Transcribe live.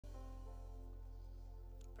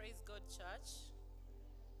Praise God, church.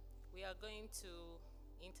 We are going to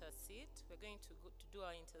intercede. We're going to do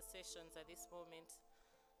our intercessions at this moment.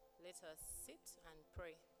 Let us sit and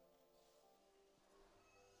pray.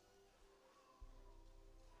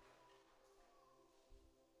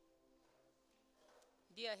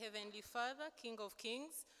 Dear Heavenly Father, King of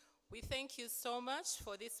Kings, we thank you so much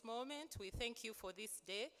for this moment. We thank you for this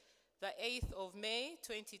day, the 8th of May,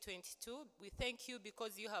 2022. We thank you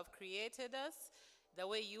because you have created us the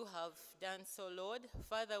way you have done so, Lord.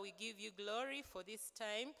 Father, we give you glory for this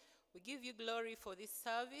time. We give you glory for this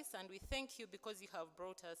service, and we thank you because you have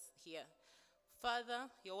brought us here. Father,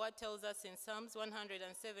 your word tells us in Psalms 107,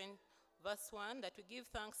 verse 1, that we give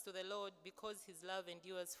thanks to the Lord because his love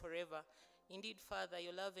endures forever. Indeed, Father,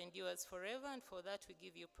 your love endures forever, and for that we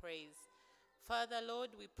give you praise. Father,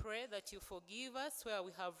 Lord, we pray that you forgive us where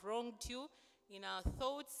we have wronged you, in our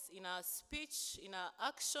thoughts, in our speech, in our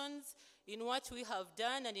actions, in what we have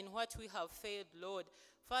done and in what we have failed, Lord.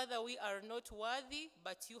 Father, we are not worthy,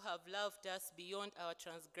 but you have loved us beyond our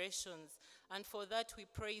transgressions. And for that we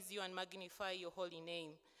praise you and magnify your holy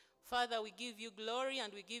name. Father, we give you glory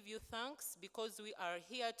and we give you thanks because we are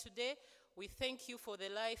here today. We thank you for the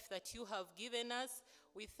life that you have given us.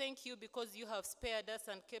 We thank you because you have spared us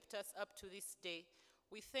and kept us up to this day.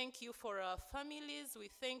 We thank you for our families. We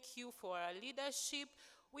thank you for our leadership.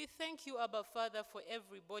 We thank you, Abba Father, for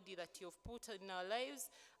everybody that you've put in our lives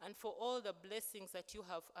and for all the blessings that you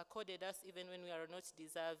have accorded us even when we are not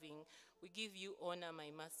deserving. We give you honor, my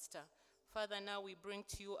Master. Father, now we bring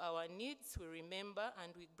to you our needs, we remember,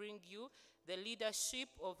 and we bring you the leadership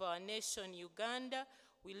of our nation, Uganda.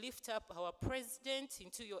 We lift up our president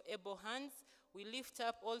into your able hands. We lift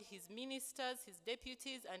up all his ministers, his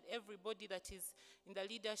deputies, and everybody that is in the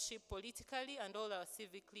leadership politically, and all our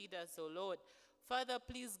civic leaders, O Lord. Father,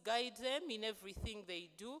 please guide them in everything they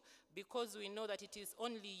do, because we know that it is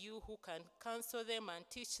only you who can counsel them and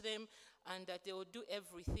teach them, and that they will do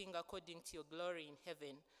everything according to your glory in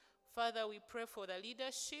heaven. Father, we pray for the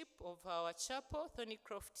leadership of our chapel,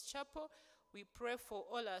 ThornyCroft Chapel. We pray for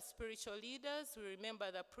all our spiritual leaders. We remember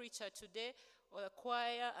the preacher today, or the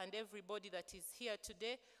choir, and everybody that is here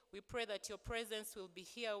today. We pray that your presence will be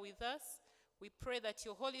here with us. We pray that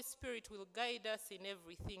your Holy Spirit will guide us in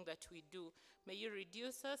everything that we do. May you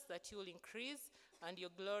reduce us, that you will increase, and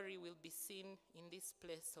your glory will be seen in this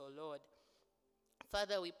place, O Lord.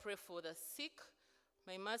 Father, we pray for the sick.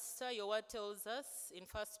 My Master, your word tells us in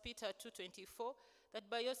 1 Peter 2:24 that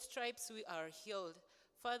by your stripes we are healed.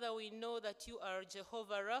 Father, we know that you are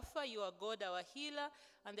Jehovah Rapha, you are God our healer,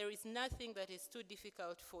 and there is nothing that is too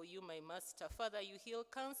difficult for you, my Master. Father, you heal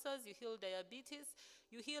cancers, you heal diabetes,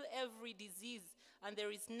 you heal every disease, and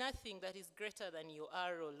there is nothing that is greater than you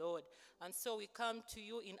are, O Lord. And so we come to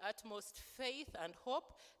you in utmost faith and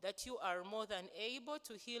hope that you are more than able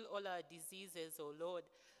to heal all our diseases, O Lord.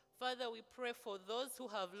 Father, we pray for those who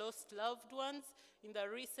have lost loved ones. In the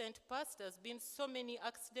recent past, there's been so many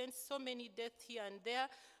accidents, so many deaths here and there.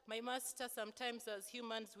 My Master, sometimes as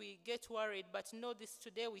humans we get worried, but know this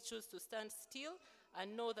today, we choose to stand still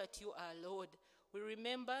and know that you are Lord. We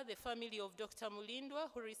remember the family of Dr.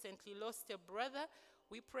 Mulindwa, who recently lost a brother.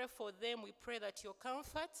 We pray for them. We pray that your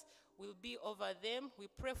comfort will be over them. We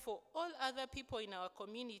pray for all other people in our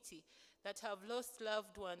community that have lost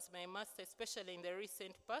loved ones, my Master, especially in the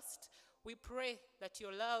recent past. We pray that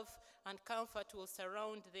your love and comfort will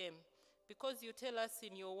surround them, because you tell us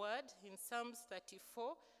in your word, in Psalms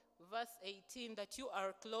 34, verse 18, that you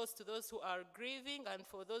are close to those who are grieving and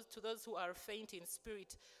to those who are faint in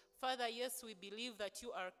spirit. Father, yes, we believe that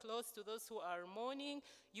you are close to those who are mourning.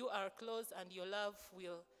 You are close, and your love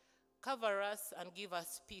will cover us and give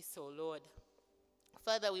us peace, O Lord.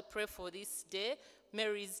 Father, we pray for this day,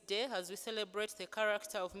 Mary's Day, as we celebrate the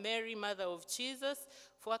character of Mary, Mother of Jesus,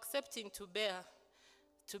 for accepting to bear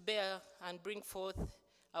and bring forth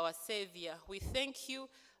our Savior. We thank you,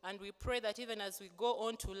 and we pray that even as we go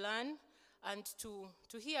on to learn and to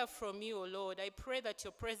hear from you, O Lord, I pray that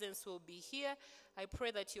your presence will be here. I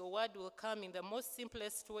pray that your word will come in the most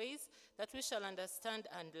simplest ways, that we shall understand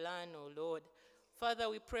and learn, O Lord. Father,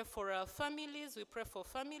 we pray for our families. We pray for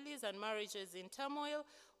families and marriages in turmoil.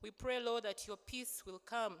 We pray, Lord, that your peace will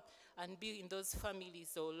come and be in those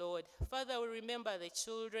families, O Lord. Father, we remember the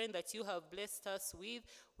children that you have blessed us with.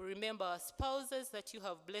 We remember our spouses that you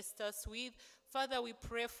have blessed us with. Father, we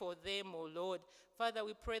pray for them, O Lord. Father,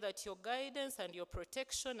 we pray that your guidance and your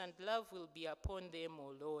protection and love will be upon them,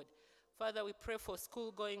 O Lord. Father, we pray for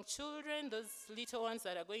school-going children, those little ones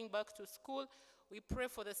that are going back to school. We pray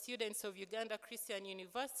for the students of Uganda Christian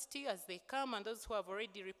University as they come, and those who have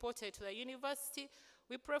already reported to the university.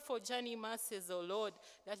 We pray for journey masses, O Lord,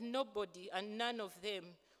 that nobody and none of them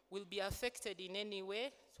will be affected in any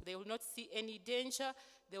way. They will not see any danger.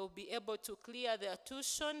 They will be able to clear their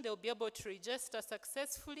tuition. They will be able to register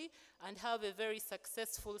successfully and have a very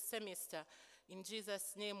successful semester. In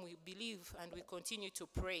Jesus' name we believe and we continue to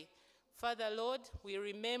pray. Father, Lord, we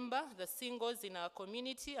remember the singles in our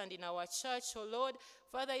community and in our church, oh Lord.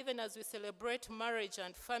 Father, even as we celebrate marriage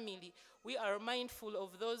and family, we are mindful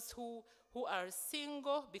of those who are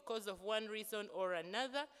single because of one reason or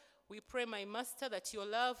another. We pray, my Master, that your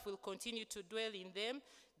love will continue to dwell in them,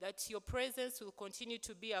 that your presence will continue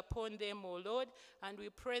to be upon them, O Lord, and we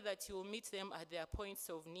pray that you will meet them at their points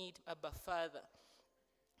of need, Abba Father.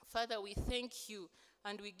 Father, we thank you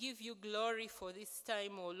and we give you glory for this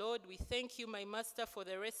time, O Lord. We thank you, my Master, for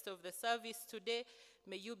the rest of the service today.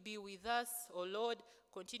 May you be with us, O Lord.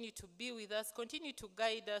 Continue to be with us. Continue to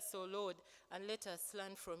guide us, O Lord, and let us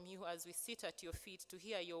learn from you as we sit at your feet to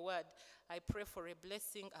hear your word. I pray for a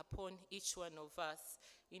blessing upon each one of us.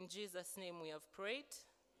 In Jesus' name we have prayed.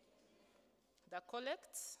 The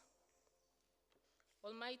collect.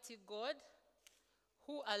 Almighty God,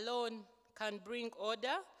 who alone can bring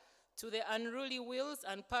order to the unruly wills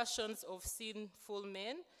and passions of sinful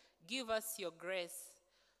men, give us your grace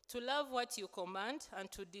to love what you command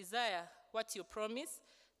and to desire what you promise,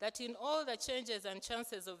 that in all the changes and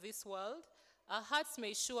chances of this world, our hearts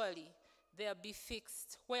may surely there be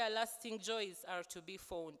fixed, where lasting joys are to be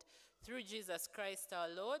found. Through Jesus Christ our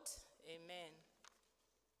Lord. Amen.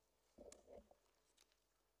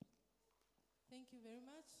 Thank you very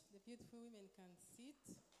much. The beautiful women can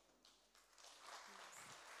sit.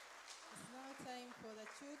 It's now time for the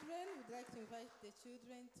children. We'd like to invite the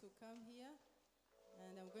children to come here.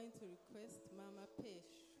 And I'm going to request Mama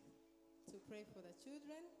Pesh to pray for the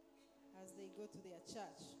children as they go to their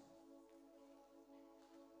church.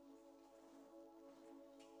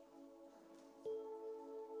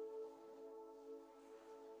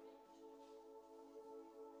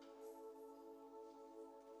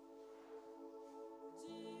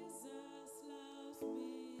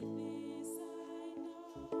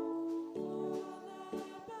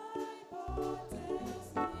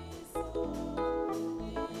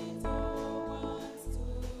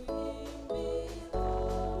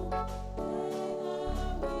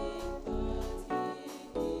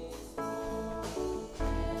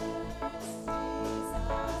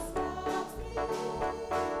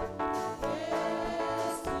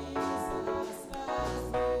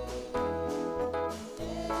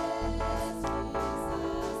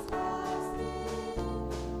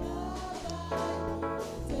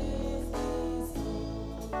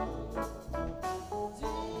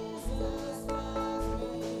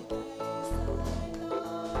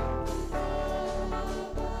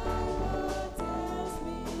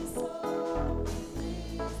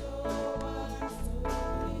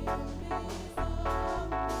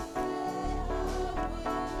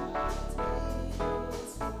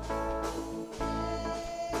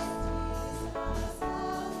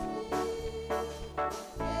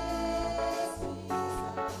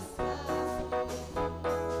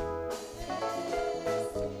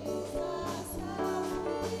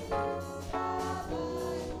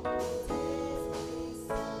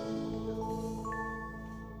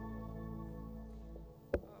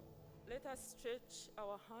 Let us stretch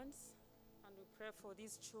our hands and we pray for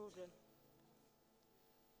these children.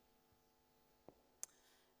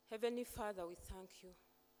 Heavenly Father, we thank you.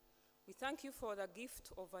 We thank you for the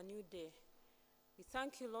gift of a new day. We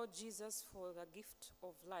thank you, Lord Jesus, for the gift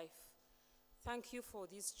of life. Thank you for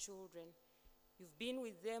these children. You've been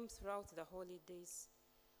with them throughout the holidays.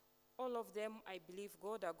 All of them, I believe,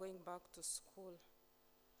 God, are going back to school.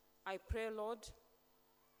 I pray, Lord,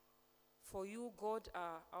 for you, God,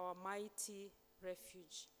 are our mighty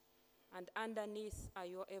refuge, and underneath are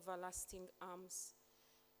your everlasting arms.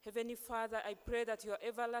 Heavenly Father, I pray that your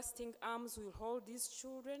everlasting arms will hold these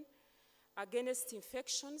children against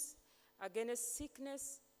infections, against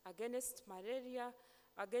sickness, against malaria,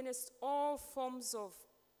 against all forms of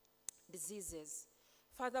diseases.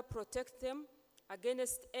 Father, protect them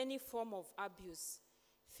against any form of abuse,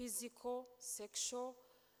 physical, sexual,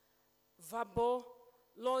 verbal.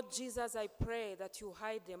 Lord Jesus, I pray that you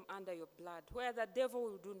hide them under your blood, where the devil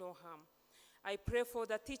will do no harm. I pray for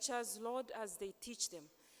the teachers, Lord, as they teach them,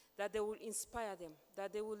 that they will inspire them,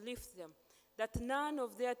 that they will lift them, that none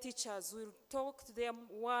of their teachers will talk to them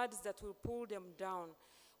words that will pull them down,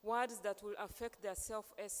 words that will affect their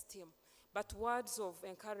self-esteem, but words of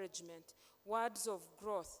encouragement, words of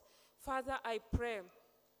growth. Father, I pray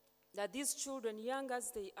that these children, young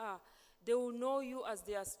as they are, they will know you as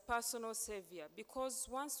their personal Savior, because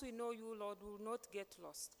once we know you, Lord, we will not get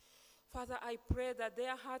lost. Father, I pray that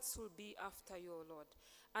their hearts will be after you, Lord.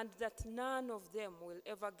 and that none of them will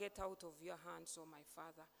ever get out of your hands, oh my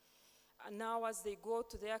Father. And now as they go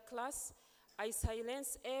to their class, I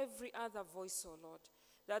silence every other voice, oh Lord,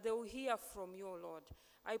 that they will hear from you, oh Lord.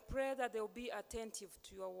 I pray that they will be attentive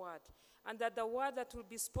to your word, and that the word that will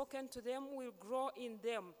be spoken to them will grow in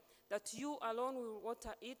them, that you alone will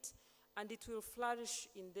water it, and it will flourish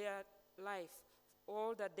in their life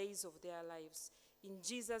all the days of their lives. In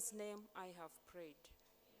Jesus' name I have prayed.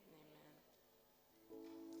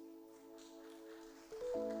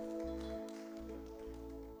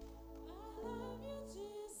 I love you,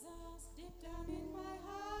 Jesus, deep down in my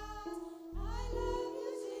heart. I love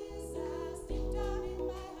you, Jesus, deep down in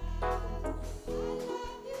my heart. I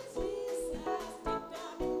love you, Jesus, deep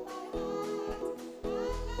down in my heart. I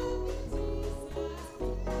love you, Jesus,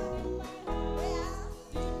 deep down in my heart.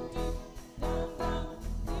 Deep, deep, down, down,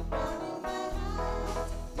 deep down in my heart.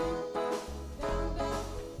 Deep, deep, down, down,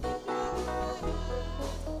 deep down in my heart.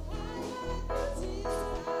 I love you,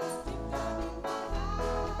 Jesus, deep down in my heart.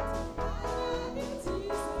 I love you,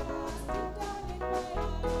 Jesus, deep down in my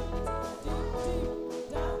heart. Deep, deep,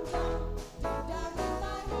 down, down, deep down in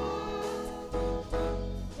my heart. Deep, deep,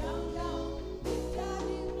 down, down, deep down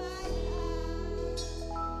in my heart.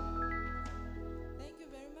 Thank you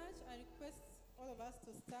very much. I request all of us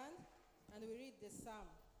to stand and we read the psalm.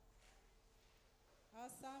 Our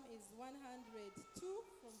psalm is 102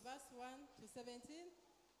 from verse 1 to 17,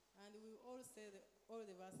 and we will all say all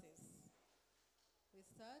the verses. We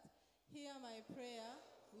start. Hear my prayer,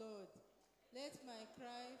 Lord. Let my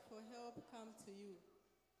cry for help come to you.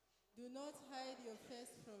 Do not hide your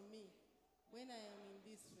face from me when I am in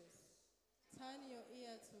distress. Turn your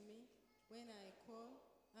ear to me when I call.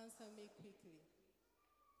 Answer me quickly.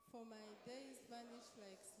 For my days vanish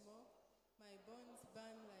like smoke. My bones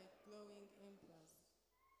burn like glowing embers.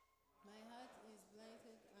 My heart is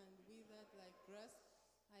blighted and withered like grass.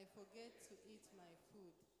 I forget to eat my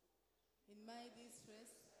food. In my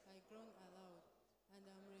distress, I groan aloud, and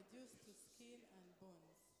am reduced to skin and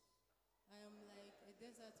bones. I am like a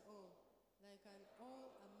desert owl, like an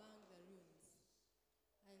owl among the ruins.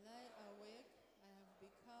 I lie awake, I have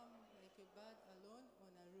become like a bird alone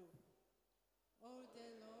on a roof. All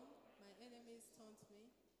day long, my enemies taunt me.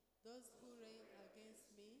 Those who rail against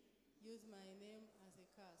me use my name as a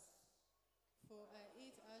curse. For I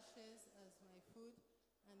eat ashes as my food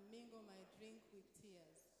and mingle my drink with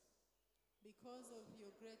tears. Because of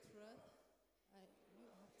your great wrath, you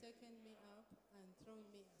have taken me up and thrown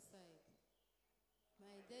me aside.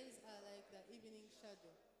 My days are like the evening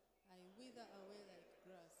shadow. I wither away like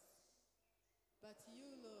grass. But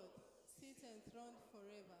you, Lord, sit enthroned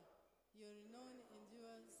forever. Your renown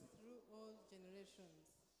endures through all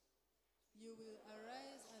generations. You will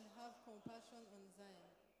arise and have compassion on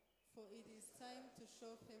Zion, for it is time to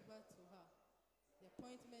show favor to her. The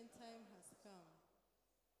appointment time has come.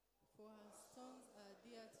 For her stones are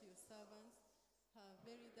dear to your servants, her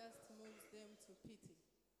very dust moves them to pity.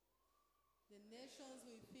 The nations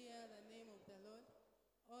will fear the name of the Lord,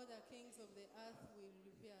 all the kings of the earth will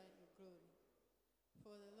revere your glory.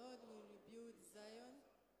 For the Lord will rebuild Zion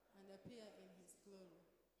and appear in his glory.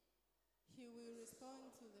 He will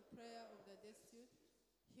respond to the prayer of the destitute.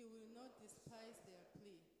 He will not despise their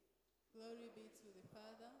plea. Glory be to the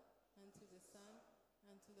Father, and to the Son,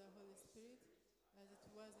 and to the Holy Spirit, as it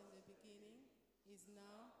was in the beginning, is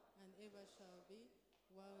now, and ever shall be,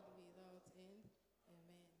 world without end.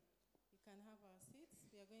 Amen. You can have our seats.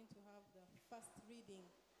 We are going to have the first reading.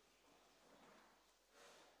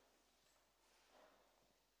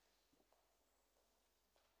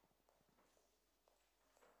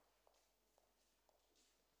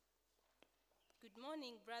 Good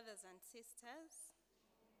morning, brothers and sisters.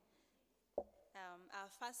 Our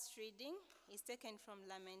first reading is taken from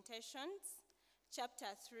Lamentations, chapter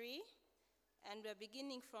 3, and we're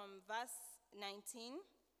beginning from verse 19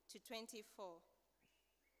 to 24.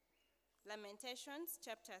 Lamentations,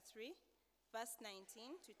 chapter 3, verse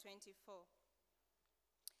 19 to 24.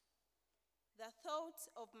 The thought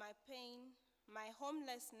of my pain, my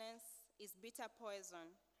homelessness, is bitter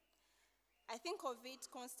poison. I think of it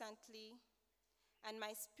constantly, and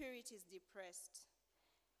my spirit is depressed.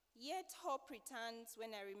 Yet hope returns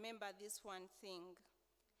when I remember this one thing.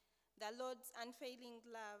 The Lord's unfailing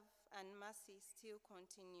love and mercy still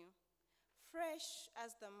continue, fresh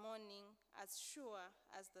as the morning, as sure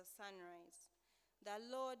as the sunrise. The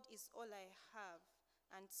Lord is all I have,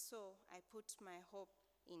 and so I put my hope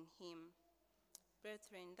in him.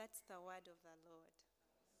 Brethren, that's the word of the Lord.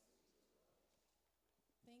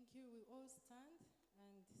 Thank you. We all stand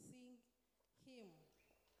and sing hymn.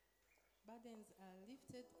 Burdens are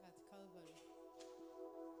lifted at Calvary.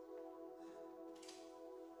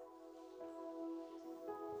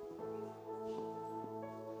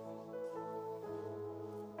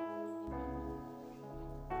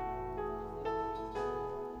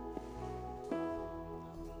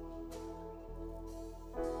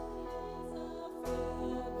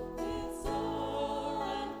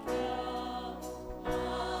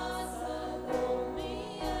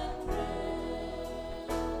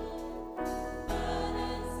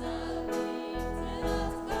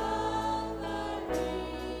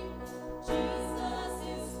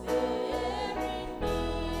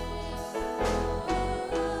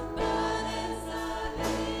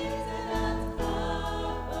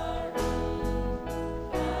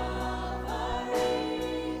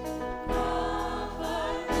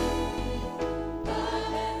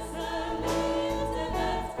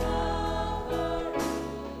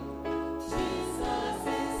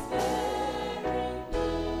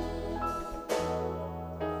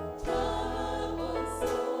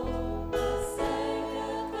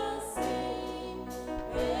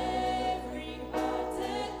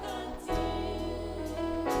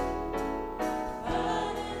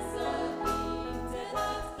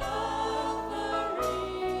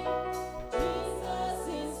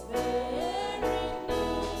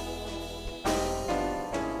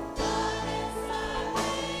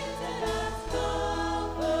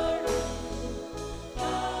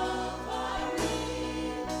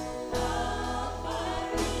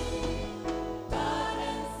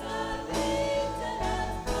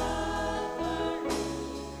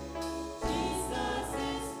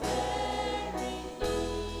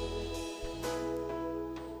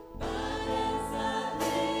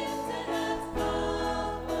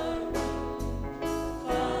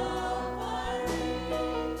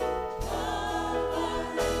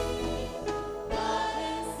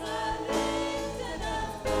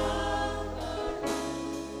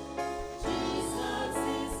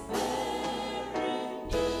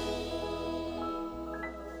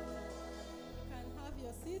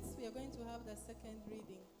 second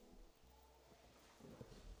reading.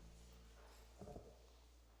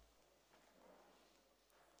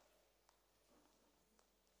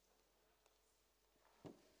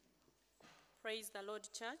 Praise the Lord,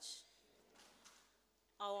 church.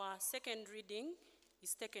 Our second reading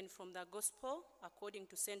is taken from the Gospel according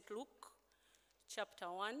to St. Luke, chapter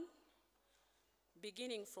 1,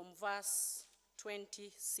 beginning from verse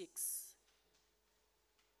 26.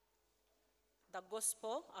 The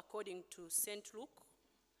Gospel according to St. Luke,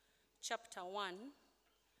 chapter 1,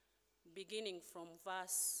 beginning from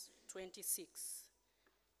verse 26.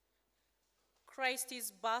 Christ's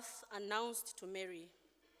birth announced to Mary.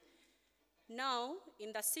 Now,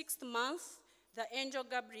 in the 6th month, the angel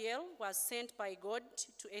Gabriel was sent by God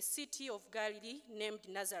to a city of Galilee named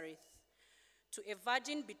Nazareth, to a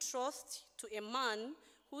virgin betrothed to a man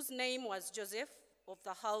whose name was Joseph of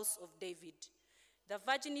the house of David. The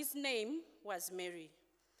virgin's name was Mary.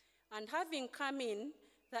 And having come in,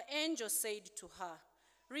 the angel said to her,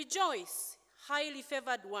 "Rejoice, highly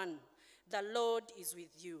favored one, the Lord is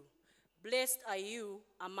with you. Blessed are you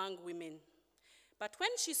among women." But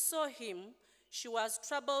when she saw him, she was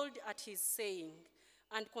troubled at his saying,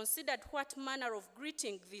 and considered what manner of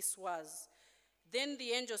greeting this was. Then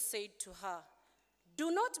the angel said to her, "Do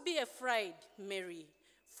not be afraid, Mary,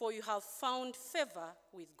 for you have found favor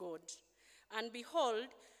with God. And behold,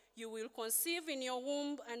 you will conceive in your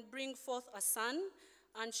womb and bring forth a son,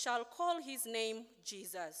 and shall call his name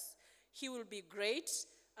Jesus. He will be great,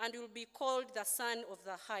 and will be called the Son of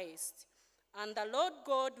the Highest. And the Lord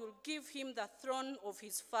God will give him the throne of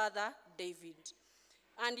his father David.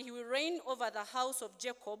 And he will reign over the house of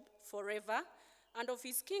Jacob forever, and of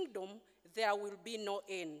his kingdom there will be no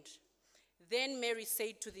end." Then Mary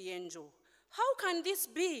said to the angel, "How can this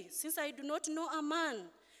be, since I do not know a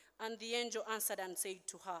man?" And the angel answered and said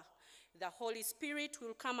to her, "The Holy Spirit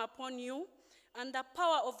will come upon you, and the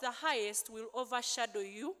power of the Highest will overshadow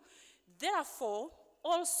you. Therefore,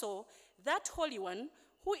 also, that Holy One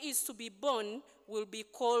who is to be born will be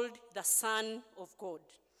called the Son of God.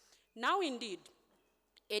 Now indeed,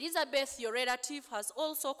 Elizabeth, your relative, has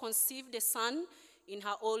also conceived a son in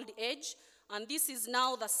her old age, and this is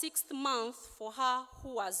now the 6th month for her who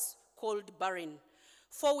was called barren.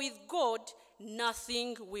 For with God,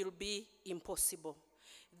 nothing will be impossible."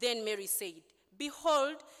 Then Mary said,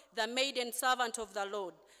 "Behold, the maiden servant of the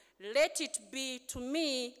Lord. Let it be to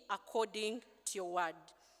me according to your word."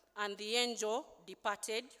 And the angel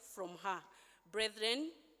departed from her.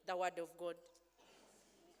 Brethren, the word of God.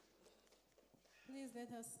 Please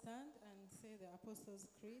let us stand and say the Apostles'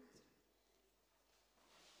 Creed.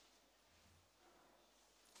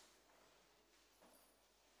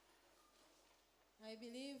 I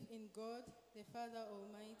believe in God, the Father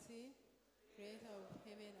Almighty, creator of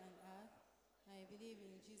heaven and earth. I believe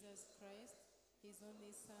in Jesus Christ, his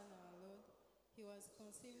only Son, our Lord. He was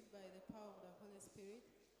conceived by the power of the Holy Spirit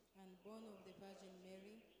and born of the Virgin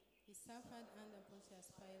Mary. He suffered under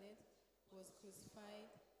Pontius Pilate, was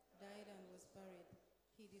crucified, died, and was buried.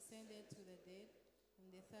 He descended to the dead.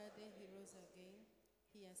 On the third day he rose again.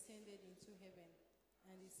 He ascended into heaven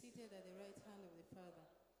and is seated at the right hand of the Father.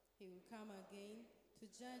 He will come again to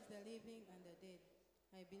judge the living and the dead.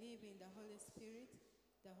 I believe in the Holy Spirit,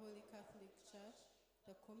 the Holy Catholic Church,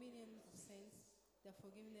 the communion of saints, the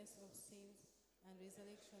forgiveness of sins, and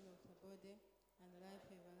resurrection of the body, and life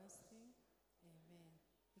everlasting. Amen.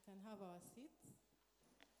 We can have our seats.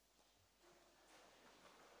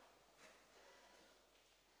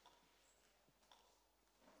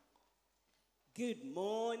 Good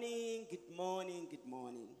morning, good morning, good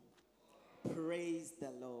morning. Praise the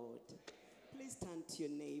Lord. Please turn to your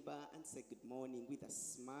neighbor and say good morning with a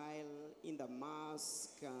smile in the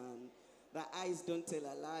mask, and the eyes don't tell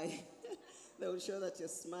a lie. They will show that you're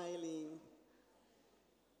smiling.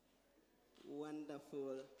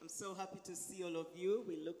 Wonderful. I'm so happy to see all of you.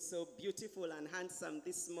 We look so beautiful and handsome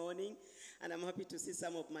this morning. And I'm happy to see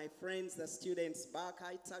some of my friends, the students back.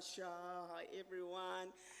 Hi, Tasha. Hi,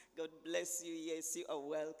 everyone. God bless you. Yes, you are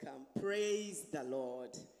welcome. Praise the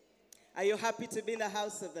Lord. Are you happy to be in the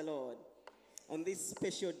house of the Lord on this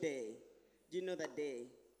special day? Do you know the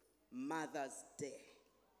day? Mother's Day.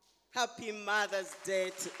 Happy Mother's Day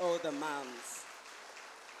to all the moms.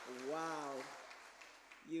 Wow.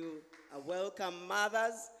 You are welcome,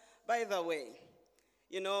 mothers. By the way,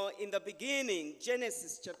 you know, in the beginning,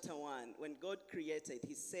 Genesis chapter 1, when God created,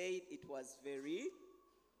 he said it was very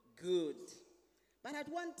good. But at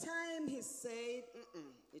one time, he said,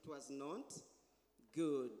 it was not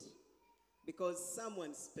good. Because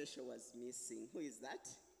someone special was missing. Who is that?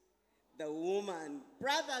 The woman.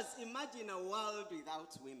 Brothers, imagine a world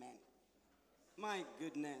without women. My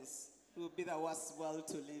goodness. It would be the worst world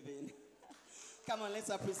to live in. Come on, let's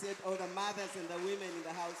appreciate all the mothers and the women in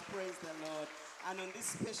the house. Praise the Lord. And on this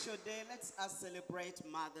special day, let's us celebrate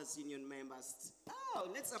Mothers Union members. Oh,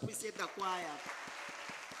 let's appreciate the choir.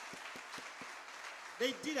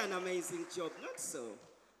 They did an amazing job, not so?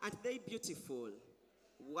 Aren't they beautiful?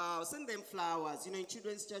 Wow, send them flowers. You know, in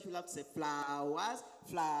children's church, we'll have to say flowers,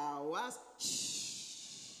 flowers.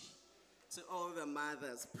 Shh. To all the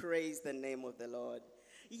mothers, praise the name of the Lord.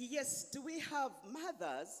 Yes, do we have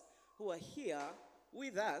mothers who are here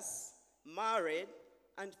with us, married,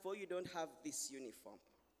 and for you don't have this uniform?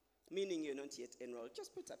 Meaning you're not yet enrolled.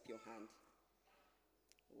 Just put up your hand.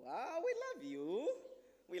 Wow, we love you.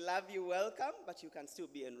 We love you, welcome, but you can still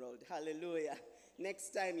be enrolled. Hallelujah.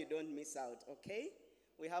 Next time you don't miss out, okay?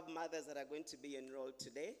 We have mothers that are going to be enrolled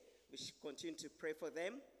today. We should continue to pray for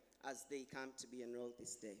them as they come to be enrolled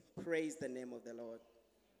this day. Praise the name of the Lord.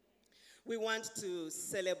 We want to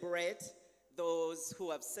celebrate those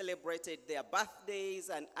who have celebrated their birthdays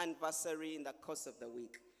and anniversary in the course of the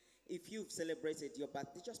week. If you've celebrated your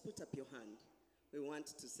birthday, just put up your hand. We want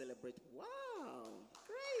to celebrate. Wow,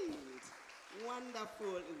 great.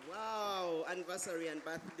 Wonderful. Wow, anniversary and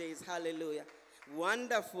birthdays. Hallelujah.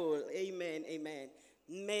 Wonderful. Amen. Amen.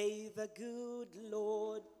 May the good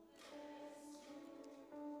Lord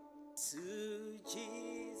to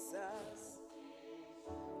Jesus.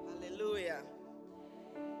 Hallelujah.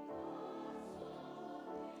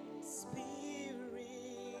 Spirit,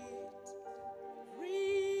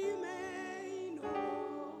 remain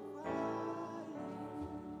over you.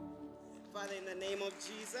 Father, in the name of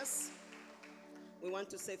Jesus, we want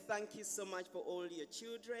to say thank you so much for all your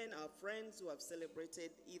children, our friends who have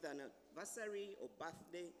celebrated either an anniversary or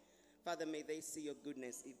birthday. Father, may they see your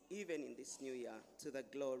goodness even in this new year to the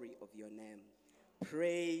glory of your name.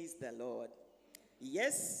 Praise the Lord.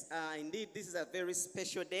 Yes, indeed, this is a very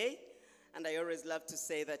special day. And I always love to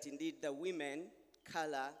say that indeed the women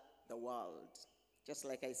color the world. Just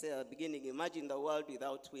like I said at the beginning, imagine the world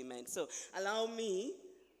without women. So allow me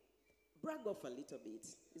brag off a little bit.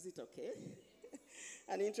 Is it okay?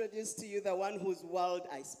 And introduce to you the one whose world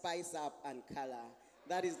I spice up and color.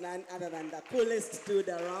 That is none other than the coolest dude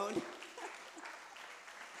around.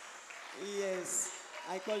 Yes,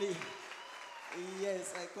 I call him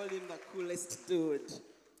the coolest dude.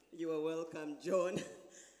 You are welcome, John.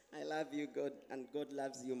 I love you, God, and God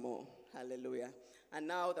loves you more. Hallelujah. And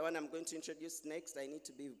now the one I'm going to introduce next, I need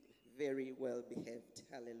to be very well behaved.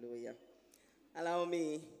 Hallelujah. Allow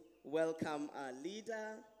me welcome our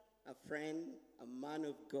leader, a friend, a man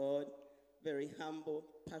of God, very humble,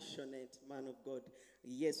 passionate man of God.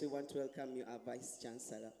 Yes, we want to welcome you, our Vice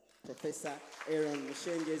Chancellor, Professor Aaron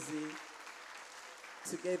Mushengezi,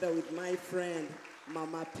 together with my friend,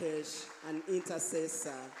 Mama Pesh, an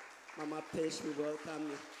intercessor. Mama Pesh, we welcome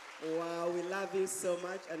you. Wow, we love you so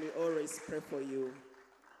much, and we always pray for you.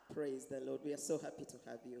 Praise the Lord. We are so happy to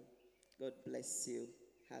have you. God bless you.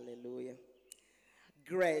 Hallelujah.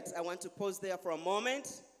 Great. I want to pause there for a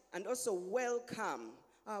moment and also welcome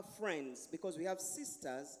our friends, because we have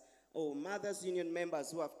sisters or Mothers Union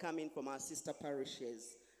members who have come in from our sister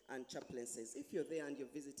parishes and chaplaincies. If you're there and you're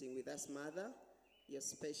visiting with us, Mother, you're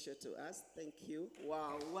special to us. Thank you.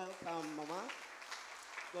 Wow, welcome, Mama.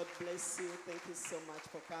 God bless you. Thank you so much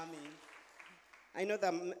for coming. I know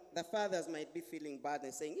that the fathers might be feeling bad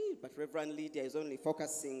and saying, but Reverend Lydia is only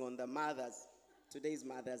focusing on the mothers. Today's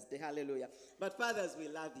Mother's Day. Hallelujah. But fathers, we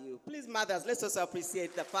love you. Please, mothers, let's also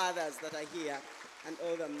appreciate the fathers that are here and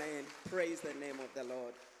all the men. Praise the name of the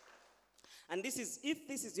Lord. And if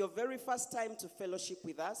this is your very first time to fellowship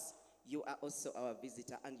with us, you are also our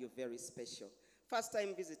visitor and you're very special.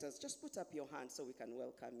 First-time visitors, just put up your hand so we can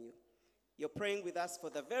welcome you. You're praying with us for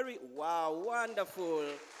the wow, wonderful.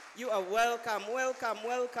 You are welcome, welcome,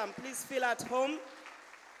 welcome. Please feel at home.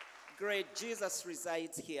 Great, Jesus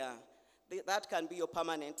resides here. That can be your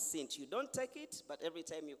permanent seat. You don't take it, but every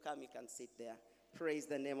time you come, you can sit there. Praise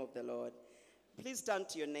the name of the Lord. Please turn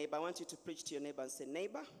to your neighbor. I want you to preach to your neighbor and say,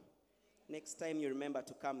 neighbor, next time you remember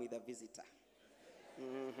to come with a visitor.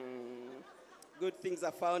 Good things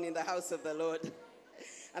are found in the house of the Lord.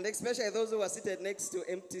 And especially those who are seated next to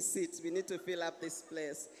empty seats, we need to fill up this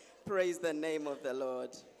place. Praise the name of the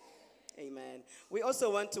Lord. Amen. We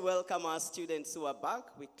also want to welcome our students who are back.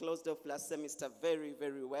 We closed off last semester very,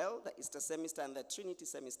 very well. The Easter semester and the Trinity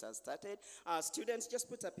semester started. Our students, just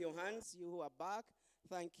put up your hands. You who are back,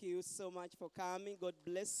 thank you so much for coming. God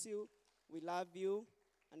bless you. We love you,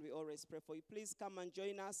 and we always pray for you. Please come and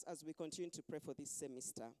join us as we continue to pray for this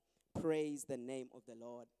semester. Praise the name of the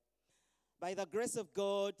Lord. By the grace of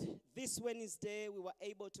God, this Wednesday, we were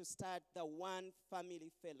able to start the One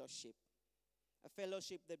Family Fellowship. a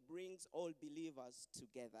fellowship that brings all believers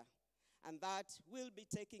together. And that will be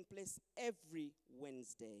taking place every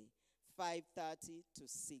Wednesday, 5:30 to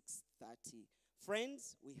 6:30.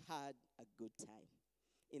 Friends, we had a good time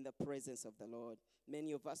in the presence of the Lord.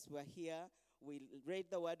 Many of us were here. We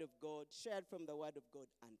read the Word of God, shared from the Word of God,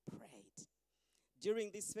 and prayed.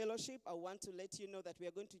 During this fellowship, I want to let you know that we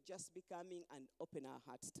are going to just be coming and open our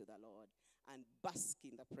hearts to the Lord and bask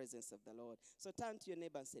in the presence of the Lord. So turn to your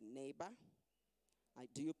neighbor and say, neighbor,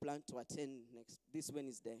 do you plan to attend this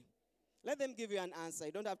Wednesday? Let them give you an answer.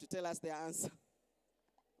 You don't have to tell us their answer.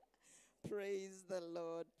 Praise the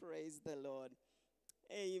Lord. Praise the Lord.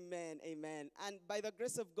 Amen. Amen. And by the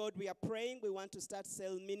grace of God, we are praying. We want to start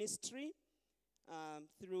cell ministry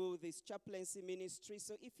through this chaplaincy ministry.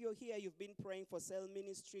 So if you're here, you've been praying for cell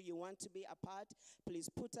ministry, you want to be a part, please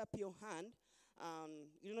put up your hand.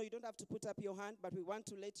 You don't have to put up your hand, but we want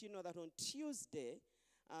to let you know that on Tuesday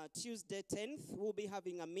 10th, we'll be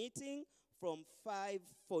having a meeting from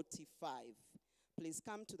 5:45. Please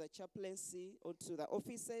come to the chaplaincy or to the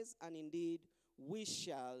offices, and indeed we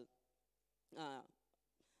shall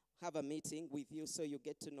have a meeting with you so you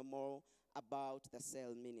get to know more about the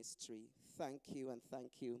cell ministry. Thank you and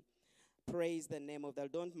thank you. Praise the name of the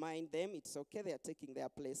Lord. Don't mind them. It's okay. They are taking their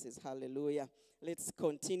places. Hallelujah. Let's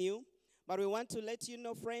continue. But we want to let you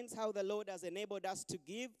know, friends, how the Lord has enabled us to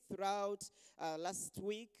give throughout last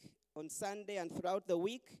week on Sunday and throughout the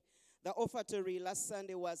week. The offertory last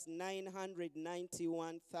Sunday was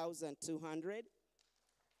 991,200.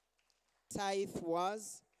 Tithe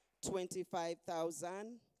was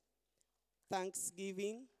 25,000.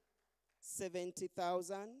 Thanksgiving,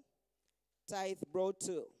 70,000. Tithe brought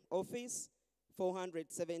to office,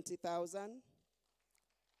 470,000.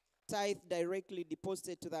 Tithe directly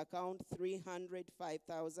deposited to the account,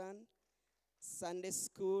 305,000. Sunday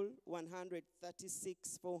school,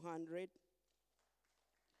 136,400.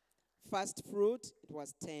 First fruit, it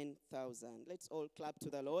was 10,000. Let's all clap to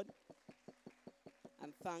the Lord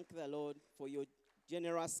and thank the Lord for your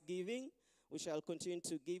generous giving. We shall continue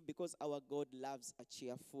to give because our God loves a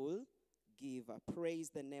cheerful giver. Praise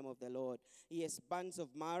the name of the Lord. Yes, bands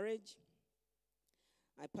of marriage.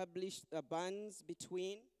 I published the bands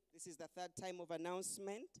between, this is the third time of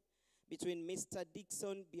announcement, between Mr.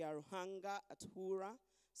 Dixon Biaruhanga at Hura,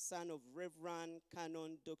 son of Reverend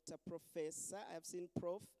Canon Dr. Professor. I have seen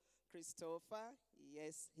Prof. Christopher,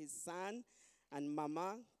 yes, his son, and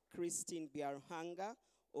Mama Christine Biaruhanga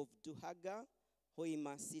of Duhaga,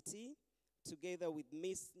 Hoima City, together with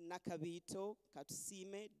Miss Nakabito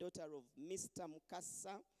Katusime, daughter of Mr.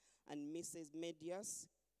 Mukasa and Mrs. Medias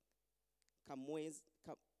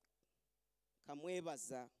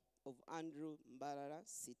Kamwebaza of Andrew Mbarara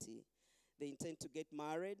City. They intend to get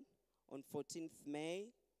married on 14th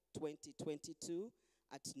May 2022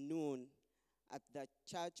 at noon at the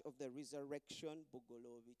Church of the Resurrection,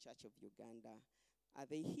 Bugolobi, Church of Uganda. Are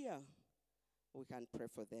they here? We can pray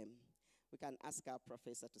for them. We can ask our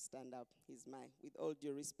professor to stand up. With all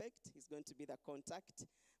due respect, he's going to be the contact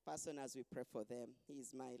person as we pray for them. He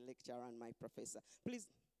is my lecturer and my professor. Please.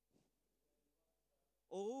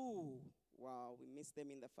 Oh, wow, we missed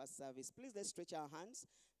them in the first service. Please, let's stretch our hands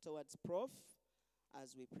towards Prof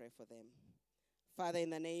as we pray for them. Father, in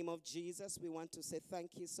the name of Jesus, we want to say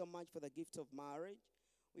thank you so much for the gift of marriage.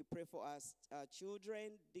 We pray for our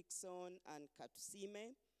children, Dixon and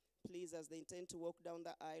Katusime. Please, as they intend to walk down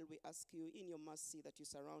the aisle, we ask you in your mercy that you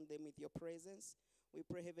surround them with your presence. We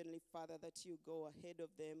pray, Heavenly Father, that you go ahead of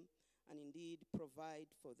them and indeed provide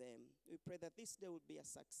for them. We pray that this day will be a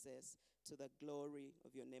success to the glory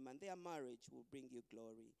of your name, and their marriage will bring you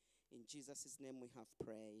glory. In Jesus' name we have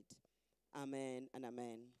prayed. Amen and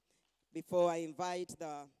amen. Before I invite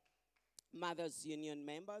the Mothers Union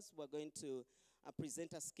members, we're going to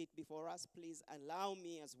present a skit before us. Please allow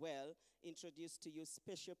me as well introduce to you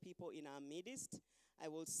special people in our midst. I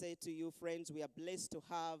will say to you, friends, we are blessed to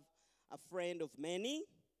have a friend of many,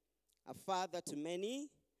 a father to many,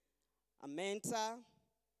 a mentor,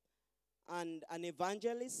 and an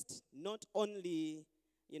evangelist. Not only,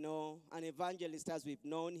 an evangelist as we've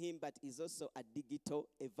known him, but he's also a digital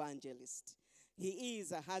evangelist. He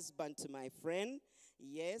is a husband to my friend,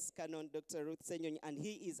 yes, Canon Dr. Ruth Senyonyi, and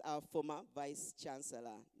he is our former Vice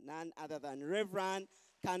Chancellor, none other than Reverend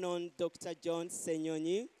Canon Dr. John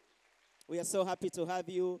Senyonyi. We are so happy to have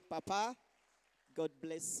you, Papa. God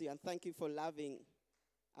bless you, and thank you for loving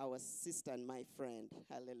our sister and my friend.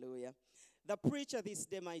 Hallelujah. The preacher this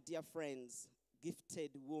day, my dear friends,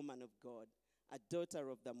 gifted woman of God, a daughter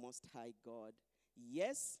of the Most High God.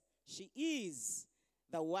 Yes, she is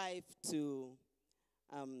the wife to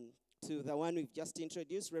to the one we've just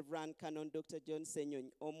introduced, Reverend Canon Dr. John Senyon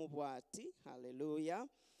Omubwati. Hallelujah.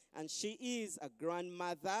 And she is a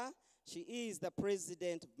grandmother. She is the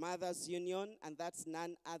president of Mothers Union, and that's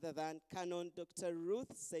none other than Canon Dr. Ruth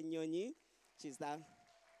Senyonyi. She's the.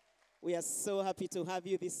 We are so happy to have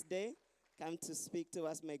you this day. Come to speak to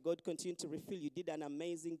us. May God continue to refill you. Did an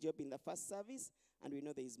amazing job in the first service, and we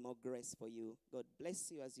know there is more grace for you. God bless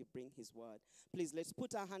you as you bring his word. Please, let's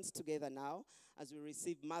put our hands together now as we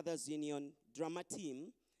receive Mothers Union drama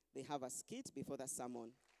team. They have a skit before the sermon.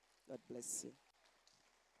 God bless you.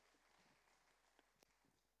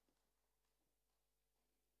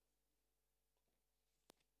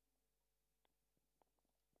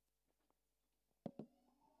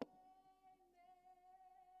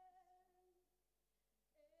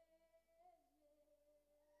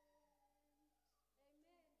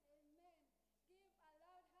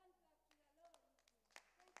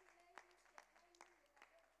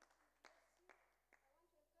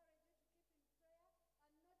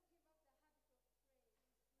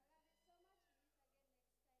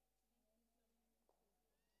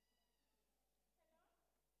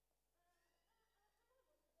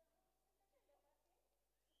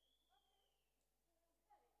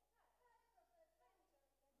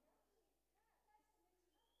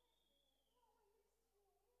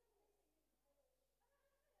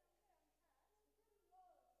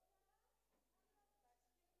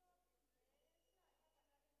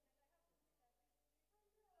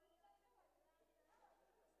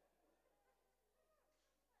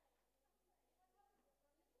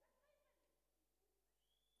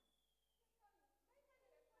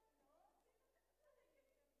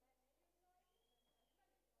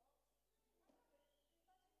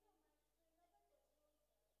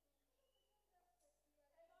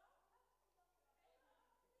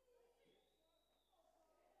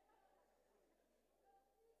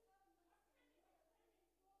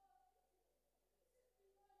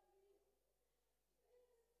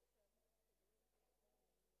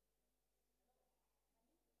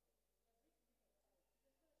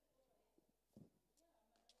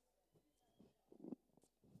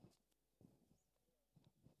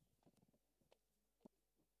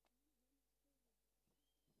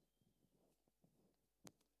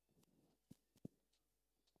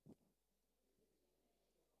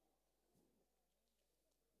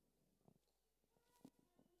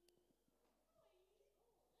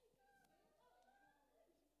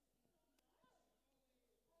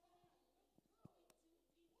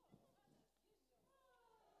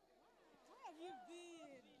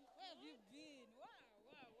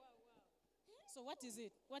 So what is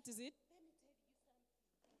it? What is it? Let me tell you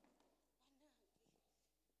something.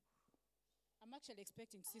 I'm actually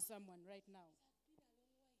expecting to see someone right now. It has been a long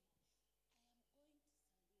way. I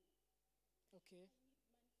am going to salute. Okay. I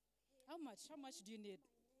need money. How much? How much do you need?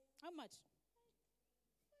 How much?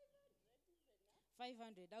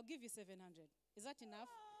 500. I'll give you 700. Is that enough?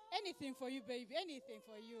 Anything for you, baby. Anything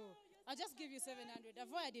for you. I'll just give you 700. I've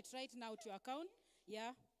wired it right now to your account.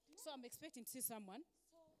 Yeah. So I'm expecting to see someone.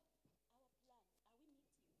 So, our plan, are we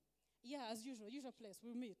meeting? Yeah, as usual. Usual place.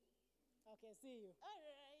 We'll meet. Okay, see you. All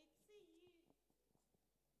right, see you.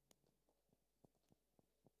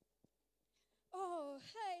 Oh,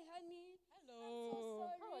 hi, honey. Hello.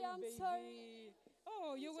 I'm so sorry. How are you, I'm baby? sorry.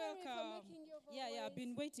 Oh, you're Sorry for welcome. making you Yeah, I've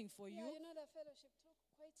been overweight. waiting for Yeah, you. you know the fellowship took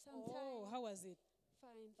quite some time. Oh, how was it?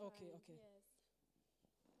 Fine, Okay, fine, okay. Yes.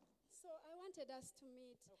 So I wanted us to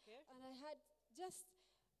meet. Okay. And I had just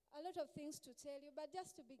a lot of things to tell you, but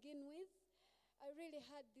just to begin with, I really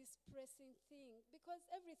had this pressing thing because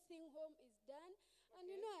everything home is done, and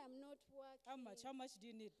you know I'm not working. How much? How much do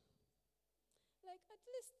you need? Like at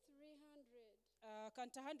least 300. Can't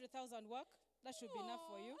 100,000 work? That should be enough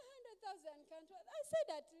for you. 100,000 can't work. I said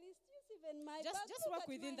at least. Use even my Just bag. just Look work at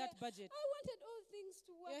within my that hair. budget. I wanted all things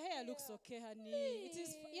to work. Your hair here. looks okay, honey. It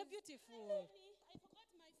is. You're Please. beautiful. I forgot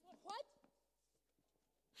my phone. What?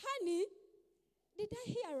 Honey? Did I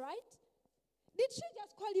hear right? Did she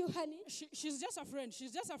just call you honey? She's just a friend.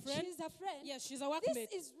 She's just a friend. She's a friend. Yes, she's a workmate. This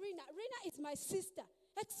is Rina. Rina is my sister.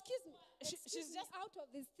 Excuse me. She's Excuse me, just- out of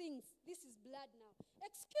these things. This is blood now.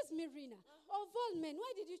 Excuse me, Rina. Of all men,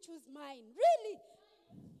 why did you choose mine? Really?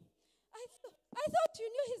 I thought you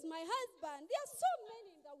knew he's my husband. There are so many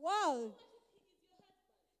in the world.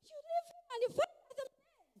 You leave him and you find other men.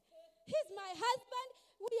 He's my husband.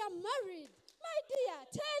 We are married. My dear,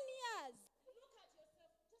 10 years. Look at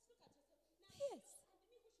yourself. Just look at yourself. Now, Yes.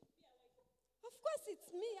 and me who should be a wife. Of course, it's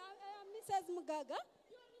me. I am Mrs. Mugaga.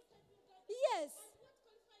 You are Mrs. Mugaga. Yes. And what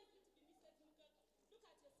qualifies you to be Mrs. Mugaga? Look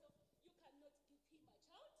at yourself. You cannot give him a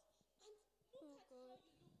child. And look Oh, at God. how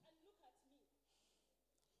you look and look at me.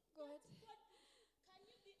 God.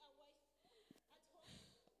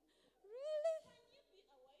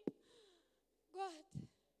 God.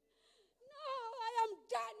 No, I am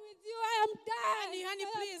done with you. I am done. Honey, I am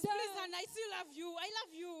please, done. please, honey, I still love you. I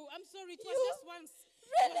love you. I'm sorry, it was You? just once.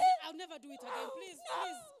 Really? I'll never do it again. Please, No.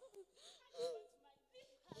 please.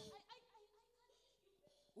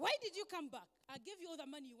 Why did you come back? I gave you all the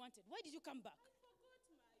money you wanted. Why did you come back?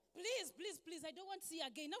 Please, please, please. I don't want to see you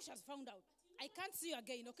again. Now she has found out. I can't see you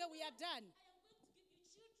again, okay? We are done.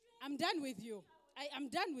 I'm done with you. I am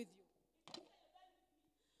done with you.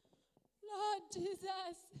 Lord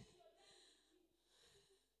Jesus,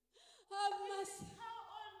 have mercy. How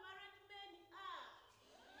all married men are.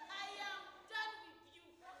 I am done with you.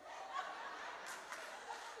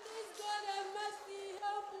 Please, God, have mercy.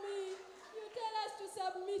 Help me. You tell us to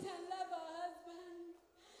submit and love our husband.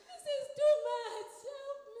 This is too much.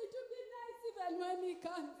 Help me to be nice even when he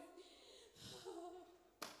comes.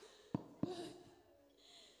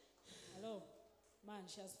 Hello? Man,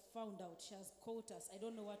 she has found out. She has caught us. I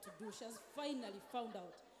don't know what to do. She has finally found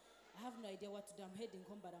out. I have no idea what to do. I'm heading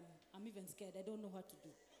home, but I'm even scared. I don't know what to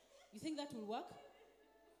do. You think that will work?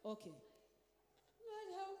 Okay. Lord,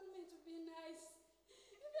 help me to be nice.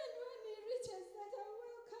 Even when he reaches that, I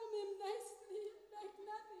welcome him nicely, like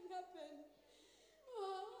nothing happened.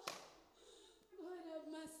 Oh, God, have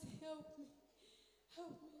mercy. Help me.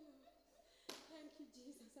 Help me, Lord. Thank you,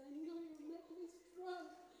 Jesus. I know you make me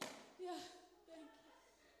strong. Yeah, thank you.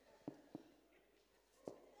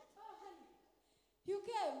 Oh, honey, you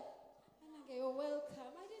came. Ananga, you're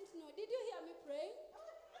welcome. I didn't know. Did you hear me praying?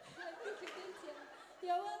 I think you didn't hear me.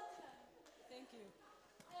 You're welcome. Thank you.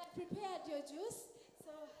 I prepared your juice,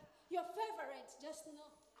 so your favorite, just know.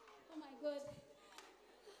 Oh my God.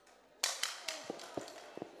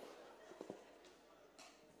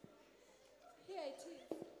 Here it is.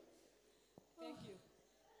 Thank you.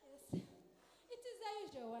 Yes. It is the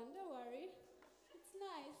usual one, don't worry. It's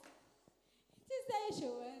nice. It is the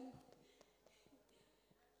usual one.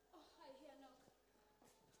 Oh, I hear knock.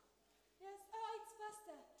 Yes, it's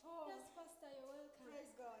Pastor. Oh. Yes, Pastor, you're welcome.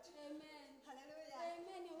 Praise God. Amen. Hallelujah.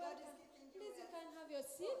 Amen, you're God is welcome. giving you Please, you well. can have your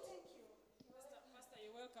seat. Thank you. Pastor,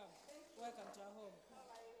 you're welcome. Welcome to our home.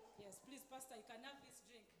 Yes, please, Pastor, you can have this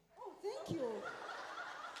drink. Oh, thank you.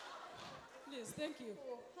 Please, thank you.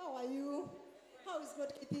 Oh, how are you? How is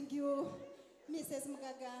God keeping you? Mrs.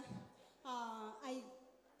 Mugaga,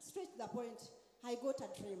 straight to the point, I got a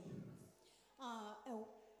dream.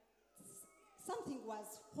 Something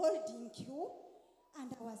was holding you,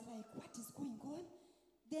 and I was like, what is going on?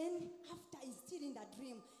 Then, after I still in the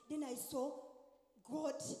dream, then I saw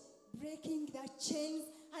God breaking the chains,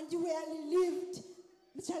 and you were relieved.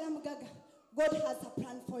 Mchala Mugaga, God has a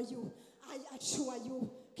plan for you. I assure you,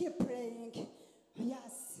 keep praying.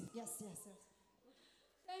 Yes.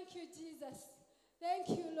 Thank you, Jesus. Thank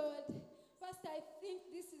you, Lord. Pastor, I think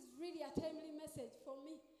this is really a timely message for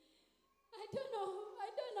me. I don't know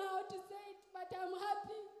how to say it, but I'm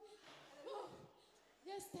happy. Oh,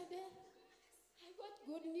 yesterday, I got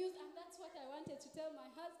good news, and that's what I wanted to tell my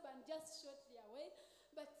husband just shortly away,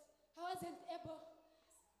 but I wasn't able.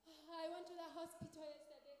 I went to the hospital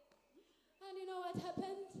yesterday, and you know what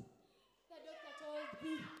happened? The doctor told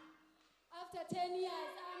me, after 10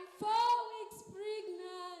 years, I'm 4 weeks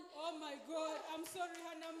pregnant. Oh my God, I'm sorry,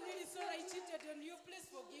 Hannah. I'm really sorry I cheated on you. Please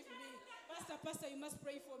forgive me. Pastor, you must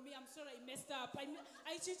pray for me. I'm sorry I messed up. I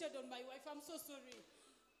cheated on my wife. I'm so sorry.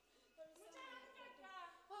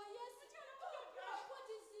 Oh, yes. What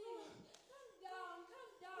is it?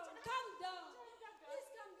 Calm down. Please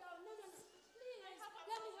calm down. No. Please, let me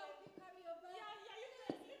help you carry your bag.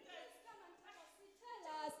 Please come and have a seat.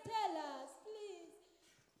 Tell us, please.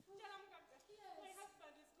 Yes. My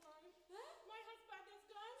husband is gone. Huh? My husband is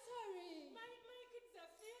gone. Sorry. My kids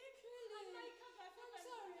are sick. Really? And my car got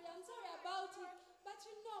I'm sorry about it. But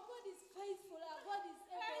you know, God is faithful. God is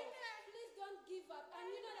able. Amen. Please don't give up. And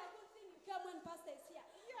you know the good thing you come when Pastor is here.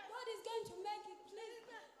 Yes. God is going to make it. Please.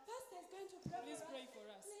 Pastor is going to pray Please for pray us. for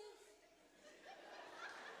us. Please.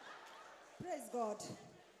 Praise God.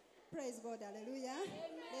 Praise God. Hallelujah.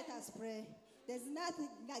 Amen. Let us pray. There's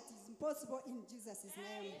nothing that is impossible in Jesus'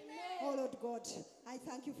 name. Amen. Oh Lord God, I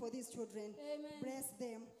thank you for these children. Amen. Bless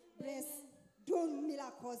them. Bless. Amen. Do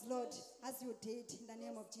miracles, Lord, as you did in the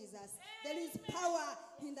name of Jesus. There is power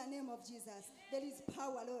in the name of Jesus. There is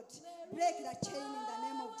power, Lord. Break the chain in the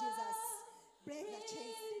name of Jesus. Break the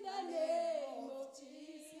chains In the name of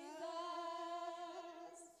Jesus.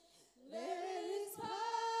 There is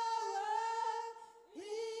power in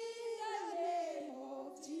the name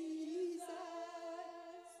of Jesus.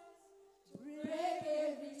 Break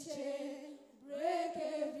every chain, break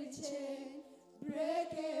every chain,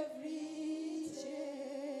 break every chain.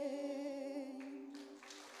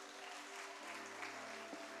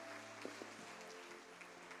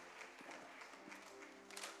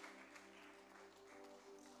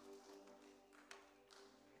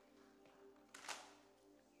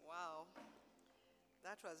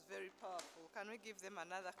 That was very powerful. Can we give them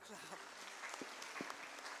another clap?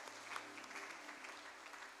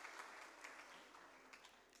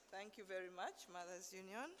 Thank you very much, Mothers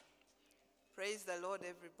Union. Praise the Lord,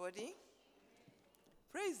 everybody.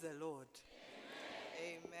 Praise the Lord.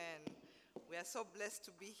 Amen. We are so blessed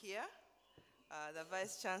to be here. The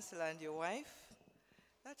Vice Chancellor and your wife.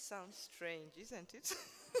 That sounds strange, isn't it?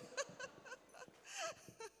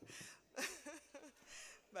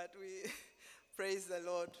 But we praise the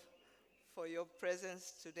Lord for your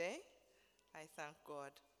presence today. I thank God.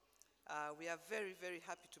 We are very, very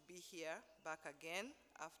happy to be here back again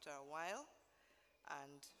after a while,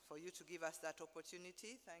 and for you to give us that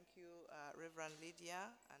opportunity. Thank you, Reverend Lydia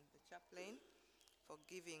and the chaplain, for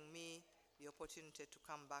giving me the opportunity to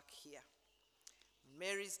come back here.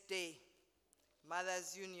 Mary's Day,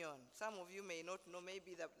 Mothers Union. Some of you may not know,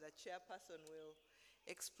 maybe the chairperson will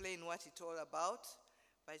explain what it's all about,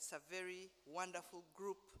 but it's a very wonderful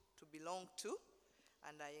group to belong to,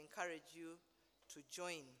 and I encourage you to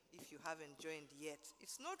join if you haven't joined yet.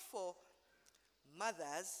 It's not for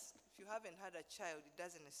mothers. If you haven't had a child, it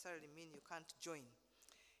doesn't necessarily mean you can't join.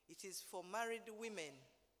 It is for married women.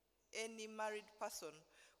 Any married person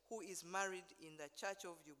who is married in the Church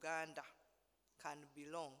of Uganda can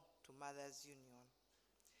belong to Mothers Union.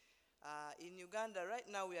 In Uganda right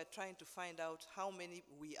now we are trying to find out how many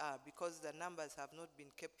we are, because the numbers have not been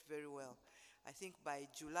kept very well. I think by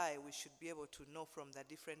July we should be able to know from the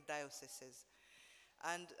different dioceses.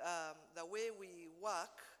 And the way we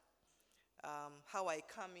work, how I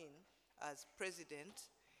come in as president,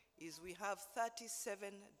 is we have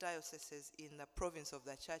 37 dioceses in the province of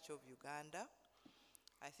the Church of Uganda.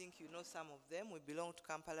 I think you know some of them. We belong to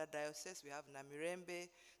Kampala Diocese. We have Namirembe,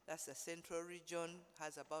 that's the central region,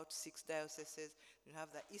 has about 6 dioceses. We have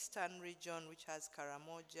the eastern region, which has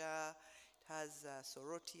Karamoja, it has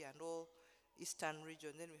Soroti and all eastern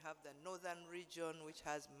region. Then we have the northern region, which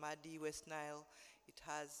has Madi, West Nile. It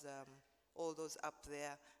has all those up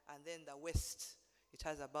there. And then the west, it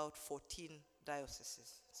has about 14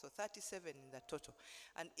 dioceses. So 37 in the total.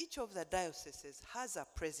 And each of the dioceses has a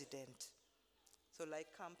president. So like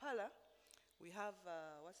Kampala, we have,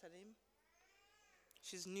 what's her name?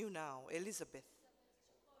 She's new now, Elizabeth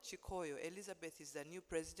Chikoyo. Elizabeth is the new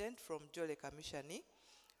president from Jole Kamishani.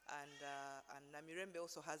 And Namirembe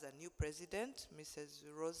also has a new president, Mrs.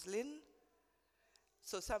 Roslyn.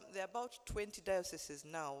 So there are about 20 dioceses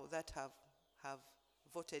now that have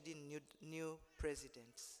voted in new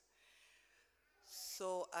presidents.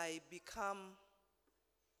 So I become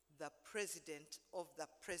the president of the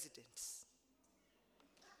presidents.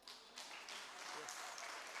 Yes.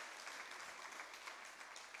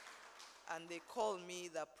 And they call me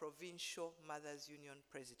the Provincial Mothers Union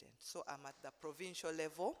President. So I'm at the provincial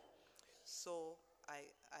level. So I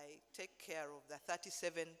take care of the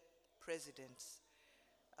 37 presidents.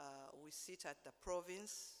 We sit at the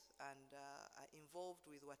province and are involved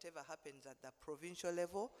with whatever happens at the provincial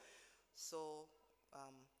level. So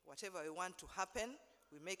whatever we want to happen,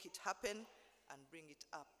 we make it happen and bring it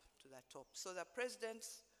up to the top. So the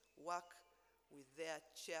presidents work with their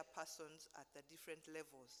chairpersons at the different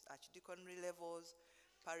levels, archdeaconry levels,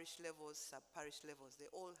 parish levels, sub-parish levels. They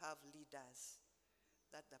all have leaders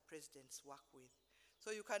that the presidents work with.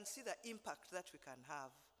 So you can see the impact that we can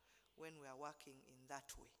have when we are working in that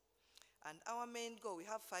way. And our main goal, we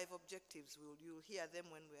have 5 objectives. You'll hear them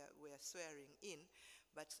when we are swearing in.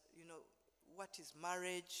 But, you know, what is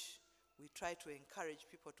marriage? We try to encourage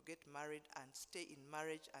people to get married and stay in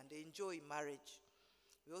marriage and enjoy marriage.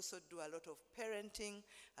 We also do a lot of parenting,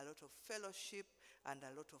 a lot of fellowship, and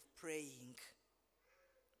a lot of praying.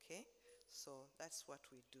 Okay? So that's what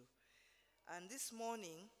we do. And this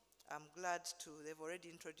morning, I'm glad they've already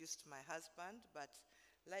introduced my husband, but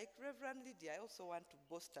like Reverend Lydia, I also want to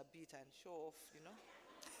boast a bit and show off, you know.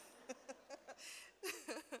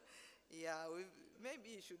 Yeah,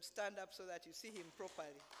 maybe he should stand up so that you see him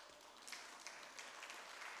properly.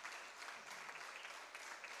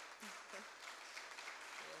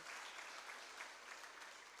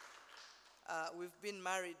 We've been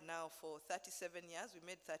married now for 37 years. We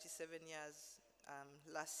made 37 years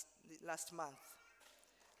last month,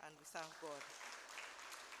 and we thank God.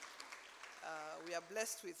 We are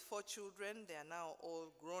blessed with 4 children. They are now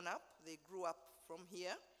all grown up. They grew up from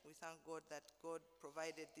here. We thank God that God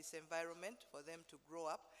provided this environment for them to grow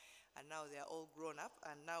up, and now they are all grown up,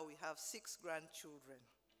 and now we have 6 grandchildren.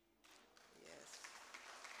 Yes.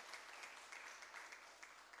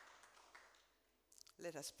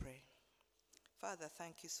 Let us pray. Father,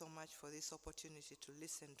 thank you so much for this opportunity to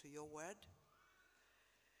listen to your word.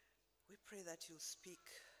 We pray that you'll speak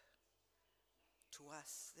to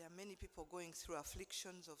us. There are many people going through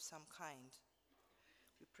afflictions of some kind.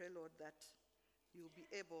 We pray, Lord, that you'll be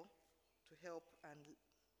able to help and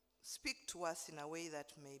speak to us in a way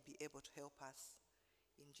that may be able to help us.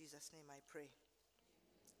 In Jesus' name I pray.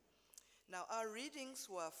 Now, our readings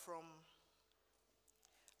were from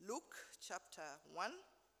Luke chapter 1,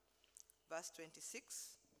 verse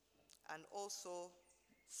 26, and also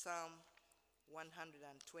Psalm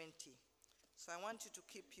 120. So I want you to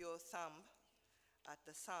keep your thumb at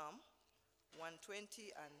the Psalm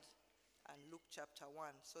 120 and Luke chapter 1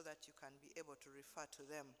 so that you can be able to refer to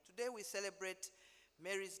them. Today we celebrate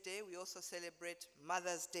Mary's Day. We also celebrate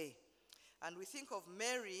Mother's Day. And we think of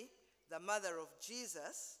Mary, the mother of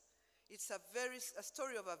Jesus. It's a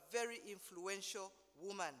story of a very influential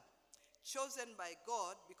woman, chosen by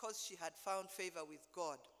God because she had found favor with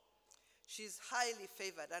God. She's highly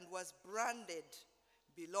favored and was branded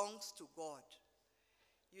belongs to God.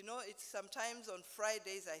 You know, it's sometimes on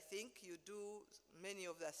Fridays, I think, you do many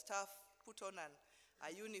of the staff put on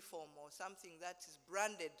a uniform or something that is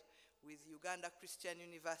branded with Uganda Christian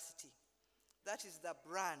University. That is the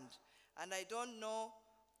brand. And I don't know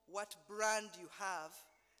what brand you have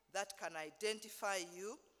that can identify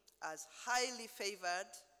you as highly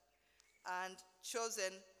favored and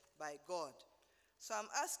chosen by God. So I'm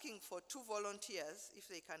asking for 2 volunteers, if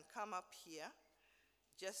they can come up here,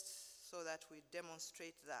 just so that we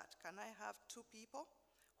demonstrate that. Can I have 2 people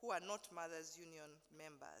who are not Mothers Union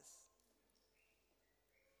members?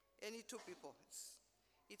 Any 2 people?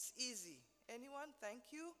 It's easy. Anyone?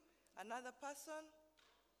 Thank you. Another person?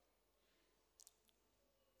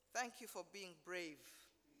 Thank you for being brave.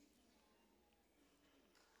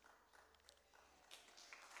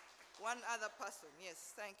 One other person.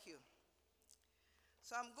 Yes, thank you.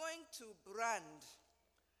 So I'm going to brand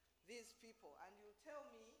these people, and you tell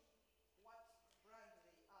me what brand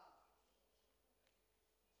they are.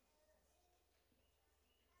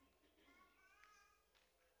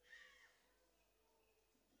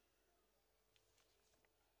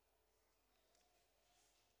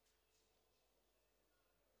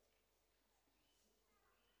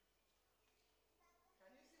 Can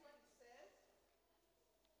you see what it says?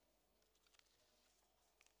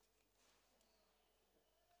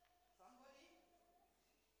 Somebody?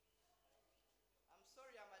 I'm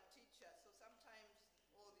sorry, I'm a teacher, so sometimes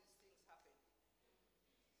all these things happen.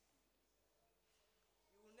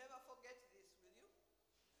 You will never forget this, will you?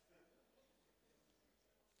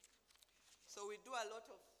 So we do a lot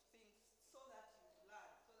of things so that you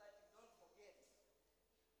learn, so that you don't forget.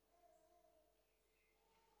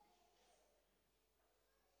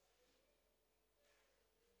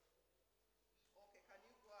 Okay, can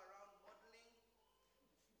you go around modeling?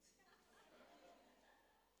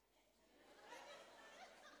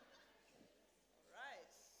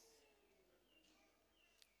 Right.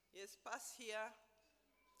 Yes, pass here.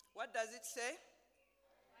 What does it say?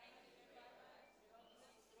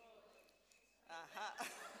 Uh-huh.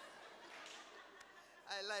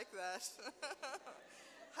 I like that.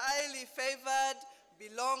 Highly favored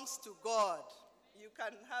belongs to God. You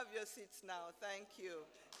can have your seats now. Thank you.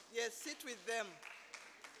 Yes, sit with them.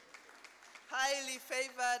 Highly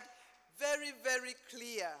favored, very, very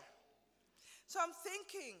clear. So I'm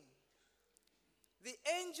thinking, the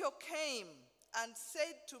angel came and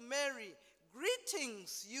said to Mary,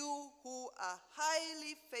 "Greetings, you who are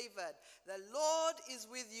highly favored. The Lord is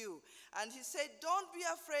with you." And he said, "Don't be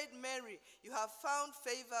afraid, Mary. You have found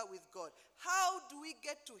favor with God." How do we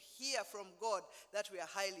get to hear from God that we are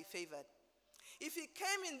highly favored? If he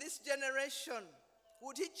came in this generation,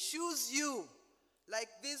 would he choose you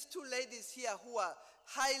like these 2 ladies here who are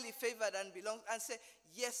highly favored and belong, and say,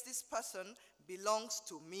 "Yes, this person belongs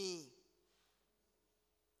to me"?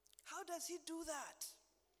 How does he do that?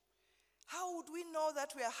 How would we know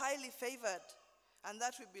that we are highly favored and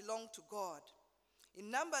that we belong to God? In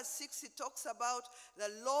Numbers 6, it talks about the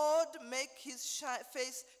Lord make his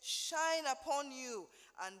face shine upon you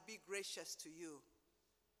and be gracious to you.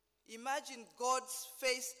 Imagine God's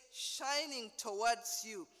face shining towards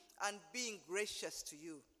you and being gracious to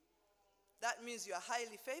you. That means you are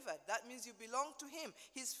highly favored. That means you belong to him.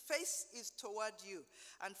 His face is toward you.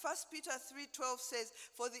 And 1 Peter 3:12 says,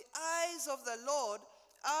 "For the eyes of the Lord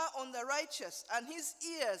are on the righteous, and his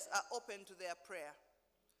ears are open to their prayer."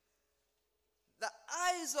 The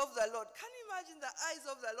eyes of the Lord. Can you imagine the eyes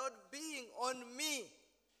of the Lord being on me?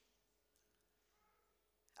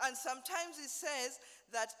 And sometimes it says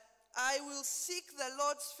that I will seek the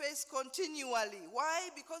Lord's face continually. Why?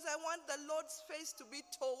 Because I want the Lord's face to be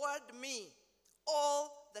toward me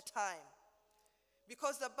all the time.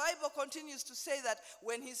 Because the Bible continues to say that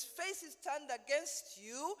when his face is turned against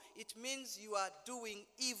you, it means you are doing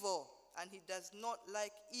evil. And he does not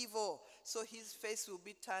like evil. So his face will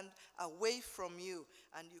be turned away from you,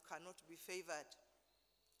 and you cannot be favored.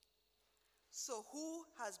 So who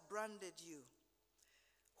has branded you?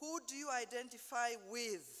 Who do you identify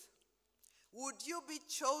with? Would you be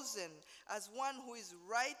chosen as one who is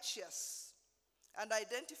righteous and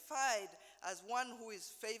identified as one who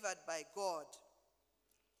is favored by God?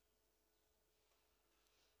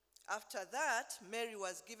 After that, Mary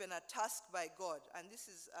was given a task by God. And this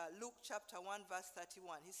is Luke chapter 1, verse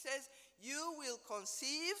 31. He says, you will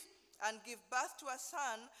conceive and give birth to a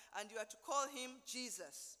son, and you are to call him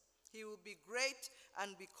Jesus. He will be great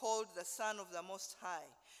and be called the Son of the Most High.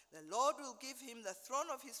 The Lord will give him the throne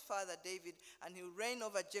of his father David, and he will reign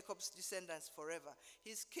over Jacob's descendants forever.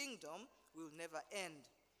 His kingdom will never end.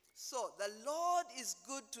 So the Lord is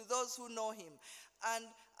good to those who know him. And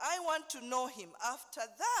I want to know him. After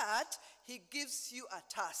that, he gives you a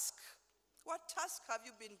task. What task have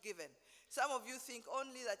you been given? Some of you think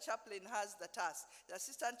only the chaplain has the task. The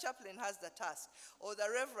assistant chaplain has the task. Or the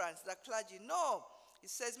reverends, the clergy. No. He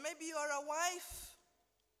says maybe you are a wife.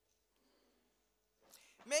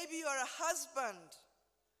 Maybe you are a husband.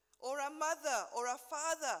 Or a mother. Or a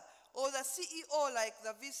father. Or the CEO like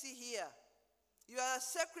the VC here. You are a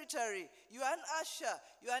secretary, you are an usher,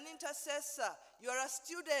 you are an intercessor, you are a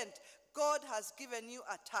student. God has given you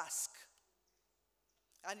a task.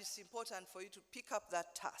 And it's important for you to pick up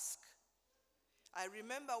that task. I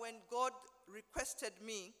remember when God requested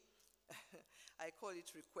me, I call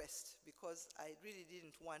it request because I really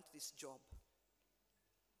didn't want this job.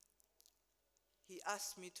 He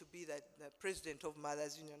asked me to be the president of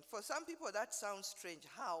Mothers Union. For some people that sounds strange.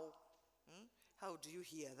 How? How do you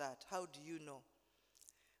hear that? How do you know?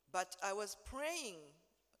 But I was praying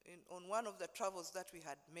on one of the travels that we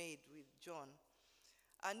had made with John.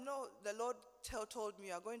 And no, the Lord told me,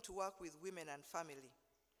 you are going to work with women and family.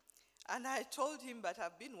 And I told him, but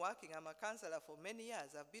I've been working, I'm a counselor for many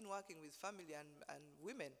years. I've been working with family and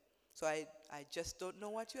women. So I just don't know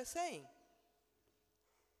what you're saying.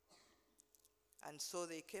 And so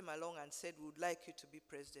they came along and said, we would like you to be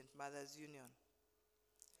president, Mothers Union.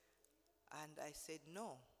 And I said,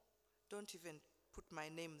 no, don't even put my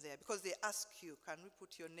name there. Because they ask you, can we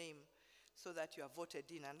put your name so that you are voted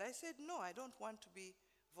in? And I said, no, I don't want to be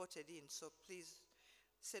voted in. So please,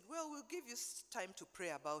 said, well, we'll give you time to pray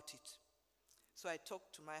about it. So I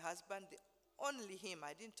talked to my husband, only him.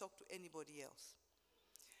 I didn't talk to anybody else.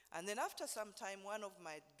 And then after some time, one of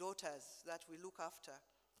my daughters that we look after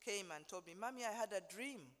came and told me, Mommy, I had a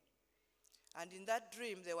dream. And in that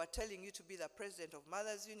dream, they were telling you to be the president of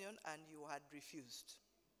Mothers Union, and you had refused.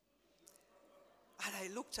 And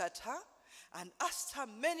I looked at her and asked her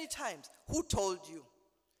many times, who told you?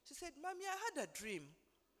 She said, Mommy, I had a dream.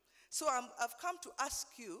 So I've come to ask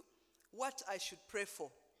you what I should pray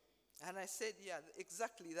for. And I said, yeah,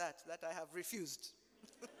 exactly that I have refused.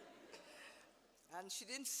 And she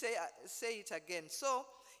didn't say it again. So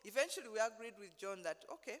eventually we agreed with John that,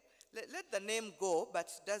 okay, let the name go, but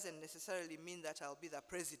it doesn't necessarily mean that I'll be the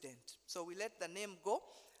president. So we let the name go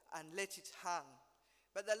and let it hang.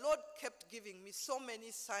 But the Lord kept giving me so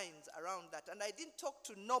many signs around that. And I didn't talk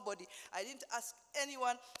to nobody. I didn't ask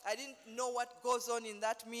anyone. I didn't know what goes on in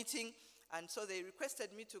that meeting. And so they requested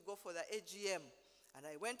me to go for the AGM. And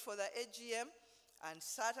I went for the AGM and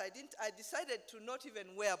sat. I decided to not even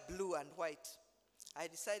wear blue and white. I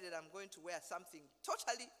decided I'm going to wear something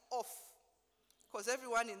totally off. Because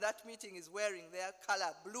everyone in that meeting is wearing their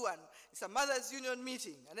color blue. And it's a Mothers Union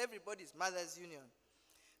meeting. And everybody's Mothers Union.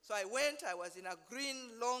 So I went, I was in a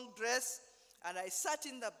green long dress, and I sat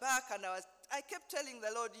in the back, and I kept telling the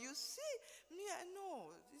Lord, you see, no,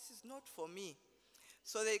 this is not for me.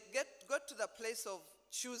 So they got to the place of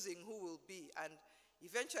choosing who will be, and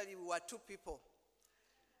eventually we were 2 people.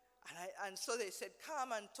 And so they said,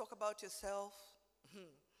 come and talk about yourself.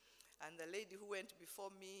 And the lady who went before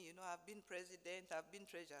me, I've been president, I've been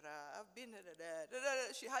treasurer, I've been,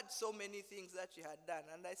 she had so many things that she had done.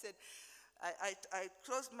 And I said, I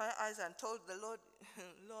closed my eyes and told the Lord,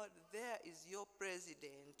 Lord, there is your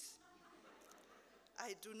president.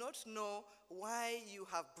 I do not know why you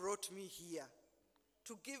have brought me here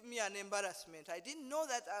to give me an embarrassment. I didn't know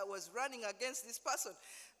that I was running against this person.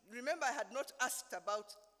 Remember, I had not asked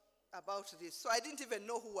about this, so I didn't even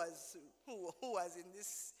know who was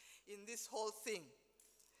in this whole thing.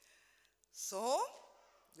 So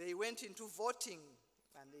they went into voting.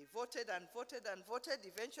 And they voted and voted and voted.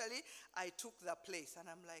 Eventually, I took the place. And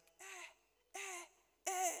I'm like,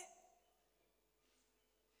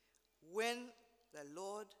 When the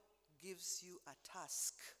Lord gives you a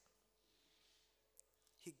task.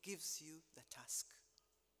 He gives you the task.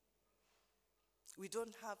 We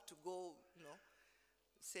don't have to go,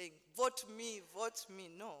 saying, vote me, vote me.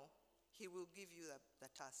 No, he will give you the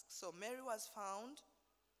task. So Mary was found,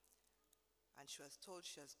 and she was told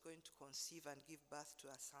she was going to conceive and give birth to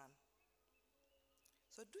a son.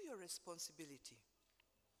 So do your responsibility.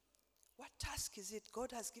 What task is it?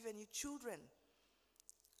 God has given you children.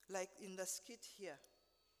 Like in the skit here.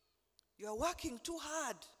 You are working too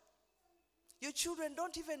hard. Your children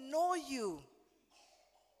don't even know you.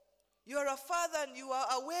 You are a father and you are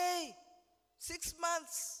away 6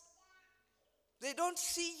 months. They don't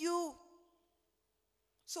see you.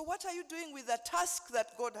 So what are you doing with the task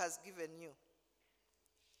that God has given you?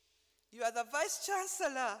 You are the vice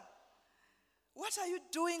chancellor. What are you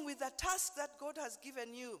doing with the task that God has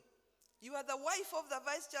given you? You are the wife of the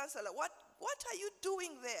vice chancellor. What are you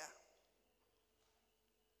doing there?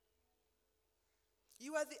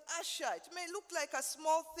 You are the usher. It may look like a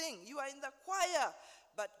small thing. You are in the choir,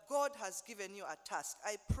 but God has given you a task.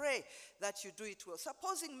 I pray that you do it well.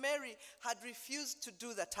 Supposing Mary had refused to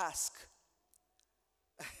do the task.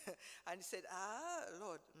 And he said,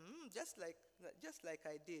 Lord, just like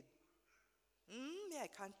I did. I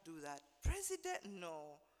can't do that. President,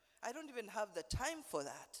 no. I don't even have the time for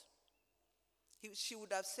that. She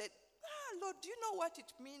would have said, Lord, do you know what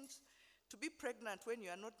it means to be pregnant when you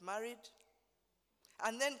are not married?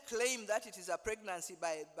 And then claim that it is a pregnancy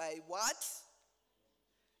by what?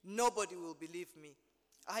 Nobody will believe me.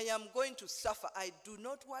 I am going to suffer. I do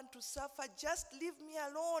not want to suffer. Just leave me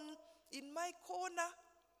alone in my corner.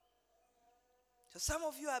 So some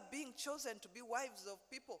of you are being chosen to be wives of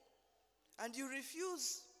people, and you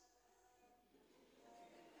refuse.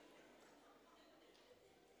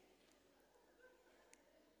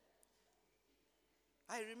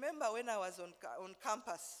 I remember when I was on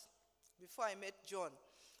campus, before I met John,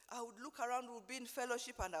 I would look around, we would be in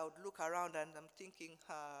fellowship, and I would look around and I'm thinking,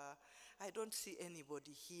 I don't see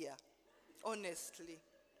anybody here, honestly.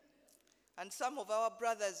 And some of our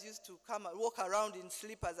brothers used to come and walk around in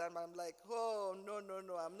slippers, and I'm like, oh, no,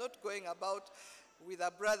 I'm not going about with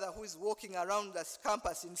a brother who is walking around the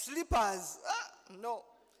campus in slippers. No.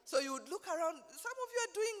 So you would look around, some of you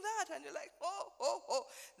are doing that, and you're like, oh,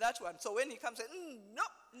 that one. So when he comes, say, no,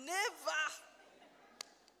 never.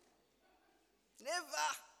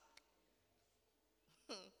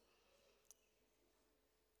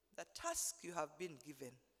 The task you have been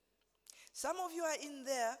given. Some of you are in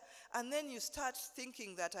there, and then you start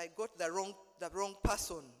thinking that I got the wrong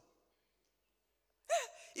person.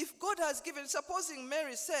 If God has given, supposing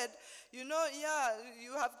Mary said, you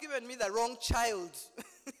have given me the wrong child,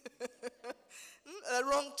 the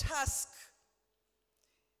wrong task.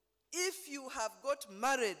 If you have got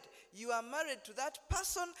married, you are married to that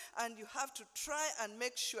person, and you have to try and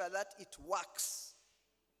make sure that it works.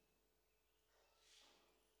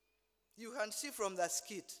 You can see from the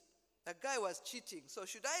skit, the guy was cheating. So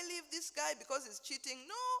should I leave this guy because he's cheating?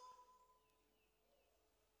 No.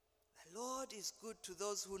 The Lord is good to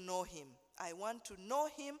those who know him. I want to know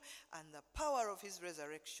him and the power of his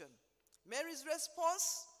resurrection. Mary's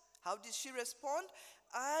response, how did she respond?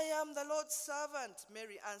 I am the Lord's servant,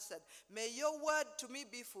 Mary answered. May your word to me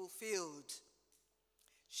be fulfilled.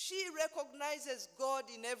 She recognizes God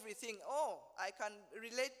in everything. Oh, I can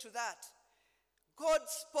relate to that. God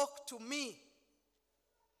spoke to me,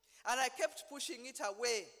 and I kept pushing it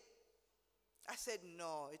away. I said,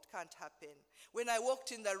 no, it can't happen. When I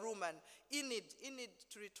walked in the room, and Enid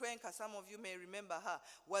Turitwenka, some of you may remember her,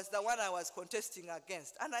 was the one I was contesting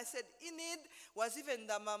against. And I said, Enid was even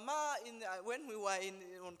the mama when we were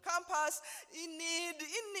on campus.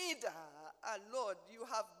 Enid, Lord, you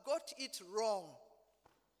have got it wrong.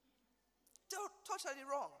 Totally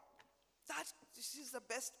wrong. This is the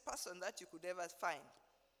best person that you could ever find.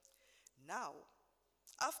 Now,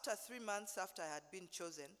 after 3 months after I had been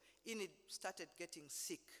chosen, Enid started getting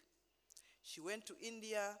sick. She went to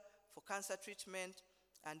India for cancer treatment,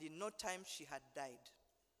 and in no time she had died.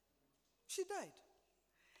 She died.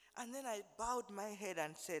 And then I bowed my head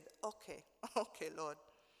and said, okay, Lord,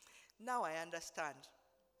 now I understand.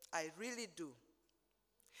 I really do.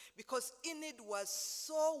 Because Enid was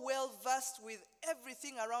so well versed with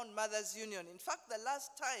everything around Mothers Union. In fact, the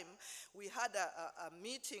last time we had a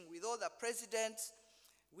meeting with all the presidents,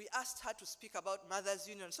 we asked her to speak about Mothers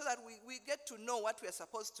Union so that we get to know what we are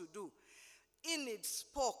supposed to do. Enid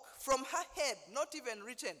spoke from her head, not even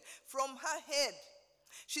written, from her head.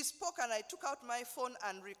 She spoke, and I took out my phone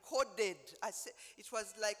and recorded. It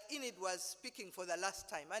was like Enid was speaking for the last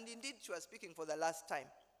time. And indeed, she was speaking for the last time.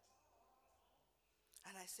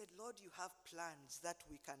 And I said, Lord, you have plans that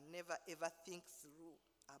we can never ever think through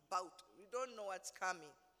about. We don't know what's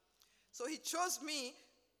coming. So he chose me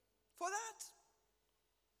for that.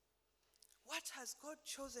 What has God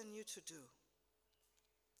chosen you to do?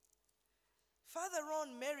 Further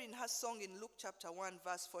on, Mary in her song in Luke chapter 1,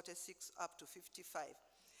 verse 46 up to 55,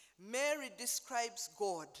 Mary describes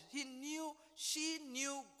God. She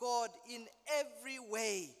knew God in every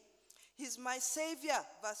way. He's my Savior,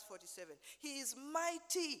 verse 47. He is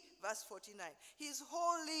mighty, verse 49. He's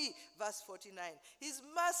holy, verse 49. He's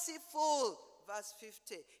merciful, verse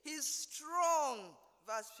 50. He's strong,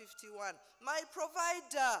 verse 51. My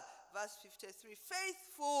provider, verse 53.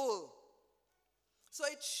 Faithful. So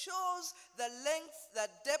it shows the length, the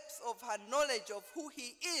depth of her knowledge of who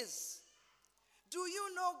he is. Do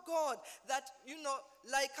you know God that,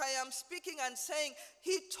 like I am speaking and saying,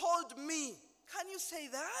 he told me. Can you say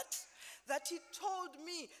that? That he told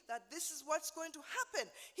me that this is what's going to happen.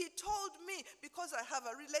 He told me because I have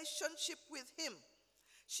a relationship with him.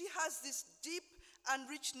 She has this deep and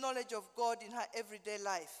rich knowledge of God in her everyday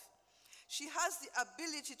life. She has the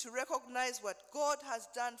ability to recognize what God has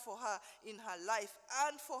done for her in her life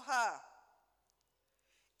and for her.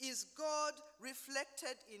 Is God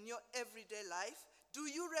reflected in your everyday life? Do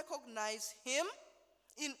you recognize him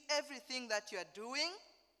in everything that you are doing?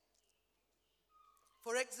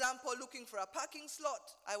 For example, looking for a parking slot.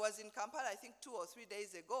 I was in Kampala, I think 2 or 3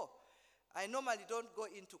 days ago. I normally don't go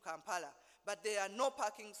into Kampala, but there are no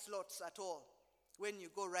parking slots at all when you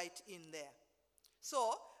go right in there.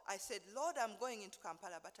 So I said, Lord, I'm going into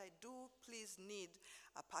Kampala, but I do please need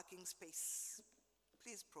a parking space.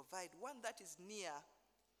 Please provide one that is near.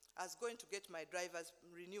 I was going to get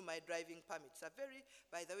renew my driving permit.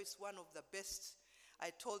 By the way, it's one of the best. I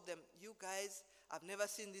told them, you guys, I've never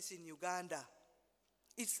seen this in Uganda.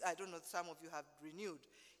 I don't know, some of you have renewed.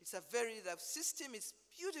 The system is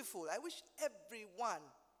beautiful. I wish everyone,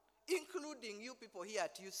 including you people here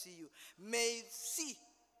at UCU, may see.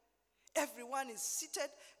 Everyone is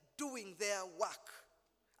seated doing their work.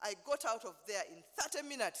 I got out of there in 30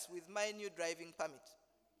 minutes with my new driving permit.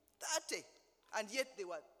 30. And yet they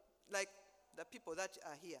were like the people that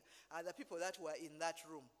are here are the people that were in that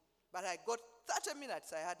room. But I got 30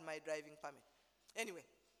 minutes, I had my driving permit. Anyway,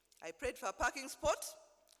 I prayed for a parking spot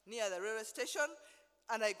near the railway station,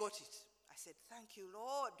 and I got it. I said, thank you,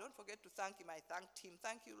 Lord. Don't forget to thank him. I thanked him.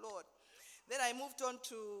 Thank you, Lord. Then I moved on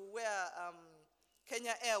to where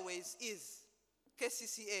Kenya Airways is,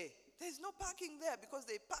 KCCA. There's no parking there because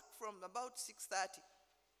they park from about 6:30.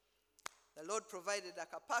 The Lord provided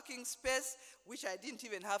like a parking space, which I didn't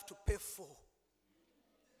even have to pay for.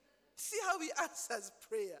 See how he answers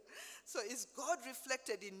prayer. So is God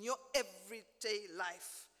reflected in your everyday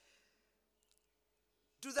life?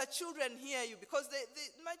 Do the children hear you? Because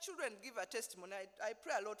my children give a testimony. I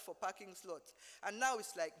pray a lot for parking slots. And now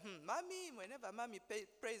it's like, mommy, whenever mommy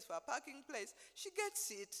prays for a parking place, she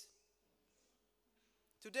gets it.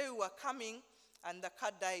 Today we were coming and the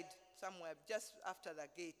car died somewhere just after the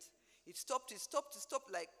gate. It stopped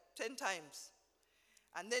like 10 times.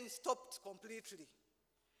 And then it stopped completely.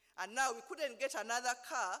 And now we couldn't get another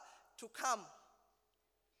car to come.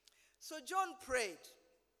 So John prayed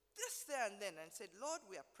just there and then and said, Lord,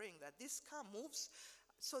 we are praying that this car moves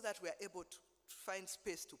so that we are able to find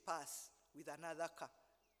space to pass with another car.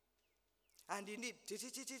 And indeed,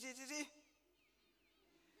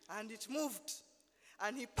 and it moved.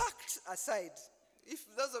 And he parked aside. If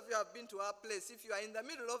those of you have been to our place, if you are in the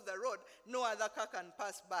middle of the road, no other car can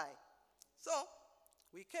pass by. So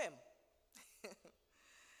we came.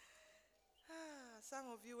 Some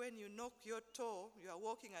of you, when you knock your toe, you are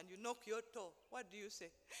walking and you knock your toe, what do you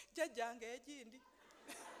say? Jajange ejindi.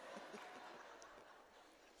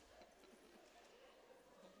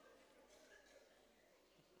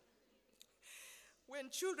 When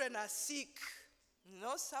children are sick,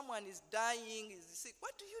 someone is dying, is sick,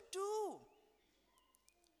 what do you do?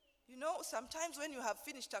 Sometimes when you have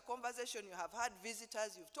finished a conversation, you have had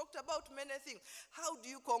visitors, you've talked about many things, how do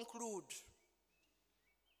you conclude?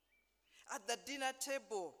 At the dinner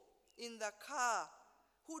table, in the car,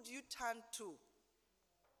 who do you turn to?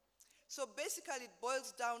 So basically it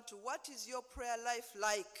boils down to what is your prayer life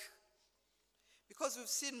like? Because we've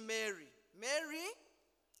seen Mary. Mary,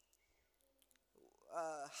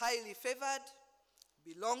 highly favored,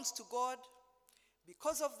 belongs to God.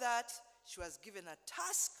 Because of that, she was given a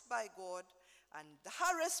task by God, and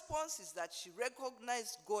her response is that she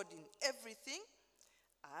recognized God in everything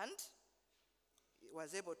and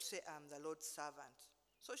was able to say, I'm the Lord's servant.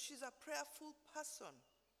 So she's a prayerful person.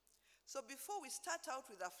 So before we start out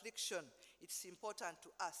with affliction, it's important to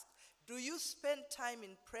ask, do you spend time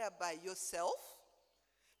in prayer by yourself?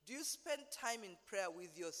 Do you spend time in prayer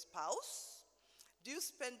with your spouse? Do you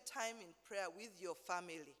spend time in prayer with your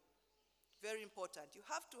family? Very important. You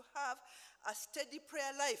have to have a steady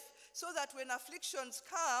prayer life so that when afflictions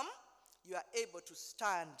come, you are able to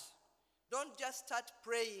stand. Don't just start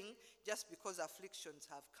praying just because afflictions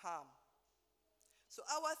have come. So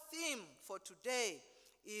our theme for today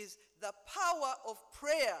is the power of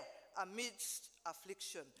prayer amidst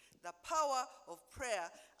affliction. The power of prayer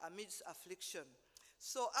amidst affliction.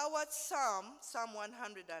 So our Psalm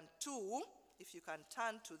 102, if you can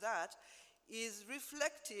turn to that, is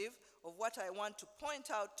reflective of what I want to point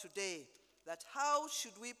out today, that how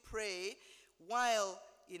should we pray while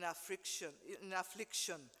in affliction?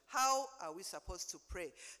 How are we supposed to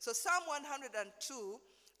pray? So Psalm 102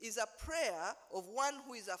 is a prayer of one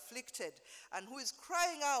who is afflicted and who is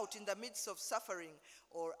crying out in the midst of suffering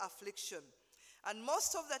or affliction. And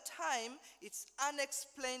most of the time, it's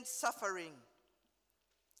unexplained suffering.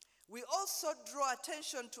 We also draw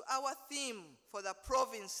attention to our theme for the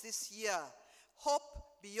province this year, hope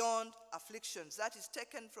beyond afflictions. That is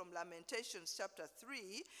taken from Lamentations chapter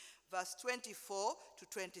 3, verse 24 to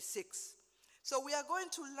 26. So we are going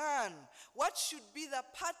to learn what should be the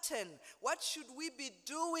pattern, what should we be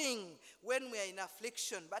doing when we are in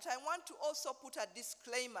affliction. But I want to also put a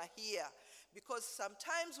disclaimer here, because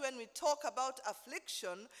sometimes when we talk about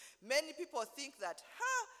affliction, many people think that,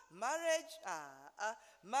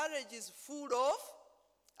 marriage is full of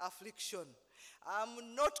affliction.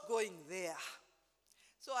 I'm not going there.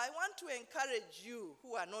 So I want to encourage you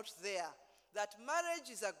who are not there that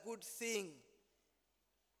marriage is a good thing.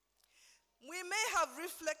 We may have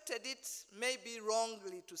reflected it maybe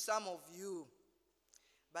wrongly to some of you,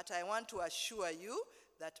 but I want to assure you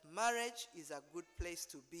that marriage is a good place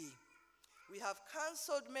to be. We have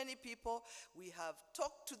counseled many people. We have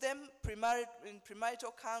talked to them in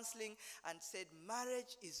premarital counseling and said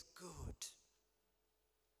marriage is good.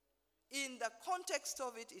 In the context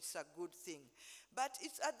of it, it's a good thing. But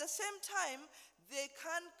it's at the same time, there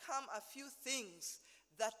can come a few things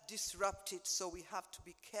that disrupt it, so we have to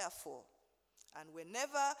be careful. And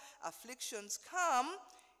whenever afflictions come,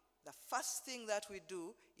 the first thing that we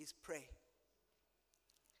do is pray.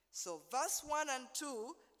 So verse 1 and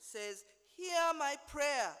 2 says, "Hear my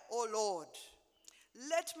prayer, O Lord.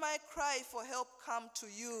 Let my cry for help come to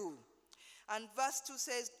you." And verse 2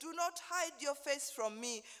 says, "Do not hide your face from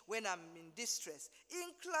me when I'm in distress.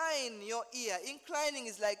 Incline your ear." Inclining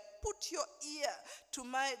is like put your ear to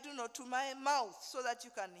my mouth so that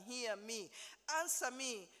you can hear me. "Answer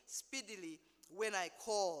me speedily when I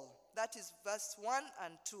call." That is verse 1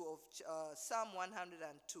 and 2 of Psalm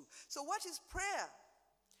 102. So what is prayer?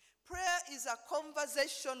 Prayer is a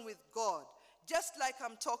conversation with God, just like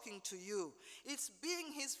I'm talking to you. It's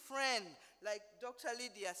being his friend, like Dr.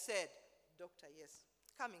 Lydia said. Doctor, yes,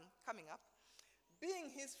 coming up. Being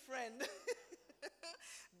his friend.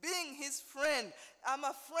 Being his friend. I'm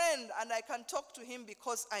a friend and I can talk to him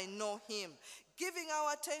because I know him. Giving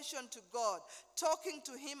our attention to God, talking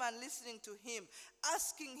to him and listening to him,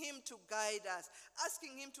 asking him to guide us,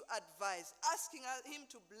 asking him to advise, asking him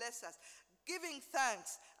to bless us, giving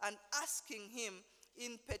thanks and asking him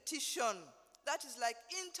in petition. That is like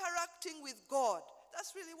interacting with God.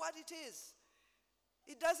 That's really what it is.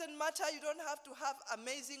 It doesn't matter. You don't have to have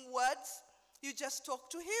amazing words. You just talk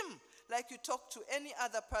to him like you talk to any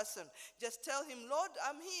other person. Just tell him, "Lord,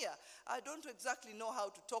 I'm here. I don't exactly know how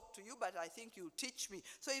to talk to you, but I think you'll teach me."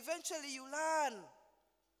 So eventually you learn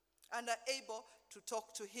and are able to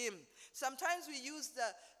talk to him. Sometimes we use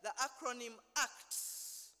the acronym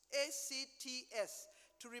ACTS, ACTS,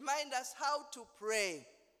 to remind us how to pray.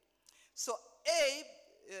 So A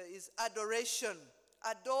is adoration.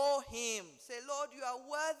 Adore him. Say, "Lord, you are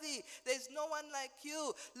worthy. There is no one like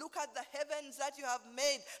you. Look at the heavens that you have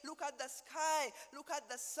made. Look at the sky. Look at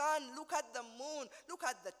the sun. Look at the moon. Look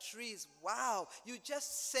at the trees. Wow, you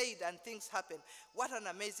just said and things happen. What an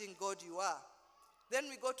amazing God you are." Then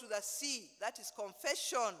we go to the C. That is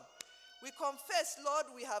confession. We confess, "Lord,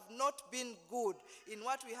 we have not been good in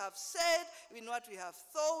what we have said, in what we have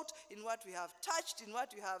thought, in what we have touched, in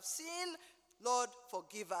what we have seen. Lord,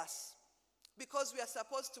 forgive us. Because we are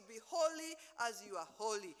supposed to be holy as you are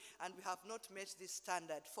holy, and we have not met this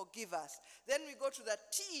standard. Forgive us." Then we go to the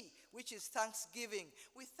T, which is thanksgiving.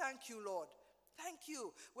 We thank you, Lord. Thank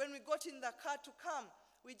you. When we got in the car to come,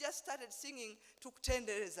 we just started singing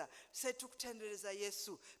Tuktendereza. Say Tuktendereza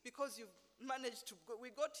Yesu. Because you managed to go.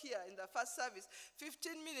 We got here in the first service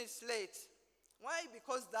 15 minutes late. Why?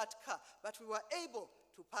 Because that car. But we were able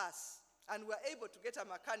to pass. And we were able to get a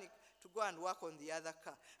mechanic to go and work on the other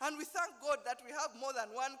car. And we thank God that we have more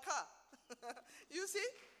than one car. You see?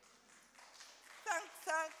 thank.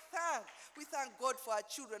 We thank God for our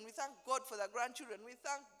children. We thank God for the grandchildren. We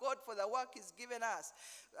thank God for the work He's given us.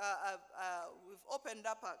 We've opened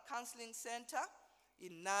up a counseling center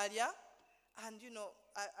in Nadia. And, you know,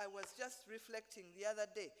 I was just reflecting the other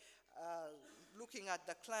day, looking at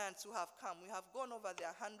the clients who have come. We have gone over the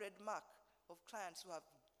 100 mark of clients who have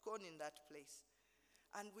gone in that place.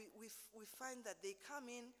 And we find that they come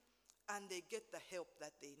in and they get the help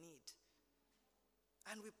that they need.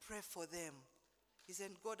 And we pray for them.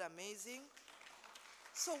 Isn't God amazing?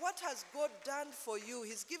 So what has God done for you?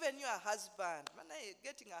 He's given you a husband. Man,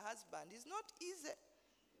 getting a husband is not easy.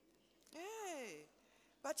 Hey.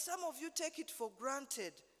 But some of you take it for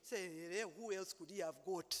granted. Say, hey, who else could he have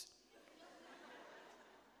got?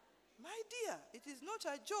 My dear, it is not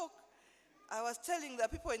a joke. I was telling the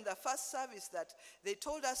people in the first service that they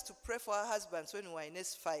told us to pray for our husbands when we were in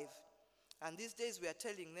S5. And these days we are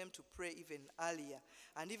telling them to pray even earlier.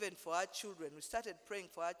 And even for our children. We started praying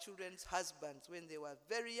for our children's husbands when they were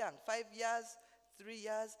very young. 5 years, 3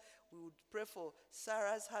 years. We would pray for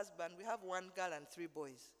Sarah's husband. We have 1 girl and 3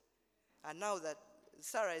 boys. And now that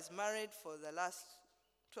Sarah is married for the last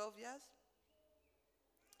 12 years.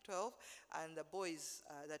 12. And the boys,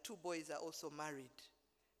 the 2 boys are also married.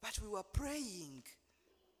 But we were praying.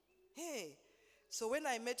 Hey. So when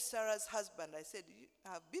I met Sarah's husband, I said,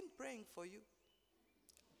 I've been praying for you.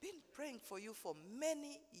 Been praying for you for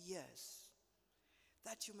many years.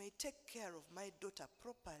 That you may take care of my daughter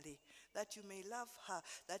properly. That you may love her.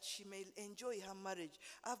 That she may enjoy her marriage.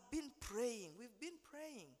 I've been praying. We've been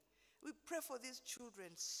praying. We pray for these children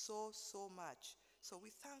so much. So we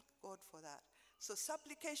thank God for that. So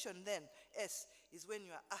supplication then, S, is when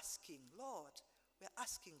you are asking, Lord, we're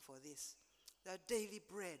asking for this. The daily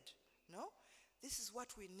bread, no? This is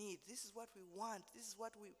what we need. This is what we want. This is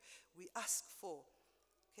what we ask for.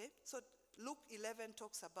 Okay? So Luke 11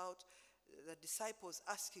 talks about the disciples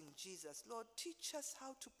asking Jesus, Lord, teach us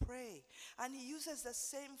how to pray. And he uses the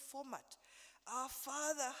same format. Our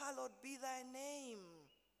Father, hallowed be thy name.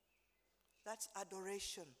 That's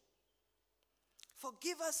adoration.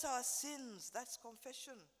 Forgive us our sins. That's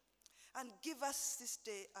confession. And give us this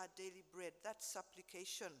day our daily bread. That's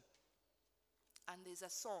supplication. And there's a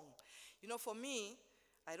song. You know, for me,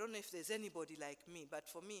 I don't know if there's anybody like me, but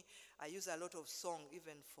for me, I use a lot of song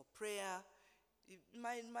even for prayer.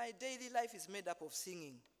 My daily life is made up of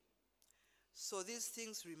singing. So these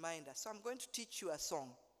things remind us. So I'm going to teach you a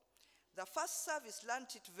song. The first service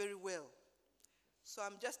learned it very well. So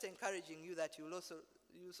I'm just encouraging you that you'll also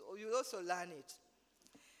learn it.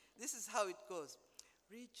 This is how it goes.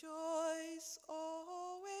 Rejoice,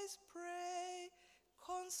 always pray,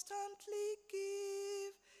 constantly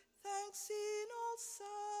give thanks in all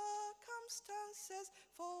circumstances,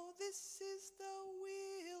 for this is the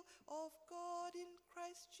will of God in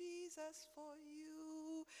Christ Jesus for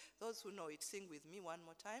you. Those who know it, sing with me one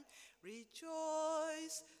more time.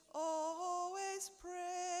 Rejoice, always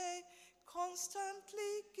pray,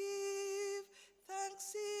 constantly give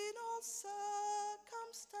thanks in all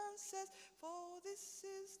circumstances, for this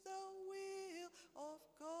is the will of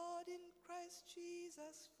God in Christ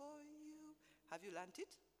Jesus for you. Have you learned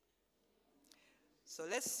it? So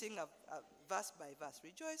let's sing a verse by verse.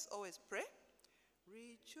 Rejoice, always pray.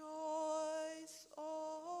 Rejoice,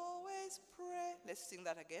 always pray. Let's sing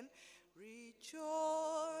that again.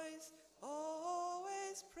 Rejoice,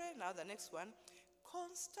 always pray. Now the next one.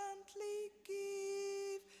 Constantly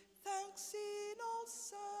give thanks in all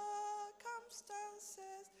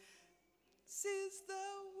circumstances. This is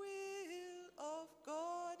the will of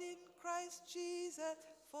God in Christ Jesus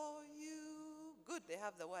for you. Good, they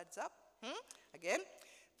have the words up. Again,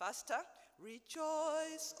 faster.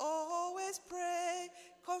 Rejoice, always pray,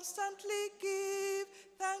 constantly give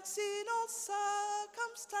thanks in all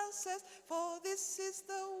circumstances, for this is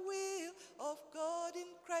the will of God in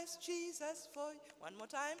Christ Jesus for you. One more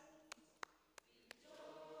time.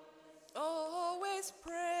 Rejoice, always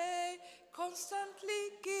pray,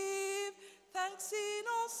 constantly give thanks in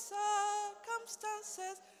all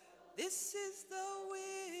circumstances. This is the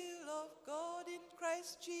will of God in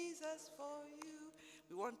Christ Jesus for you.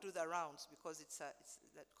 We won't do the rounds because it's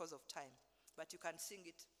because of time. But you can sing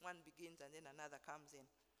it. One begins and then another comes in.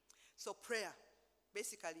 So prayer.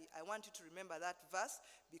 Basically, I want you to remember that verse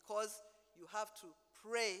because you have to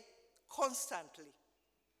pray constantly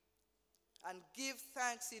and give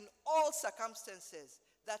thanks in all circumstances.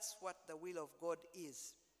 That's what the will of God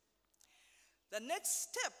is. The next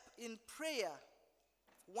step in prayer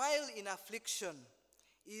while in affliction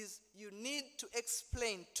is you need to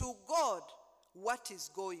explain to God what is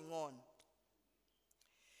going on.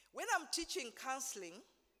 When I'm teaching counseling,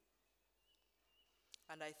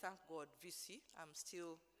 And I thank God, VC, I'm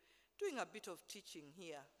still doing a bit of teaching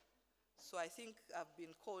here. So I think I've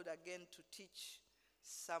been called again to teach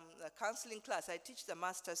some counseling class. I teach the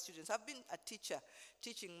master students. I've been a teacher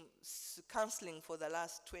teaching counseling for the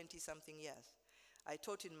last 20-something years. I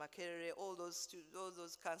taught in Makerere, all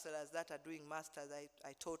those counselors that are doing masters,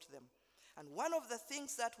 I taught them. And one of the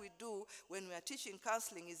things that we do when we are teaching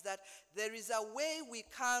counseling is that there is a way we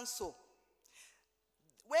counsel.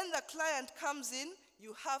 When the client comes in,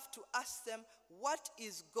 you have to ask them what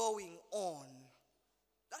is going on.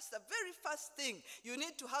 That's the very first thing. You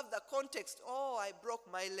need to have the context. Oh, I broke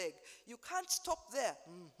my leg. You can't stop there.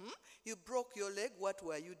 You broke your leg. What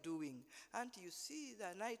were you doing? And you see,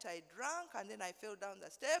 the night I drank, and then I fell down the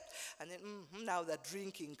steps, and then now the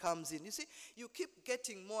drinking comes in. You see, you keep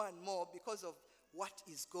getting more and more because of what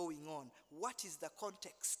is going on. What is the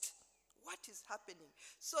context? What is happening?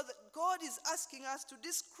 So that God is asking us to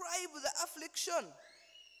describe the affliction.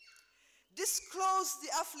 Disclose the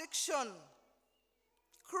affliction.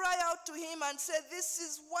 Cry out to him and say, this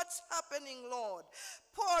is what's happening, Lord.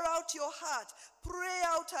 Pour out your heart. Pray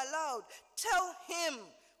out aloud. Tell him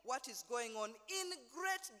what is going on in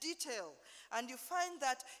great detail. And you find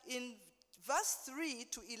that in verse 3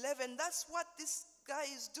 to 11, that's what this guy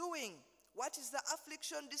is doing. What is the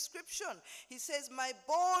affliction description? He says, my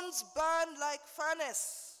bones burn like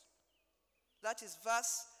furnace. That is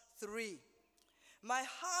verse 3. My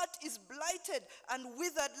heart is blighted and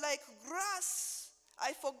withered like grass.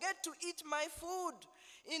 I forget to eat my food.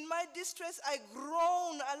 In my distress, I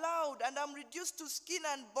groan aloud and am reduced to skin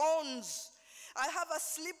and bones. I have a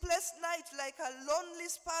sleepless night like a lonely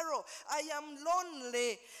sparrow. I am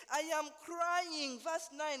lonely. I am crying. Verse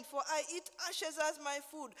 9, for I eat ashes as my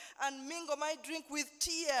food and mingle my drink with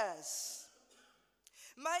tears.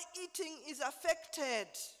 My eating is affected.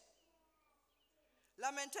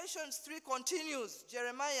 Lamentations 3 continues.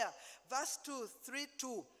 Jeremiah, verse 2,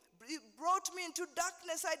 3:2. It brought me into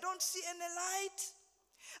darkness. I don't see any light.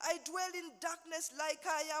 I dwell in darkness like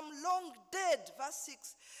I am long dead. Verse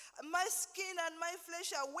 6. My skin and my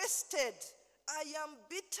flesh are wasted. I am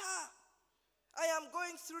bitter. I am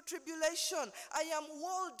going through tribulation. I am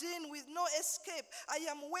walled in with no escape. I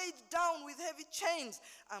am weighed down with heavy chains.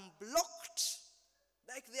 I'm blocked.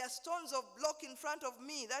 Like there are stones of block in front of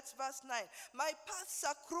me. That's verse 9. My paths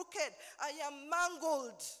are crooked. I am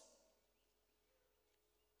mangled.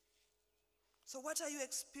 So what are you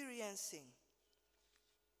experiencing?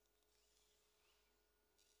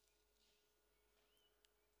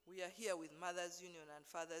 We are here with Mothers Union and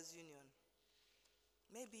Fathers Union.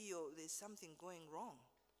 Maybe there's something going wrong.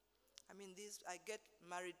 I mean, I get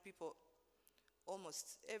married people,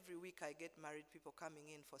 almost every week I get married people coming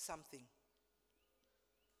in for something.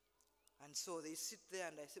 And so they sit there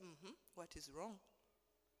and I say, what is wrong?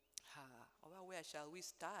 Well, where shall we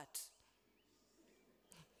start?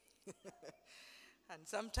 And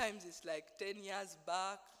sometimes it's like 10 years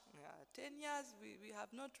back. 10 years, we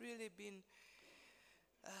have not really been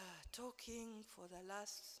talking for the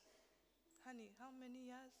last, honey, how many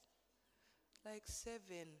years? Like 7.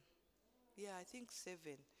 Yeah, I think 7.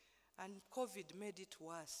 And COVID made it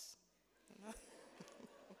worse. You know?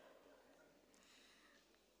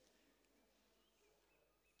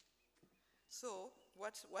 So,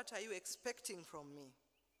 what are you expecting from me?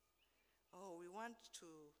 Oh, we want to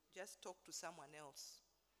just talk to someone else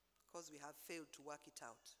because we have failed to work it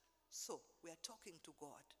out. So, we are talking to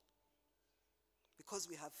God because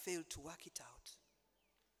we have failed to work it out.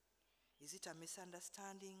 Is it a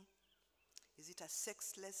misunderstanding? Is it a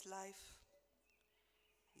sexless life?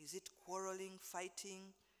 Is it quarreling,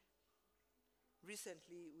 fighting?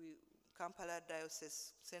 Recently, Kampala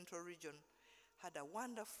Diocese Central Region had a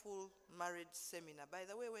wonderful marriage seminar. By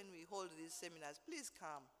the way, when we hold these seminars, please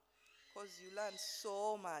come, because you learn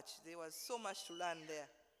so much. There was so much to learn there.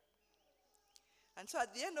 And so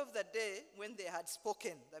at the end of the day, when they had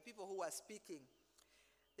spoken, the people who were speaking,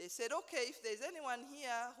 they said, okay, if there's anyone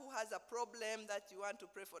here who has a problem that you want to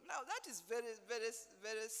pray for. Now, that is very, very,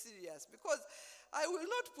 very serious, because I will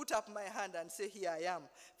not put up my hand and say, here I am.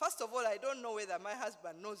 First of all, I don't know whether my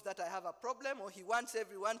husband knows that I have a problem or he wants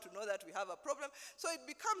everyone to know that we have a problem. So it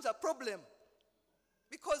becomes a problem,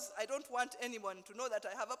 because I don't want anyone to know that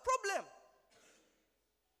I have a problem.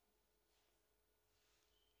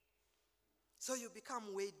 So you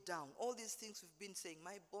become weighed down. All these things we've been saying,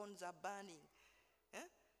 my bones are burning.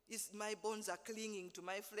 My bones are clinging to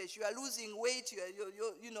my flesh. You are losing weight.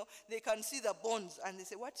 You know, they can see the bones and they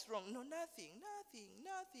say, what's wrong? No, nothing.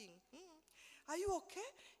 Are you okay?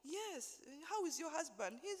 Yes. How is your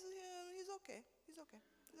husband? He's okay. He's okay.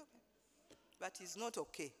 But he's not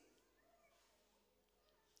okay.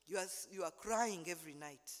 You are crying every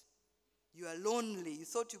night. You are lonely. You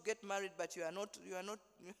thought you get married, but you are not,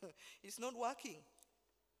 it's not working.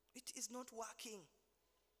 It is not working.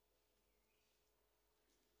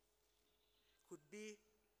 Could be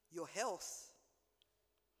your health.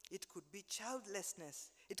 It could be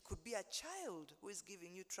childlessness. It could be a child who is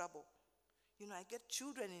giving you trouble. You know, I get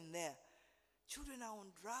children in there. Children are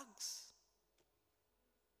on drugs.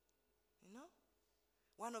 You know?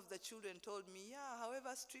 One of the children told me, yeah,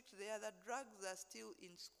 however strict they are, the drugs are still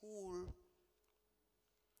in school.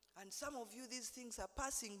 And some of you, these things are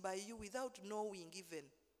passing by you without knowing even.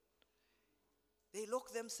 They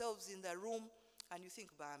lock themselves in the room, and you think,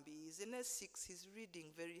 Bambi, he's in S6, he's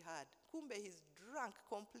reading very hard. Kumbe, he's drunk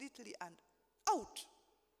completely and out.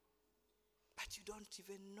 But you don't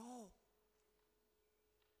even know.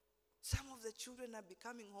 Some of the children are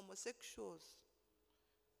becoming homosexuals.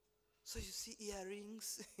 So you see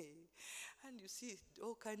earrings, and you see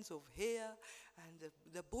all kinds of hair, and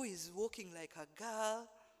the boy is walking like a girl.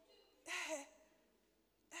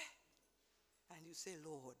 And you say,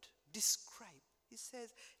 Lord, describe. He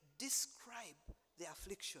says, describe the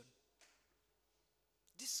affliction.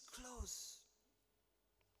 Disclose.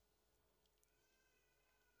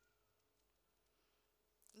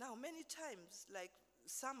 Now, many times, like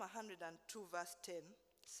Psalm 102 verse 10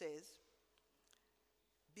 says,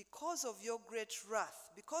 because of your great wrath,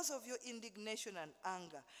 because of your indignation and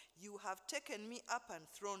anger, you have taken me up and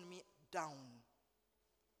thrown me down.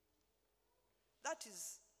 That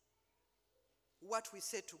is what we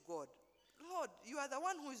say to God. Lord, you are the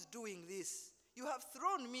one who is doing this. You have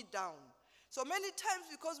thrown me down. So many times,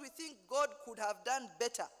 because we think God could have done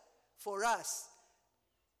better for us,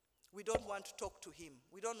 we don't want to talk to him.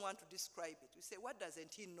 We don't want to describe it. We say, what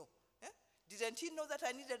doesn't he know? Didn't he know that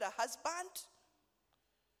I needed a husband?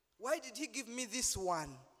 Why did he give me this one?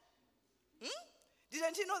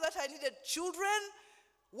 Didn't he know that I needed children?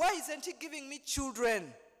 Why isn't he giving me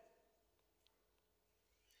children?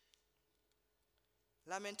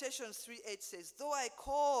 Lamentations 3:8 says, though I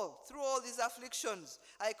call through all these afflictions,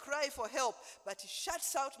 I cry for help, but he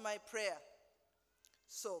shuts out my prayer.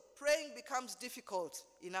 So praying becomes difficult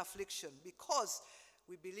in affliction because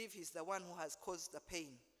we believe he's the one who has caused the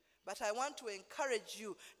pain. But I want to encourage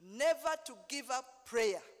you never to give up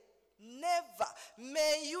prayer. Never.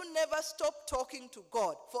 May you never stop talking to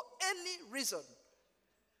God for any reason.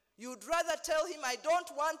 You'd rather tell him, I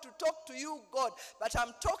don't want to talk to you, God, but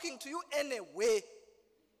I'm talking to you anyway.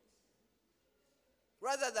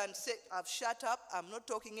 Rather than say, I've shut up, I'm not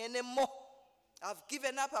talking anymore. I've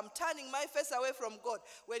given up, I'm turning my face away from God.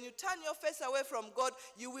 When you turn your face away from God,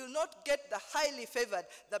 you will not get the highly favored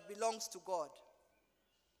that belongs to God.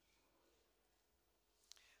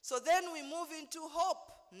 So then we move into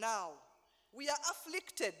hope now. We are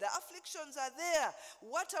afflicted. The afflictions are there.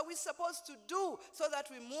 What are we supposed to do so that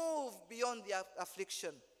we move beyond the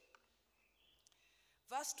affliction?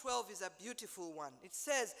 Verse 12 is a beautiful one. It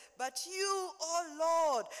says, but you, O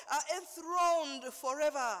Lord, are enthroned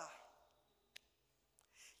forever.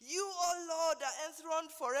 You, O Lord, are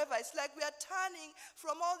enthroned forever. It's like we are turning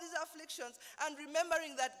from all these afflictions and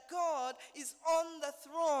remembering that God is on the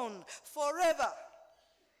throne forever.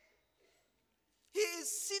 He is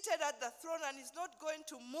seated at the throne and is not going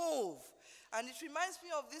to move. And it reminds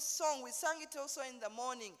me of this song. We sang it also in the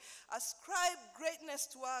morning. Ascribe greatness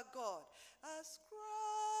to our God.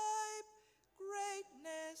 Ascribe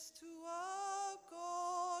greatness to our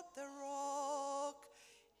God, the rock.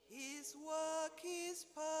 His work is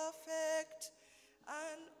perfect,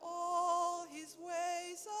 and all his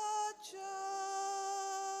ways are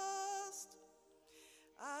just.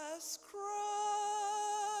 Ascribe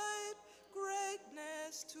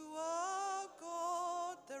greatness to our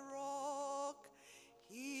God, the rock.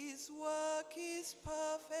 His work is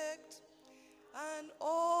perfect, and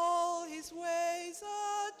all his ways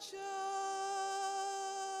are just.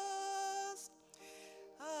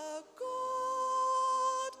 A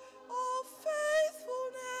God of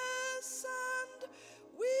faithfulness and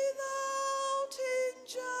without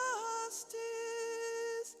injustice,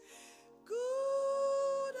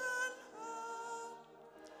 good and hard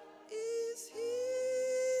is he.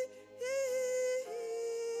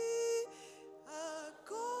 A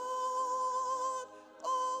God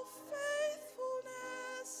of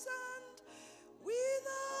faithfulness and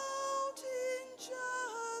without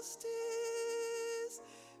injustice,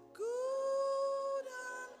 good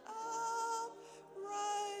and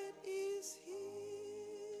upright is he.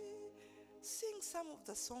 Sing some of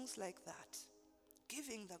the songs like that,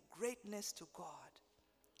 giving the greatness to God.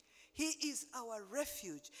 He is our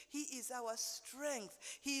refuge. He is our strength.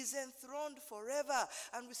 He is enthroned forever.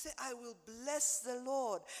 And we say, I will bless the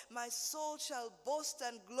Lord. My soul shall boast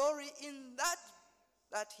and glory in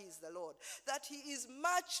that he is the Lord, that he is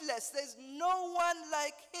matchless. There's no one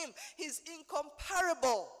like him. He's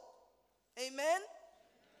incomparable. Amen?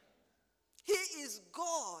 He is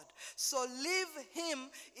God. So leave him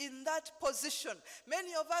in that position.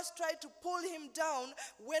 Many of us try to pull him down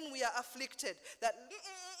when we are afflicted. That,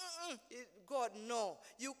 God, no.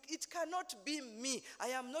 It cannot be me. I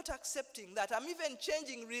am not accepting that. I'm even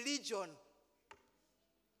changing religion.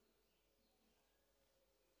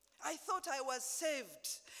 I thought I was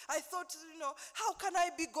saved. I thought, how can I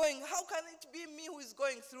be going? How can it be me who is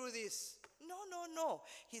going through this? No, no, no.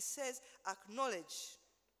 He says, acknowledge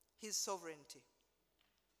his sovereignty.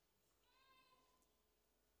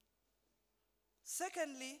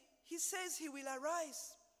 Secondly, he says he will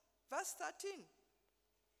arise. Verse 13.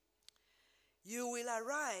 You will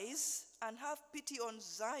arise and have pity on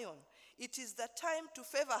Zion. It is the time to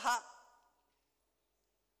favor her.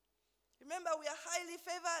 Remember, we are highly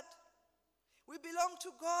favored. We belong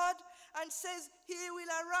to God, and says he will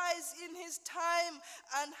arise in his time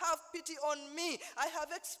and have pity on me. I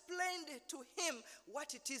have explained to him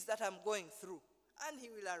what it is that I'm going through, and he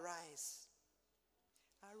will arise.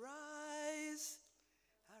 Arise,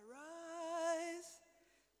 arise,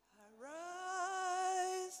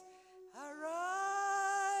 arise,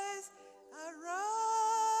 arise,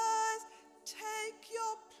 arise. Take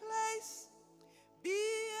your place. Be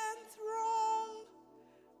enthroned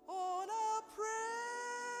on our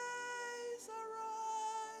praise.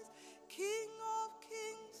 Arise, King of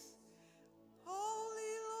kings,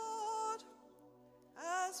 Holy Lord,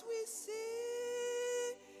 as we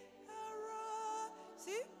see. Arise.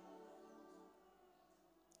 See?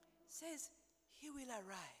 Says he will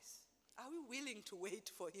arise. Are we willing to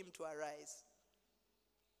wait for him to arise?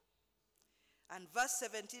 And verse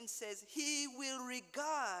 17 says, he will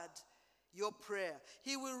regard your prayer.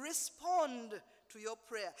 He will respond to your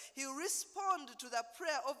prayer. He will respond to the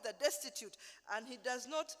prayer of the destitute, and he does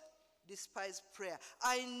not despise prayer.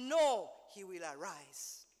 I know he will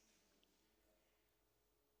arise.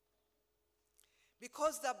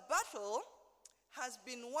 Because the battle has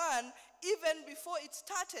been won even before it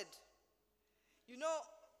started.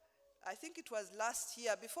 I think it was last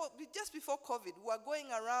year, just before COVID, we were going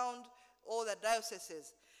around all the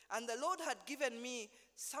dioceses, and the Lord had given me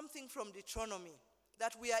something from Deuteronomy,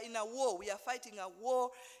 that we are in a war, we are fighting a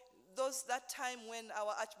war. That time when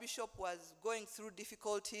our Archbishop was going through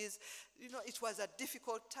difficulties, it was a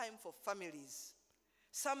difficult time for families.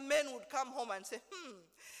 Some men would come home and say,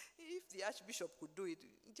 if the Archbishop could do it,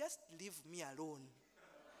 just leave me alone.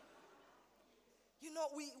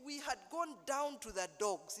 We had gone down to the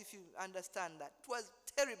dogs, if you understand that. It was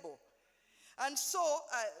terrible. And so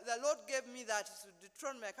the Lord gave me that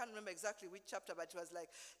Deuteronomy. I can't remember exactly which chapter, but it was like,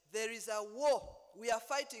 there is a war. We are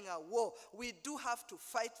fighting a war. We do have to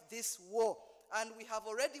fight this war. And we have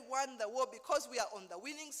already won the war because we are on the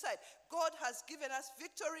winning side. God has given us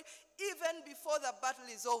victory even before the battle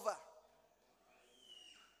is over.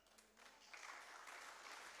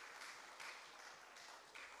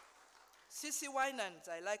 Sissy Winans,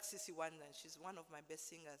 I like Sissy Winans. She's one of my best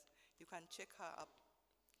singers. You can check her up.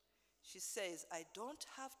 She says, I don't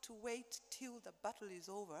have to wait till the battle is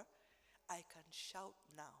over. I can shout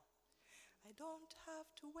now. I don't have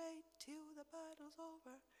to wait till the battle's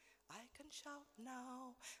over. I can shout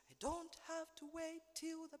now. I don't have to wait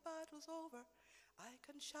till the battle's over. I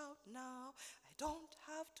can shout now. I don't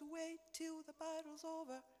have to wait till the battle's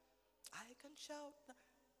over. I can shout now.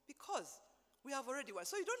 Because we have already won.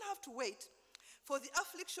 So you don't have to wait for the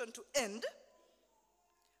affliction to end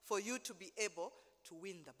for you to be able to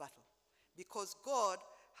win the battle. Because God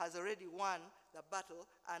has already won the battle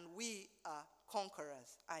and we are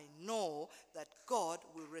conquerors. I know that God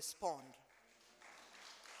will respond.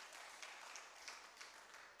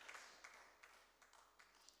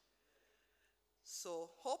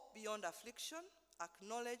 So hope beyond affliction,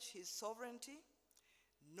 acknowledge his sovereignty,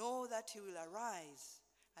 know that he will arise,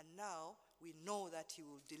 and now we know that he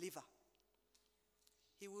will deliver.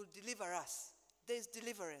 He will deliver us. There's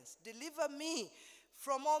deliverance. Deliver me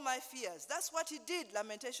from all my fears. That's what he did,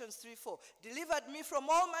 Lamentations 3:4. Delivered me from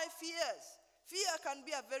all my fears. Fear can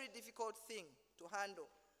be a very difficult thing to handle.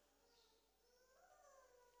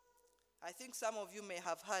 I think some of you may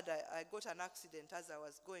have heard I got an accident as I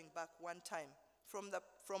was going back one time from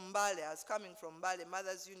Mbale. I was coming from Mbale,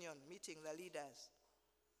 Mothers Union, meeting the leaders.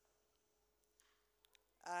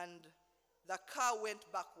 And the car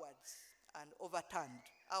went backwards and overturned,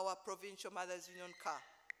 our provincial Mothers Union car.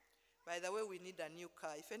 By the way, we need a new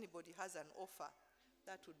car. If anybody has an offer,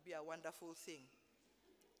 that would be a wonderful thing.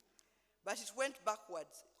 But it went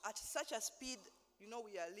backwards at such a speed. You know,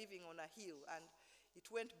 we are living on a hill, and it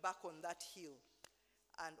went back on that hill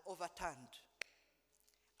and overturned.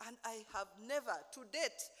 And I have never, to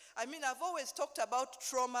date, I've always talked about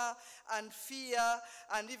trauma and fear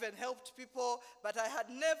and even helped people, but I had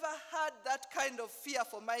never had that kind of fear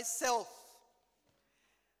for myself.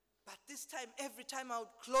 But this time, every time I would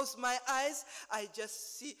close my eyes, I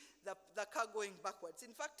just see the car going backwards.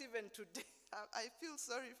 In fact, even today, I feel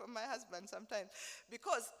sorry for my husband sometimes,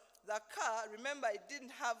 because the car, remember, it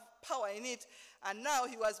didn't have power in it, and now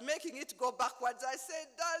he was making it go backwards. I said,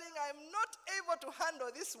 darling, I'm not able to handle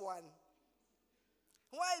this one.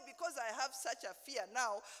 Why? Because I have such a fear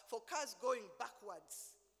now for cars going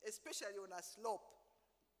backwards, especially on a slope.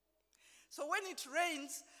 So when it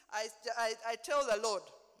rains, I tell the Lord,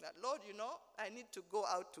 that, Lord, I need to go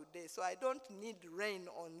out today, so I don't need rain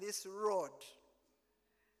on this road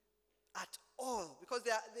at all, because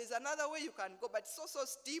there's another way you can go, but it's so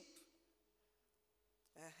steep.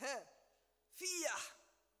 Fear.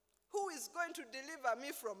 Who is going to deliver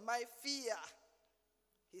me from my fear?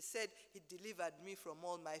 He said he delivered me from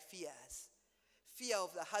all my fears. Fear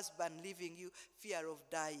of the husband leaving you, fear of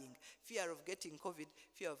dying, fear of getting COVID,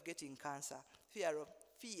 fear of getting cancer, fear.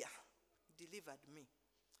 He delivered me.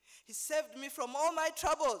 He saved me from all my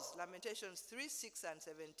troubles. Lamentations 3, 6, and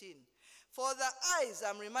 17. For the eyes,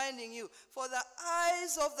 I'm reminding you, for the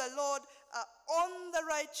eyes of the Lord are on the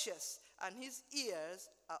righteous, and his ears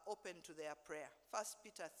are open to their prayer. 1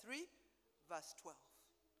 Peter 3, verse 12.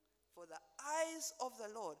 For the eyes of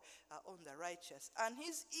the Lord are on the righteous, and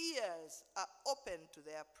his ears are open to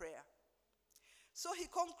their prayer. So he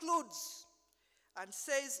concludes and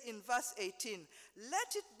says in verse 18,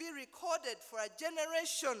 let it be recorded for a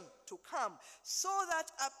generation to come, so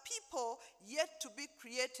that a people yet to be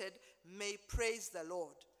created may praise the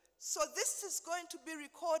Lord. So this is going to be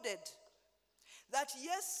recorded, that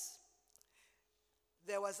yes,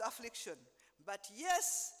 there was affliction, but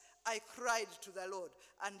yes, I cried to the Lord,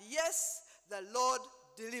 and yes, the Lord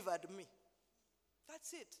delivered me.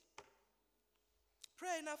 That's it.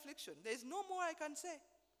 Prayer in affliction. There's no more I can say.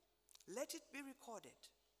 Let it be recorded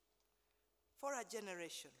for a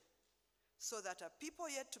generation, so that a people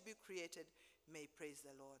yet to be created may praise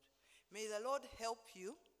the Lord. May the Lord help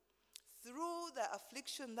you through the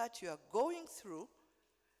affliction that you are going through,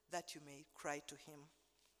 that you may cry to him.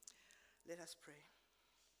 Let us pray.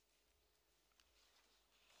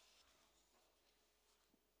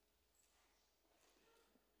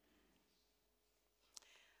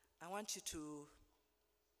 I want you to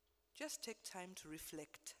just take time to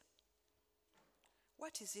reflect.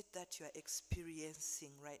 What is it that you are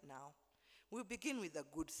experiencing right now? We'll begin with the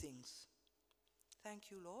good things. Thank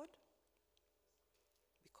you, Lord,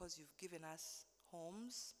 because you've given us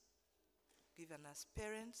homes, given us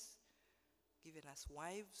parents, given us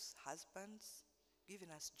wives, husbands, given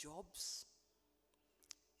us jobs.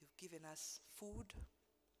 You've given us food.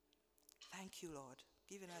 Thank you, Lord.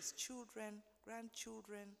 Given us children,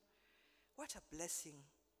 grandchildren. What a blessing.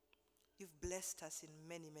 You've blessed us in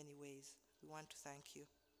many, many ways. We want to thank you.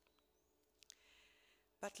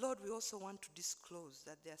 But Lord, we also want to disclose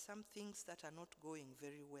that there are some things that are not going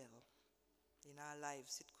very well in our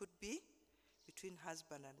lives. It could be between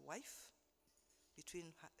husband and wife,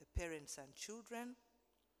 between parents and children,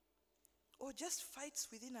 or just fights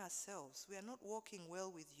within ourselves. We are not walking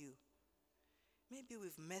well with you. Maybe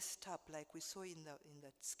we've messed up, like we saw in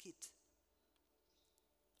that skit.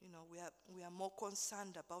 We are more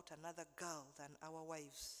concerned about another girl than our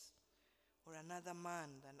wives, or another man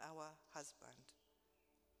than our husband.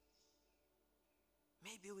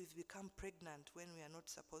 Maybe we've become pregnant when we are not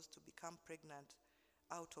supposed to become pregnant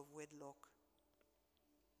out of wedlock.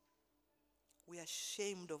 We are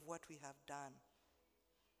ashamed of what we have done.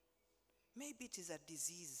 Maybe it is a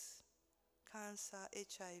disease, cancer,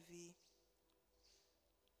 HIV.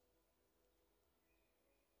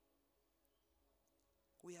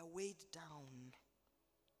 We are weighed down.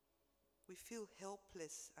 We feel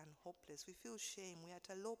helpless and hopeless. We feel shame. We are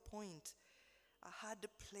at a low point, a hard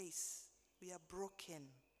place. We are broken.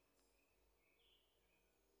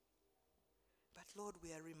 But Lord,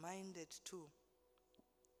 we are reminded too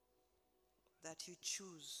that you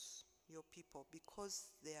choose your people because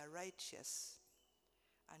they are righteous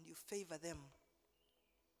and you favor them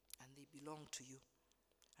and they belong to you.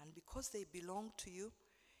 And because they belong to you,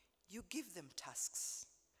 you give them tasks.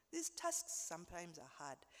 These tasks sometimes are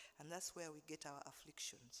hard, and that's where we get our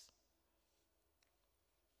afflictions.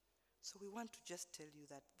 So we want to just tell you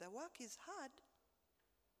that the work is hard,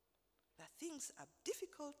 that things are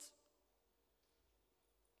difficult,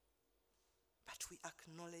 but we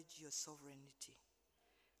acknowledge your sovereignty.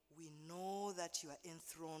 We know that you are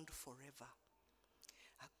enthroned forever.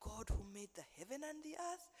 A God who made the heaven and the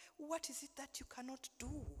earth, what is it that you cannot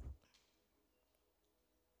do?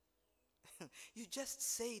 You just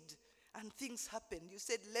said, and things happened. You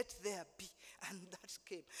said, let there be, and that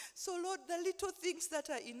came. So Lord, the little things that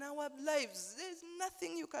are in our lives, there's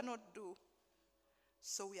nothing you cannot do.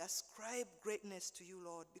 So we ascribe greatness to you,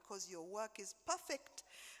 Lord, because your work is perfect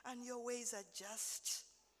and your ways are just.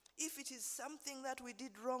 If it is something that we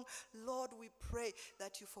did wrong, Lord, we pray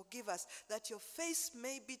that you forgive us, that your face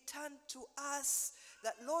may be turned to us,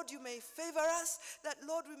 that, Lord, you may favor us, that,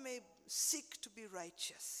 Lord, we may seek to be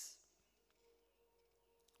righteous.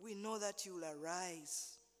 We know that you will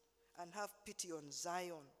arise and have pity on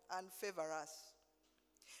Zion and favor us.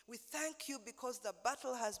 We thank you because the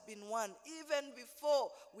battle has been won. Even before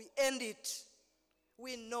we end it,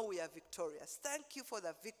 we know we are victorious. Thank you for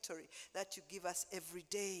the victory that you give us every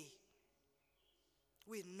day.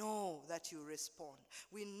 We know that you respond.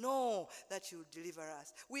 We know that you deliver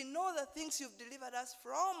us. We know the things you've delivered us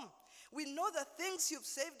from. We know the things you've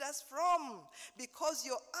saved us from, because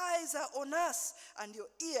your eyes are on us and your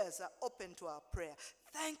ears are open to our prayer.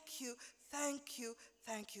 Thank you, thank you,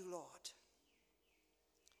 thank you, Lord.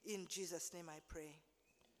 In Jesus' name I pray.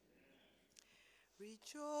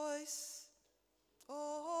 Rejoice,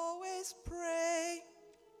 always pray.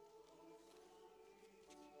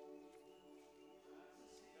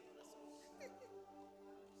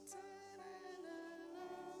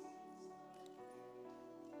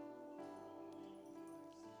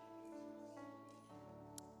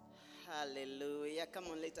 Hallelujah. Come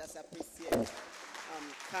on, let us appreciate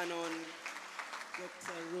Canon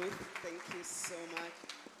Dr. Ruth. Thank you so much.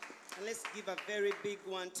 And let's give a very big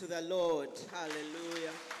one to the Lord.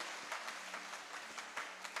 Hallelujah.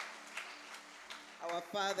 Our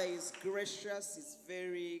Father is gracious, is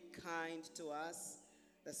very kind to us.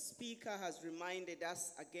 The speaker has reminded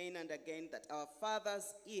us again and again that our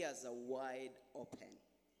Father's ears are wide open.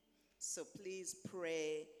 So please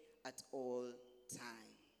pray at all times.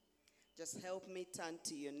 Just help me turn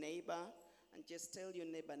to your neighbor and just tell your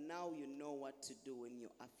neighbor, now you know what to do when you're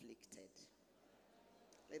afflicted.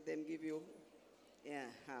 Let them give you,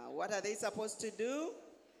 what are they supposed to do?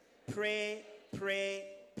 Pray, pray,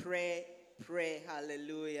 pray, pray.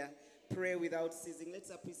 Hallelujah. Pray without ceasing.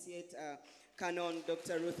 Let's appreciate Canon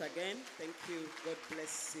Dr. Ruth again. Thank you. God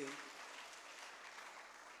bless you.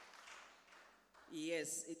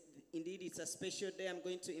 Yes, indeed, it's a special day. I'm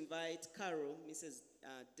going to invite Carol, Mrs.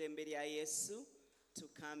 Dembele Ayesu, to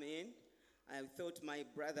come in. I thought my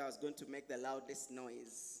brother was going to make the loudest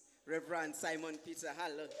noise. Reverend Simon Peter,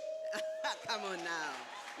 hello. Come on now.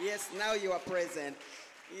 Yes, now you are present.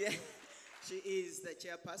 Yeah. She is the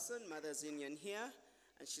chairperson, Mothers Union here,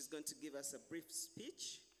 and she's going to give us a brief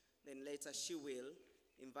speech. Then later she will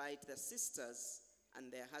invite the sisters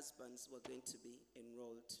and their husbands who are going to be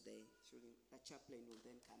enrolled today. The chaplain will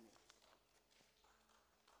then come in.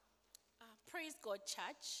 Praise God,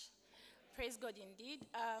 church. Praise God indeed.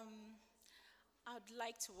 I'd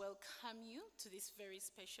like to welcome you to this very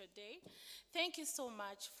special day. Thank you so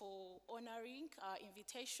much for honoring our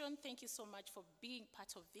invitation. Thank you so much for being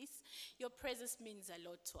part of this. Your presence means a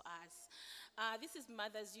lot to us. This is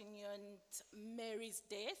Mothers Union Mary's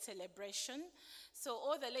Day celebration. So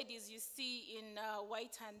all the ladies you see in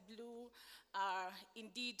white and blue are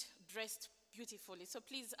indeed dressed beautifully. So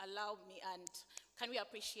please allow me, and can we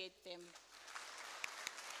appreciate them?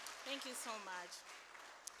 Thank you so much.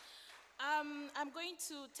 I'm going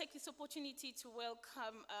to take this opportunity to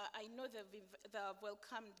welcome, I know the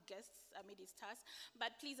welcomed guests amidst us,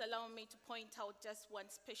 but please allow me to point out just one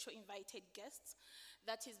special invited guest.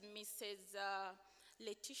 That is Mrs.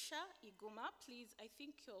 Letitia Iguma. Please, I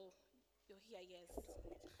think you're here,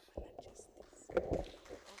 yes.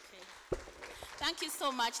 Okay. Thank you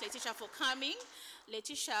so much, Letitia, for coming.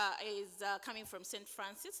 Letitia is coming from St.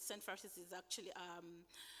 Francis. St. Francis is actually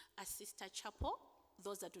a sister chapel.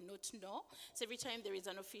 Those that do not know. So every time there is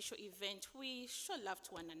an official event, we show love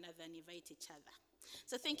to one another and invite each other.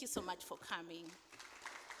 So thank you so much for coming.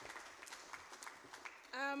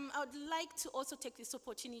 I would like to also take this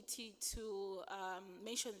opportunity to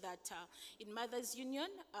mention that in Mothers Union,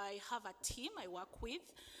 I have a team I work with.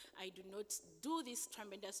 I do not do this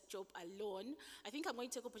tremendous job alone. I think I'm going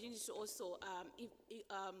to take opportunity to also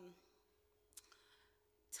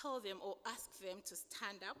tell them or ask them to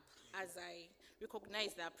stand up as I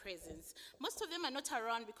recognize their presence. Most of them are not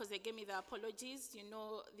around because they gave me their apologies. You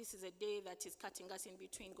know, this is a day that is cutting us in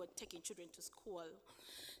between God taking children to school.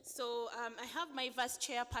 So I have my vice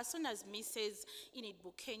chairperson as Mrs. Enid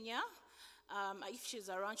Bukenya. If she's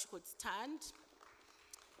around, she could stand.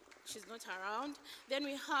 She's not around. Then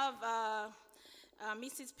we have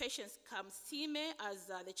Mrs. Patience Kamsime as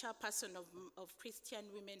the chairperson of Christian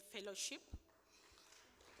Women Fellowship.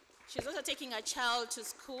 She's also taking a child to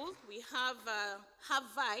school. We have her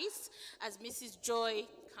vice as Mrs. Joy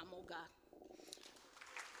Kamoga.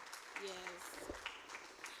 Yes.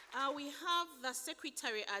 We have the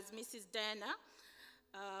secretary as Mrs. Diana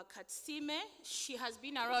Katsime. She has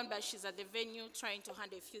been around, but she's at the venue trying to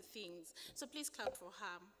handle a few things. So please clap for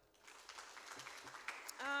her.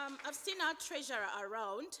 I've seen our treasurer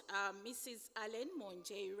around, Mrs. Allen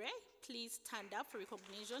Monjeire. Please stand up for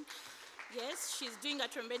recognition. Yes, she's doing a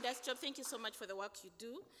tremendous job. Thank you so much for the work you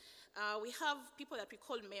do. We have people that we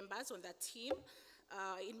call members on that team.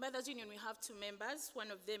 In Mothers Union, we have 2 members.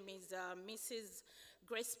 One of them is Mrs.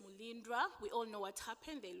 Grace Mulindra. We all know what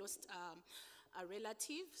happened. They lost a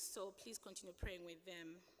relative, so please continue praying with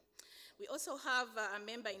them. We also have a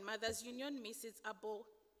member in Mothers Union, Mrs. Abo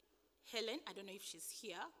Helen. I don't know if she's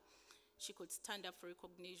here. She could stand up for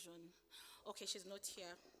recognition. Okay, she's not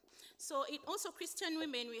here. So in also Christian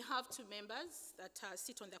Women, we have 2 members that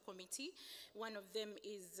sit on the committee. One of them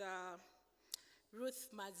is Ruth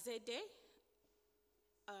Mazede.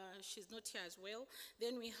 She's not here as well.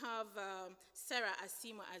 Then we have Sarah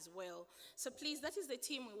Asima as well. So please, that is the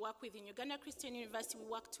team we work with in Uganda Christian University. We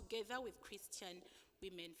work together with Christian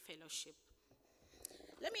Women Fellowship.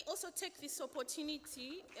 Let me also take this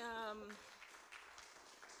opportunity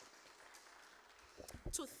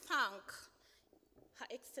to thank Her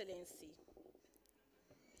Excellency,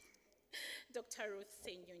 Dr. Ruth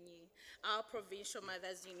Senyonyi, our Provincial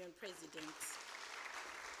Mothers Union President.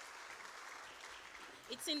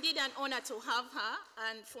 It's indeed an honor to have her,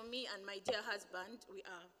 and for me and my dear husband, we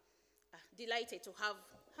are delighted to have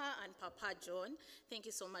her and Papa John. Thank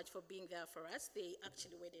you so much for being there for us. They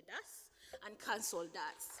actually wedded us and cancelled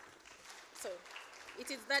us. So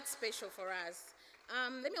it is that special for us.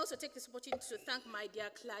 Let me also take this opportunity to thank my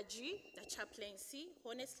dear clergy, the chaplaincy.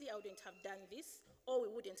 Honestly, I wouldn't have done this, or we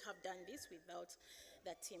wouldn't have done this without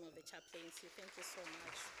the team of the chaplaincy. Thank you so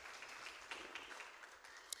much.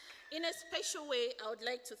 In a special way, I would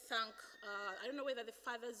like to thank, I don't know whether the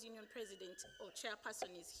Fathers Union President or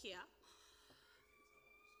Chairperson is here.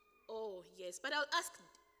 Oh, yes, but I'll ask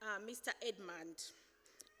Mr. Edmund,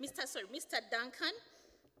 Mr. Duncan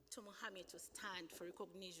Tomohami to stand for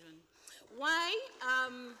recognition. Why?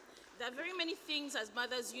 There are very many things as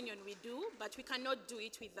Mothers Union we do, but we cannot do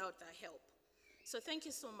it without their help. So thank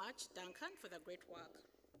you so much, Duncan, for the great work.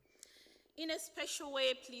 In a special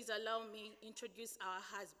way, please allow me introduce our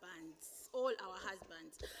husbands, all our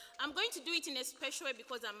husbands. I'm going to do it in a special way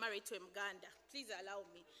because I'm married to a Mganda. Please allow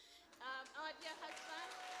me. Our dear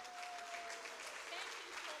husband, thank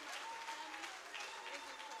you so much for coming. Thank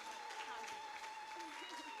you so much for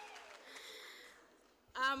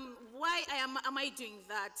coming. Why am I doing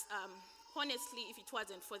that? Honestly, if it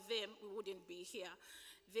wasn't for them, we wouldn't be here.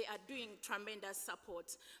 They are doing tremendous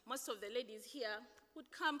support. Most of the ladies here would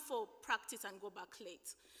come for practice and go back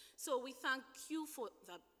late. So we thank you for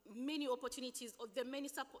the many opportunities, or the many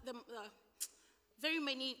support, very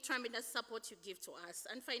many tremendous support you give to us,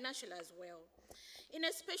 and financial as well. In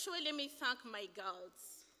a special way, let me thank my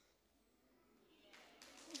girls.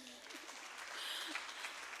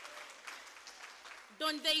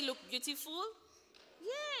 Don't they look beautiful?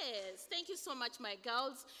 Yes, thank you so much, my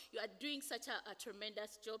girls. You are doing such a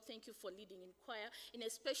tremendous job. Thank you for leading in choir. In a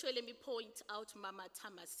special way, let me point out Mama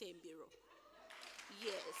Tama Sembiro.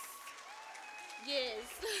 Yes.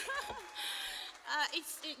 Yes.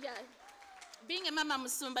 Yeah. Being a Mama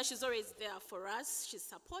Musumba, she's always there for us. She's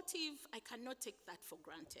supportive. I cannot take that for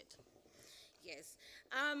granted. Yes.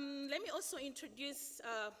 Let me also introduce,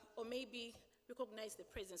 or maybe recognize the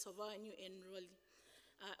presence of our new enrollee,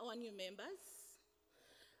 our new members.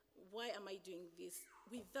 Why am I doing this?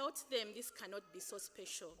 Without them, this cannot be so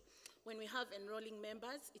special. When we have enrolling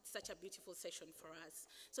members, it's such a beautiful session for us.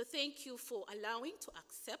 So thank you for allowing to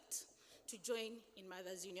accept to join in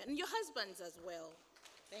Mothers Union, and your husbands as well.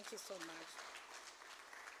 Thank you so much.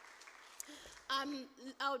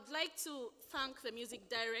 I would like to thank the music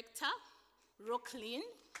director, Rocklin,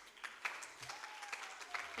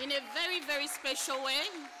 in a very, very special way.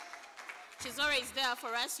 She's always there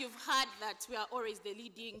for us. You've heard that we are always the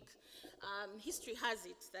leading. History has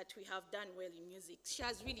it that we have done well in music. She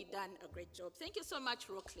has really done a great job. Thank you so much,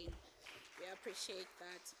 Rocklin. We appreciate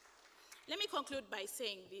that. Let me conclude by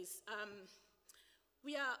saying this.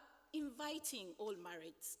 We are inviting all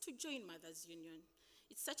marrieds to join Mothers Union.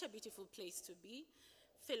 It's such a beautiful place to be.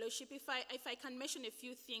 Fellowship, if I can mention a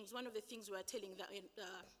few things, one of the things we are telling the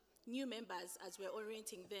new members as we're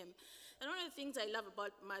orienting them, and one of the things I love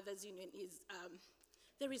about Mothers Union is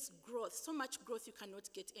there is growth, so much growth you cannot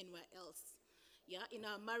get anywhere else. Yeah, in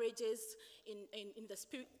our marriages, in the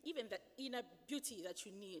spirit, even the inner beauty that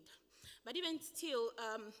you need. But even still,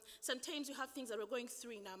 sometimes we have things that we're going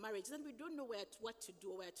through in our marriage, and we don't know what to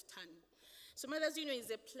do or where to turn. So Mothers Union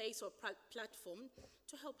is a place or platform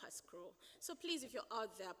to help us grow. So please, if you're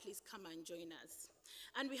out there, please come and join us.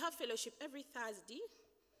 And we have fellowship every Thursday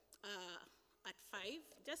at 5,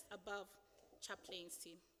 just above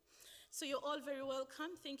chaplaincy. So you're all very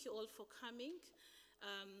welcome. Thank you all for coming.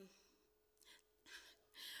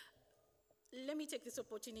 Let me take this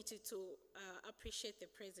opportunity to appreciate the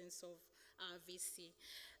presence of our VC.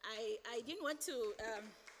 I didn't want to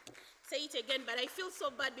say it again, but I feel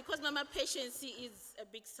so bad because Mama Patiency is a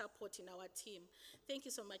big support in our team. Thank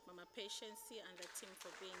you so much, Mama Patiency and the team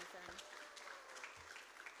for being there.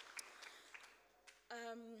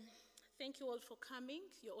 Thank you all for coming.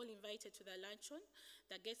 You're all invited to the luncheon.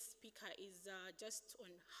 The guest speaker is just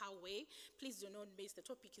on her way. Please do not miss. The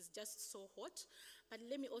topic is just so hot. But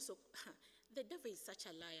let me also, the devil is such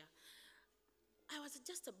a liar. I was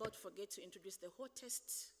just about to forget to introduce the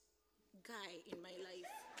hottest guy in my life.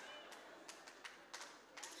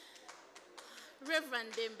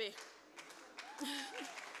 Reverend Dembe.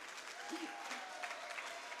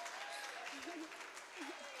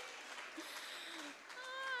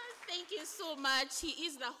 Thank you so much. He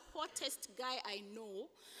is the hottest guy I know,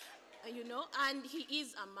 and he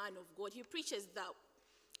is a man of God. He preaches the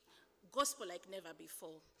gospel like never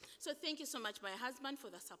before. So thank you so much, my husband, for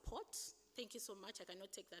the support. Thank you so much. I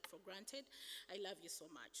cannot take that for granted. I love you so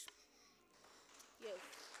much. Yes.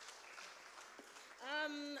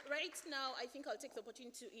 Right now, I think I'll take the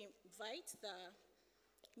opportunity to invite the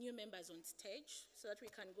new members on stage so that we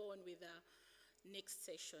can go on with the next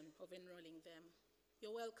session of enrolling them.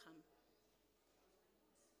 You're welcome.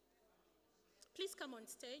 Please come on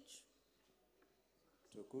stage.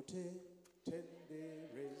 Tukute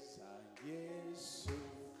tendereza Yesu,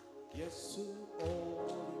 Yesu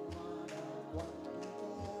olimana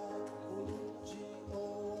wanduka uji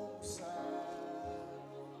omsa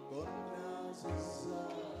gonna ziza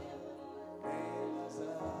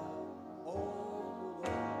melaza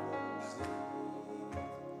omugozi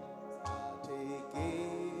ateke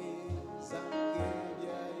zange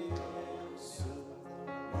ya Yesu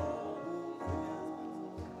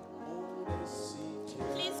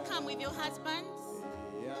Please come with your husbands.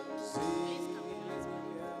 Please come with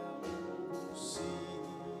your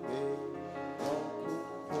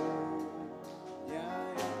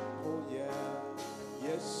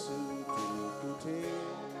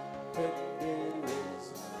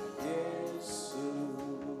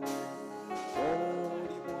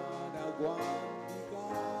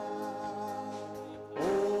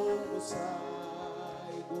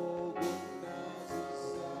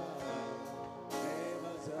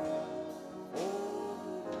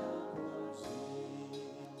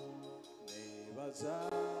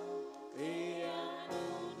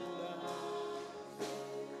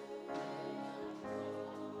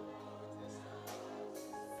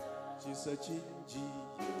Chinji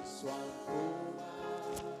Yeswangoma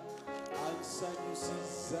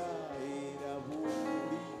ansanyusiza era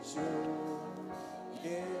bulicho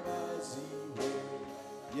nebaziwe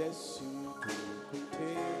Yesu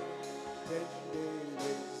tukute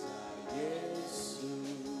tendereza Yesu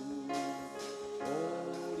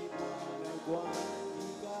oli mwana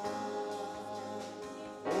gwandiga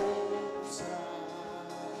omusa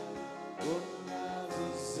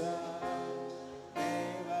gonaziza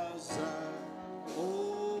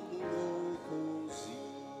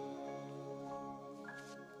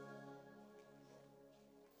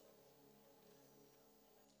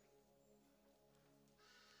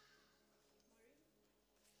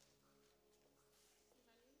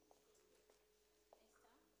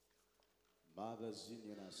Mothers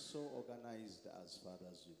Union are so organized as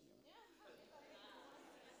Fathers Union.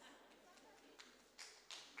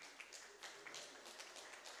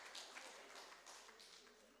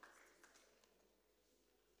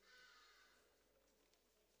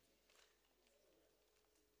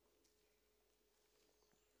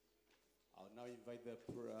 I'll now invite the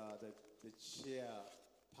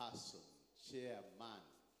chairman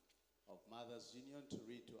of Mothers Union to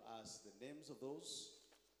read to us the names of those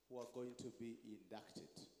who are going to be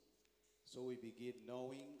inducted. So we begin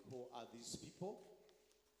knowing who are these people,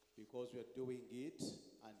 because we are doing it,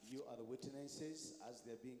 and you are the witnesses as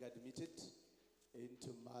they're being admitted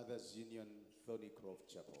into Mothers Union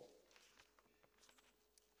ThornyCroft Chapel.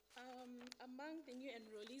 Among the new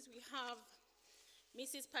enrollees, we have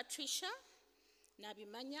Mrs. Patricia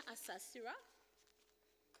Nabimanya Asasira.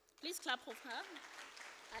 Please clap for her,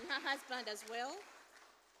 and her husband as well.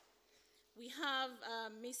 We have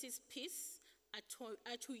Mrs. Peace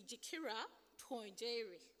Atuijikira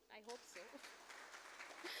Tonjeri. I hope so.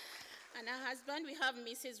 And her husband, we have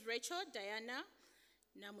Mrs. Rachel Diana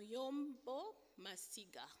Namuyombo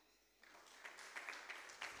Masiga.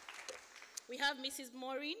 We have Mrs.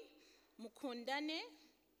 Maureen Mukundane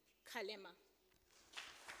Kalema.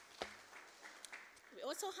 We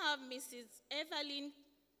also have Mrs. Evelyn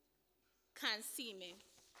Kansime.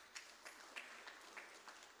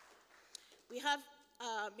 We have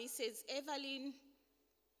Mrs. Evelyn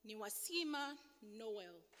Niwasima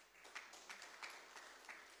Noel.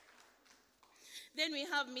 Then we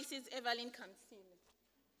have Mrs. Evelyn Kansime.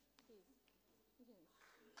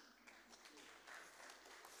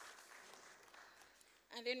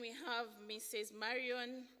 And then we have Mrs.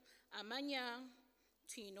 Marion Amanya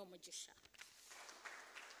Tuino Mujisha.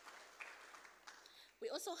 We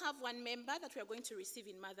also have one member that we are going to receive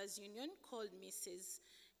in Mothers Union called Mrs.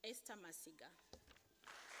 Esther Masiga.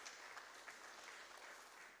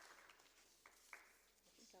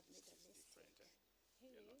 I think I've made a mistake.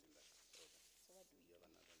 Hey. So what do we have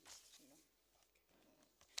another list? No.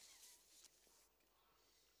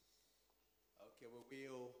 Okay, we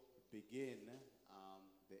will begin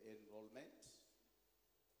the enrollment.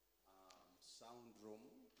 Sound room,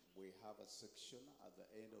 we have a section at the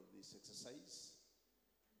end of this exercise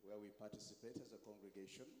where we participate as a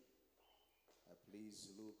congregation. Please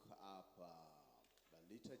look up the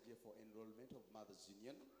liturgy for enrollment of Mothers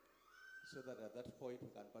Union so that at that point we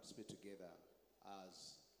can participate together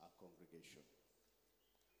as a congregation.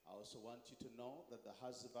 I also want you to know that the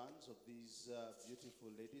husbands of these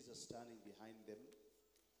beautiful ladies are standing behind them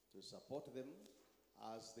to support them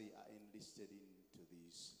as they are enlisted into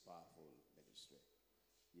this powerful ministry.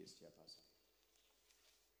 Yes, Chairperson.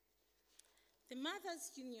 The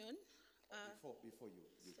Mothers Union. Before you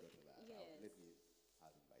go to that, yes. Let me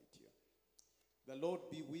invite you. The Lord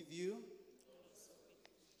be with you.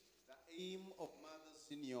 The aim of Mothers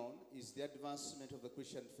Union is the advancement of the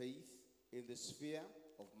Christian faith in the sphere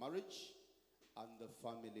of marriage and the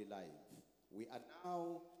family life. We are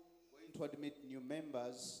now going to admit new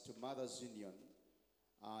members to Mothers Union,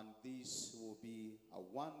 and this will be a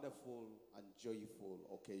wonderful and joyful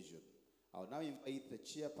occasion. I'll now invite the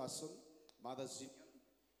chairperson, Mothers Union,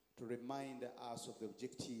 to remind us of the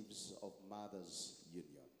objectives of Mothers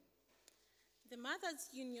Union. The Mothers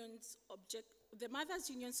Union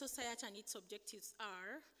Society and its objectives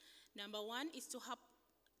are: number one is to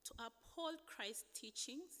uphold Christ's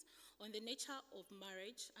teachings on the nature of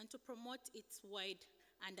marriage and to promote its wide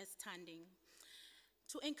understanding.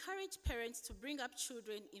 To encourage parents to bring up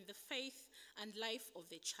children in the faith and life of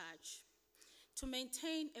the church. To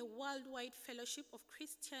maintain a worldwide fellowship of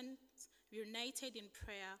Christians united in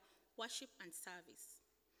prayer, worship, and service.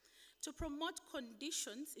 To promote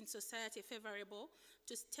conditions in society favorable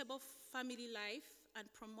to stable family life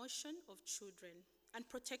and protection of children.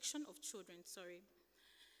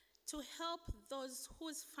 To help those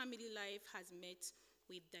whose family life has met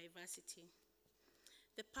with diversity.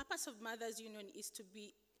 The purpose of Mothers Union is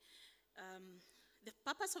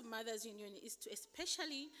to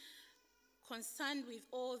especially concerned with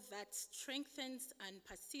all that strengthens and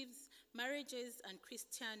perceives marriages and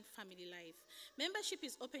Christian family life. Membership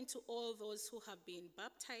is open to all those who have been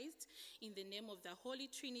baptized in the name of the Holy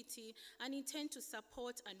Trinity and intend to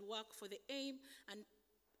support and work for the aim,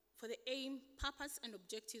 purpose, and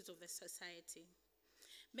objectives of the society.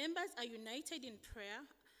 Members are united in prayer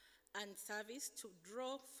and service to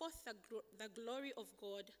draw forth the glory of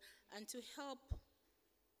God and to help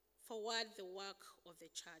forward the work of the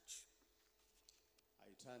church. I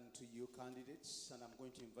turn to you, candidates, and I'm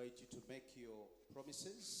going to invite you to make your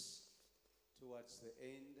promises towards the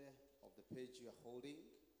end of the page you're holding.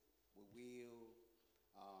 We will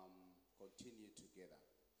continue together.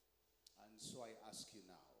 And so I ask you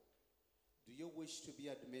now, do you wish to be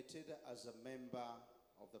admitted as a member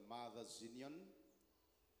of the Mothers Union?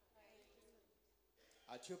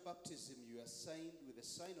 At your baptism, you are signed with the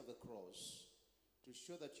sign of the cross to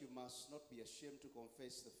show that you must not be ashamed to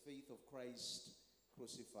confess the faith of Christ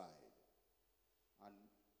crucified, and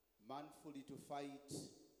manfully to fight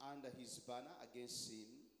under his banner against sin,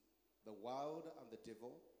 the world, and the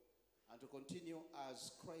devil, and to continue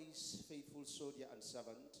as Christ's faithful soldier and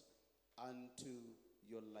servant unto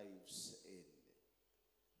your life's end.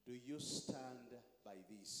 Do you stand by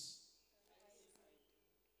this?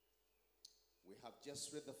 We have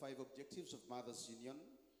just read the 5 objectives of Mothers Union.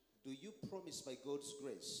 Do you promise by God's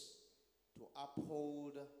grace to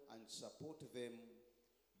uphold and support them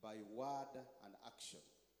by word and action?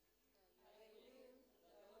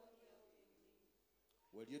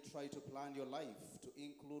 Will you try to plan your life to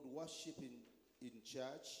include worship in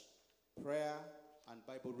church, prayer, and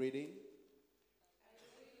Bible reading? I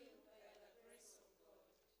will, by the grace of God.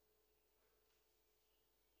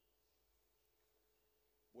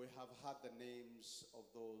 We have had the names of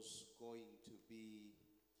those going to be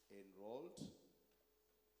enrolled.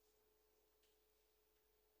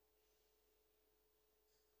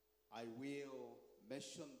 I will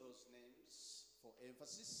mention those names for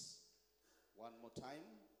emphasis one more time.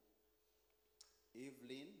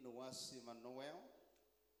 Evelyn Nwasi Manuel,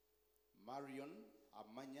 Marion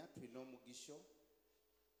Amanya Twinomugisho,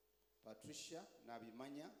 Patricia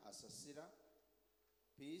Nabimanya Asasira,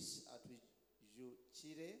 Peace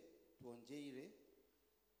Atwijuchire Tuonjeire,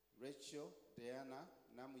 Rachel Diana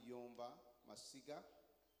Namuyomba Masiga,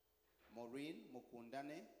 Maureen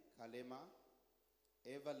Mukundane Kalema,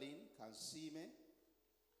 Evelyn Kansime.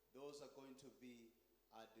 Those are going to be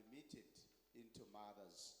admitted into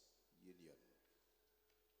Mothers Union.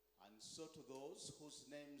 And so to those whose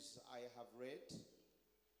names I have read,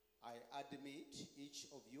 I admit each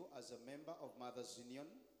of you as a member of Mothers Union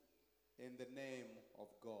in the name of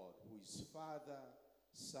God, who is Father,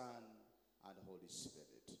 Son, and Holy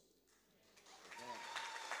Spirit. Amen.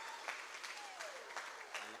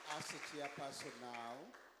 I'll ask the chairperson now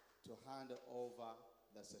to hand over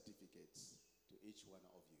the certificates to each one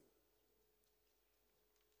of you.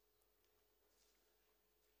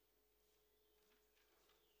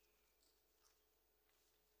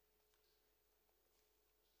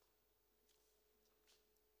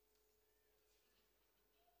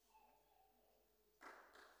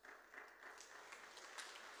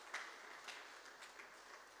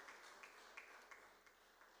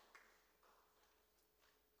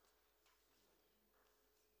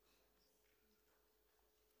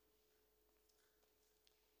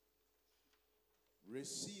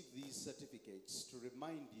 Receive these certificates to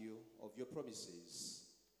remind you of your promises,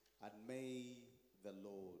 and may the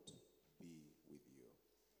Lord be with you.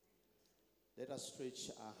 Let us stretch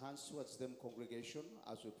our hands towards them, congregation,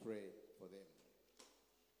 as we pray for them.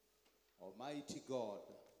 Almighty God,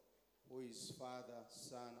 who is Father,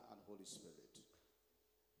 Son, and Holy Spirit,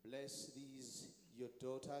 bless these your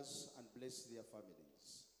daughters and bless their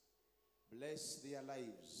families. Bless their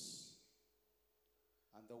lives,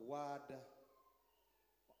 and the word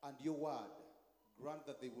and your word, grant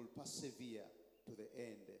that they will persevere to the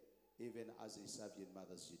end, even as they serve you in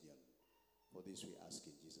Mothers Union. For this we ask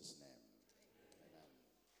in Jesus' name. Amen.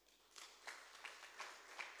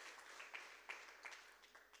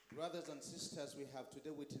 Brothers and sisters, we have today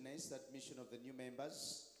witnessed the admission of the new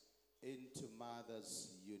members into Mothers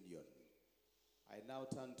Union. I now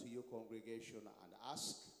turn to you, congregation, and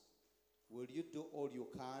ask, will you do all you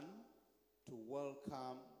can to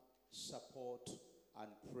welcome, support, and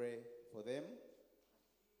pray for them?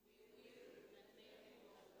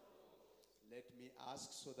 Let me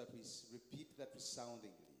ask so that we repeat that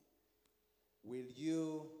resoundingly. Will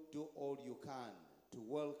you do all you can to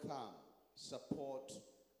welcome, support,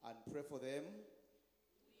 and pray for them?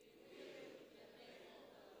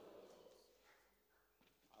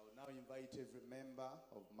 I will now invite every member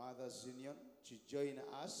of Mothers Union to join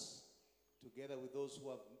us together with those who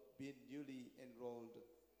have been newly enrolled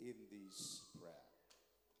in this prayer.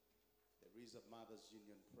 There is a Mothers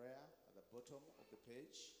Union prayer at the bottom of the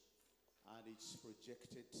page, and it's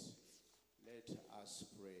projected. Let us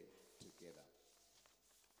pray together.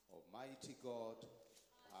 Almighty God,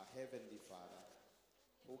 our Heavenly Father,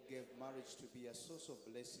 who gave marriage to be a source of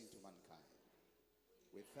blessing to mankind,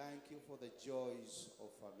 we thank you for the joys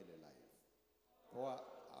of family life. Pour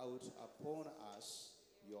out upon us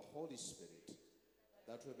your Holy Spirit,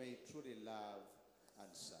 that we may truly love and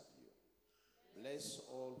serve you. Bless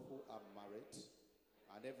all who are married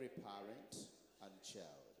and every parent and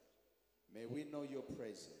child. May we know your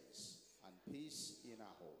presence and peace in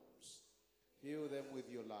our homes. Fill them with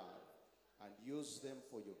your love and use them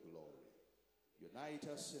for your glory. Unite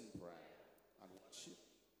us in prayer and worship,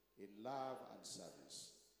 in love and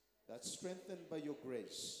service, that strengthened by your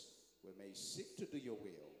grace, we may seek to do your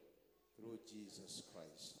will through Jesus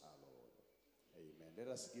Christ our Lord. Amen. Let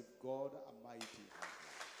us give God a mighty hand.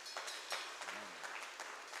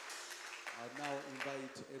 I'll now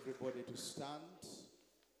invite everybody to stand,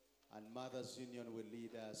 and Mothers Union will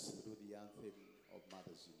lead us through the anthem of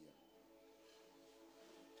Mothers Union.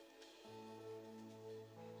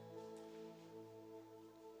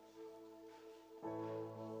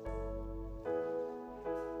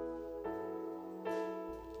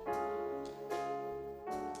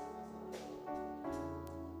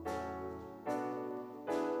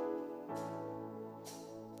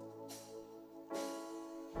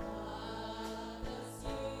 Mothers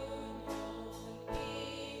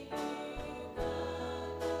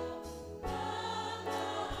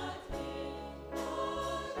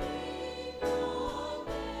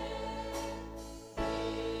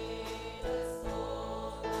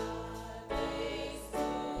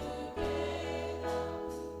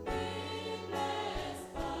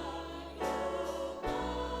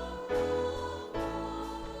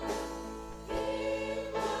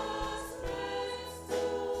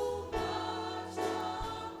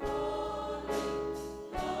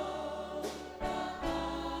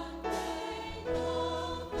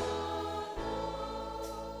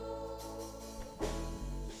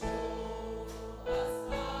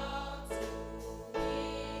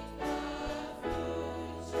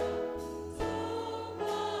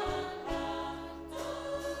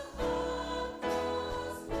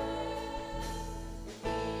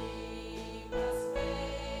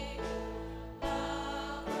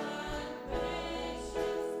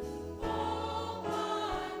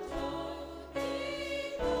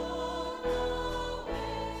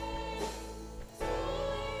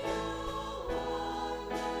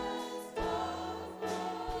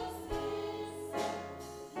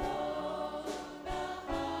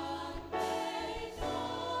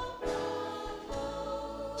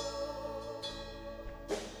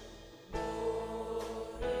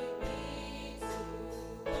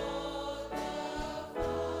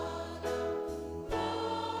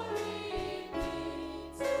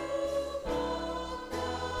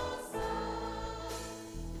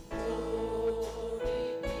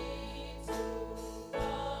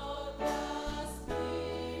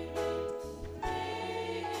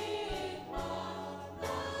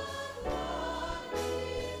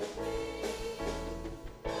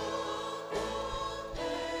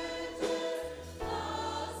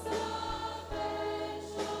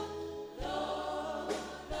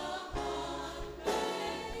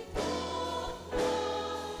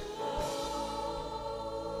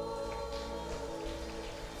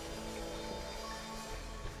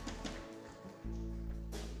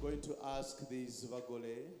going to ask these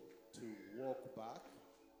Vagole to walk back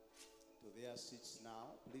to their seats now.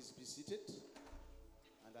 Please be seated.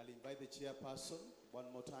 And I'll invite the chairperson one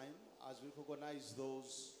more time as we recognize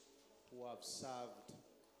those who have served.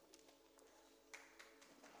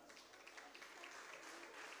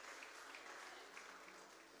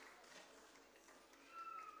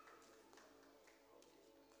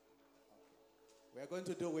 We are going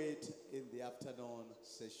to do it in the afternoon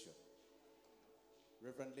session.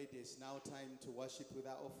 Reverend Lady, it's now time to worship with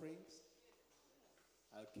our offerings.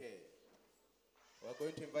 Okay. We're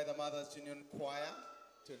going to invite the Mothers Union Choir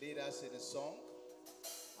to lead us in a song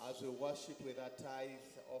as we worship with our tithe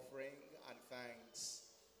offering and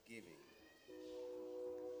thanksgiving.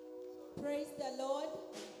 Praise the Lord.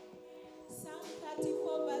 Psalm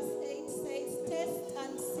 34 verse 8 says, taste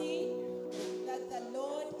and see that the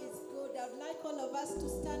Lord is good. I would like all of us to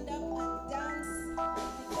stand up and dance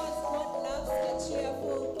because God loves a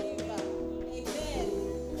cheerful giver. Amen.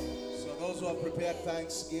 So those who have prepared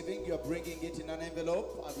thanksgiving, you're bringing it in an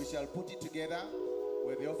envelope and we shall put it together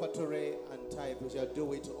with the offertory and tithe. We shall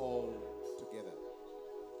do it all together.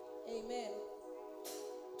 Amen.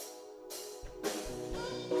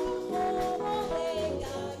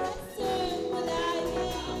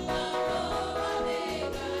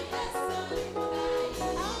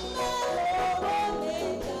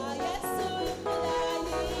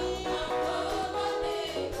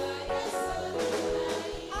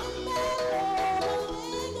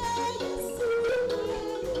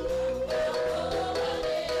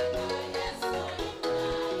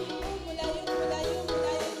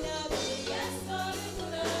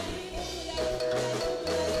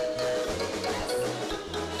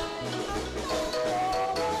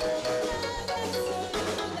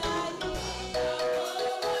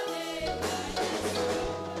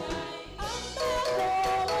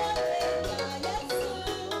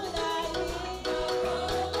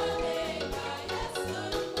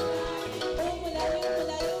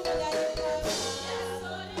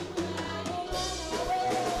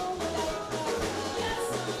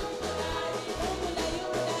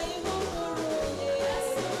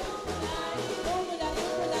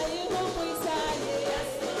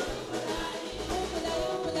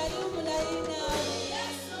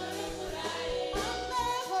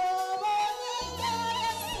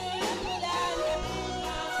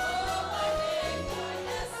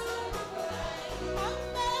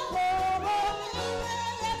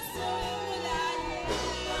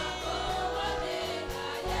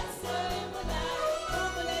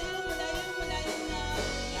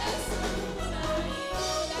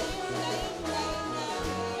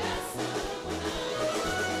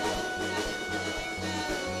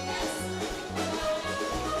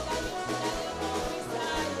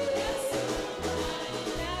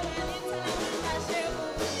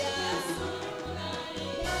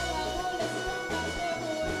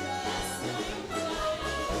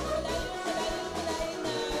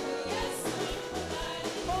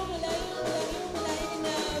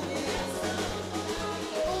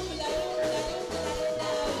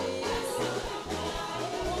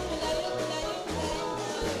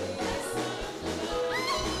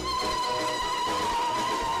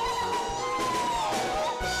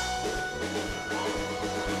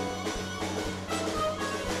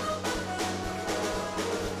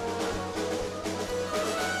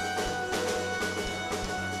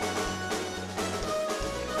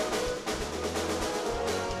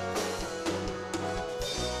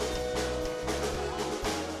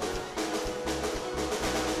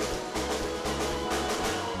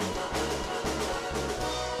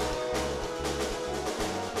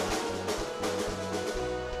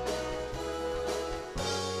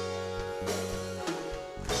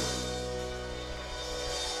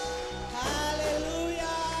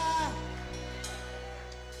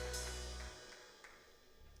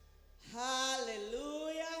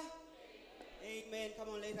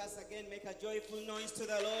 Make a joyful noise to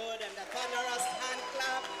the Lord and a thunderous hand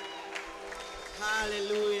clap.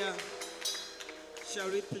 Hallelujah. Shall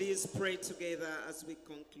we please pray together as we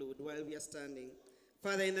conclude while we are standing?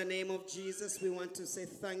 Father, in the name of Jesus, we want to say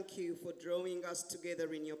thank you for drawing us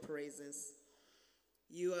together in your presence.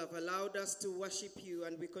 You have allowed us to worship you,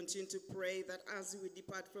 and we continue to pray that as we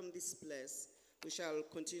depart from this place, we shall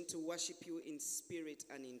continue to worship you in spirit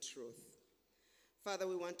and in truth. Father,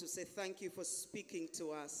 we want to say thank you for speaking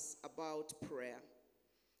to us about prayer,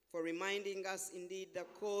 for reminding us indeed the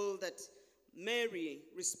call that Mary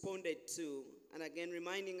responded to, and again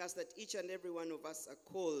reminding us that each and every one of us are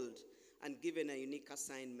called and given a unique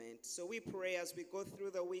assignment. So we pray as we go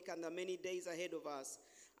through the week and the many days ahead of us,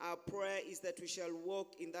 our prayer is that we shall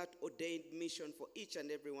walk in that ordained mission for each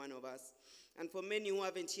and every one of us. And for many who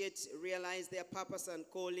haven't yet realized their purpose and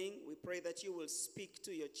calling, we pray that you will speak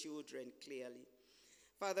to your children clearly.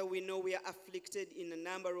 Father, we know we are afflicted in a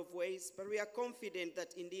number of ways, but we are confident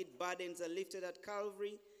that indeed burdens are lifted at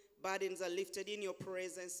Calvary, burdens are lifted in your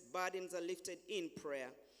presence, burdens are lifted in prayer.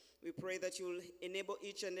 We pray that you will enable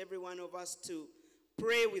each and every one of us to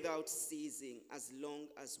pray without ceasing as long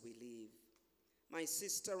as we live. My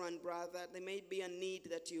sister and brother, there may be a need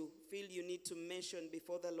that you feel you need to mention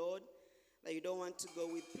before the Lord that you don't want to go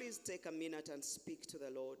with. Please take a minute and speak to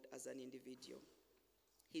the Lord as an individual.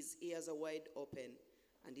 His ears are wide open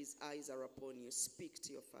and his eyes are upon you. Speak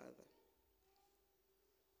to your Father.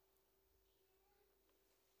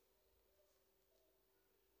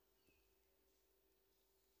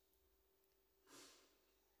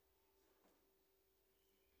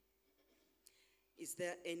 Is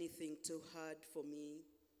there anything too hard for me?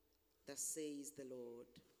 That says the Lord.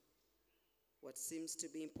 What seems to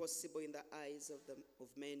be impossible in the eyes of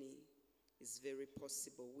many is very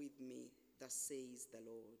possible with me. That says the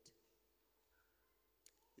Lord.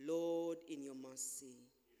 Lord, in your mercy,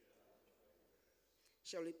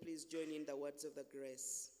 shall we please join in the words of the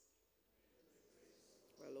grace?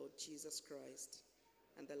 Our Lord Jesus Christ,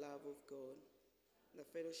 and the love of God, and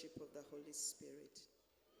the fellowship of the Holy Spirit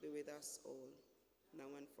be with us all, now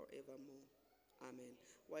and forevermore. Amen.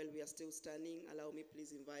 While we are still standing, allow me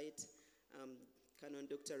please invite Canon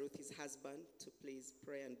Dr. Ruth, his husband, to please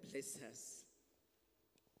pray and bless us.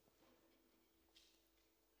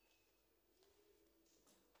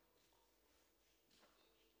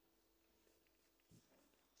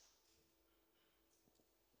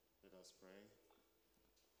 Let us pray.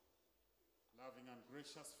 Loving and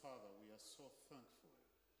gracious Father, we are so thankful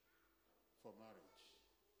for marriage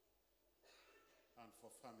and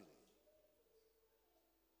for family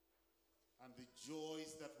and the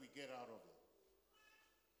joys that we get out of it.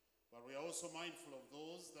 But we are also mindful of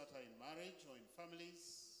those that are in marriage or in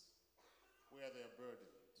families where they are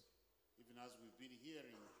burdened, even as we've been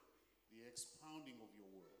hearing the expounding of your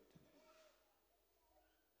word.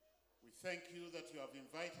 We thank you that you have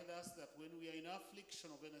invited us that when we are in affliction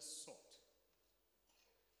of any sort,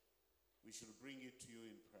 we should bring it to you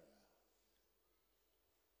in prayer.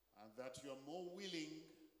 And that you are more willing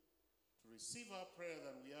to receive our prayer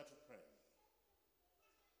than we are to pray.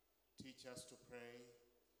 Teach us to pray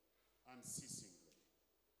unceasingly.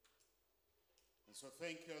 And so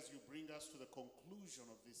thank you as you bring us to the conclusion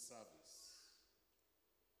of this service.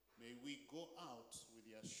 May we go out with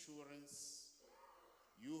the assurance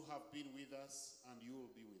you have been with us and you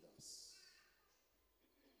will be with us.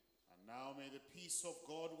 And now may the peace of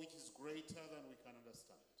God, which is greater than we can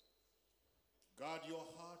understand, guard your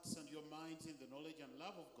hearts and your minds in the knowledge and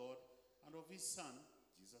love of God and of his Son,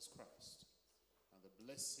 Jesus Christ. And the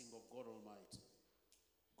blessing of God Almighty,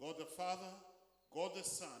 God the Father, God the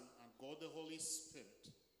Son, and God the Holy Spirit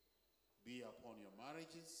be upon your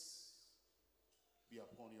marriages, be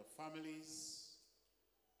upon your families,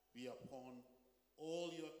 be upon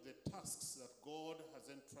all the tasks that God has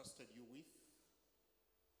entrusted you with.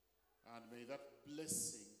 And may that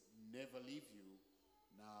blessing never leave you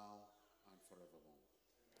now and forevermore.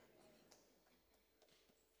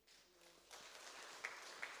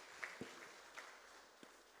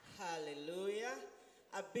 Hallelujah.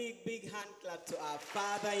 A big, big hand clap to our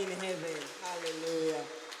Father in heaven. Hallelujah.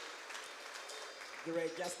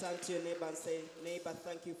 Great. Just turn to your neighbor and say, neighbor,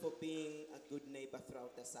 thank you for being a good neighbor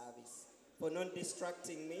throughout the service. For not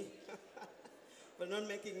distracting me. For not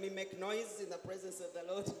making me make noise in the presence of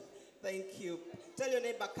the Lord. Thank you. Tell your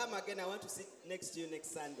neighbor, come again. I want to sit next to you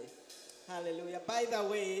next Sunday. Hallelujah. By the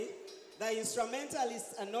way, the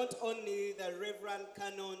instrumentalists are not only the Reverend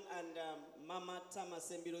Canon and Mama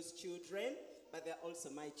Tamasembiro's children, but they're also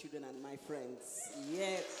my children and my friends.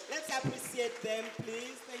 Yes. Let's appreciate them,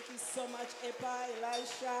 please. Thank you so much, Epa,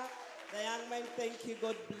 Elisha, the young man. Thank you.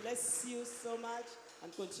 God bless you so much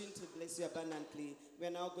and continue to bless you abundantly. We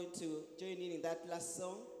are now going to join in that last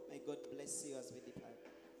song. May God bless you as we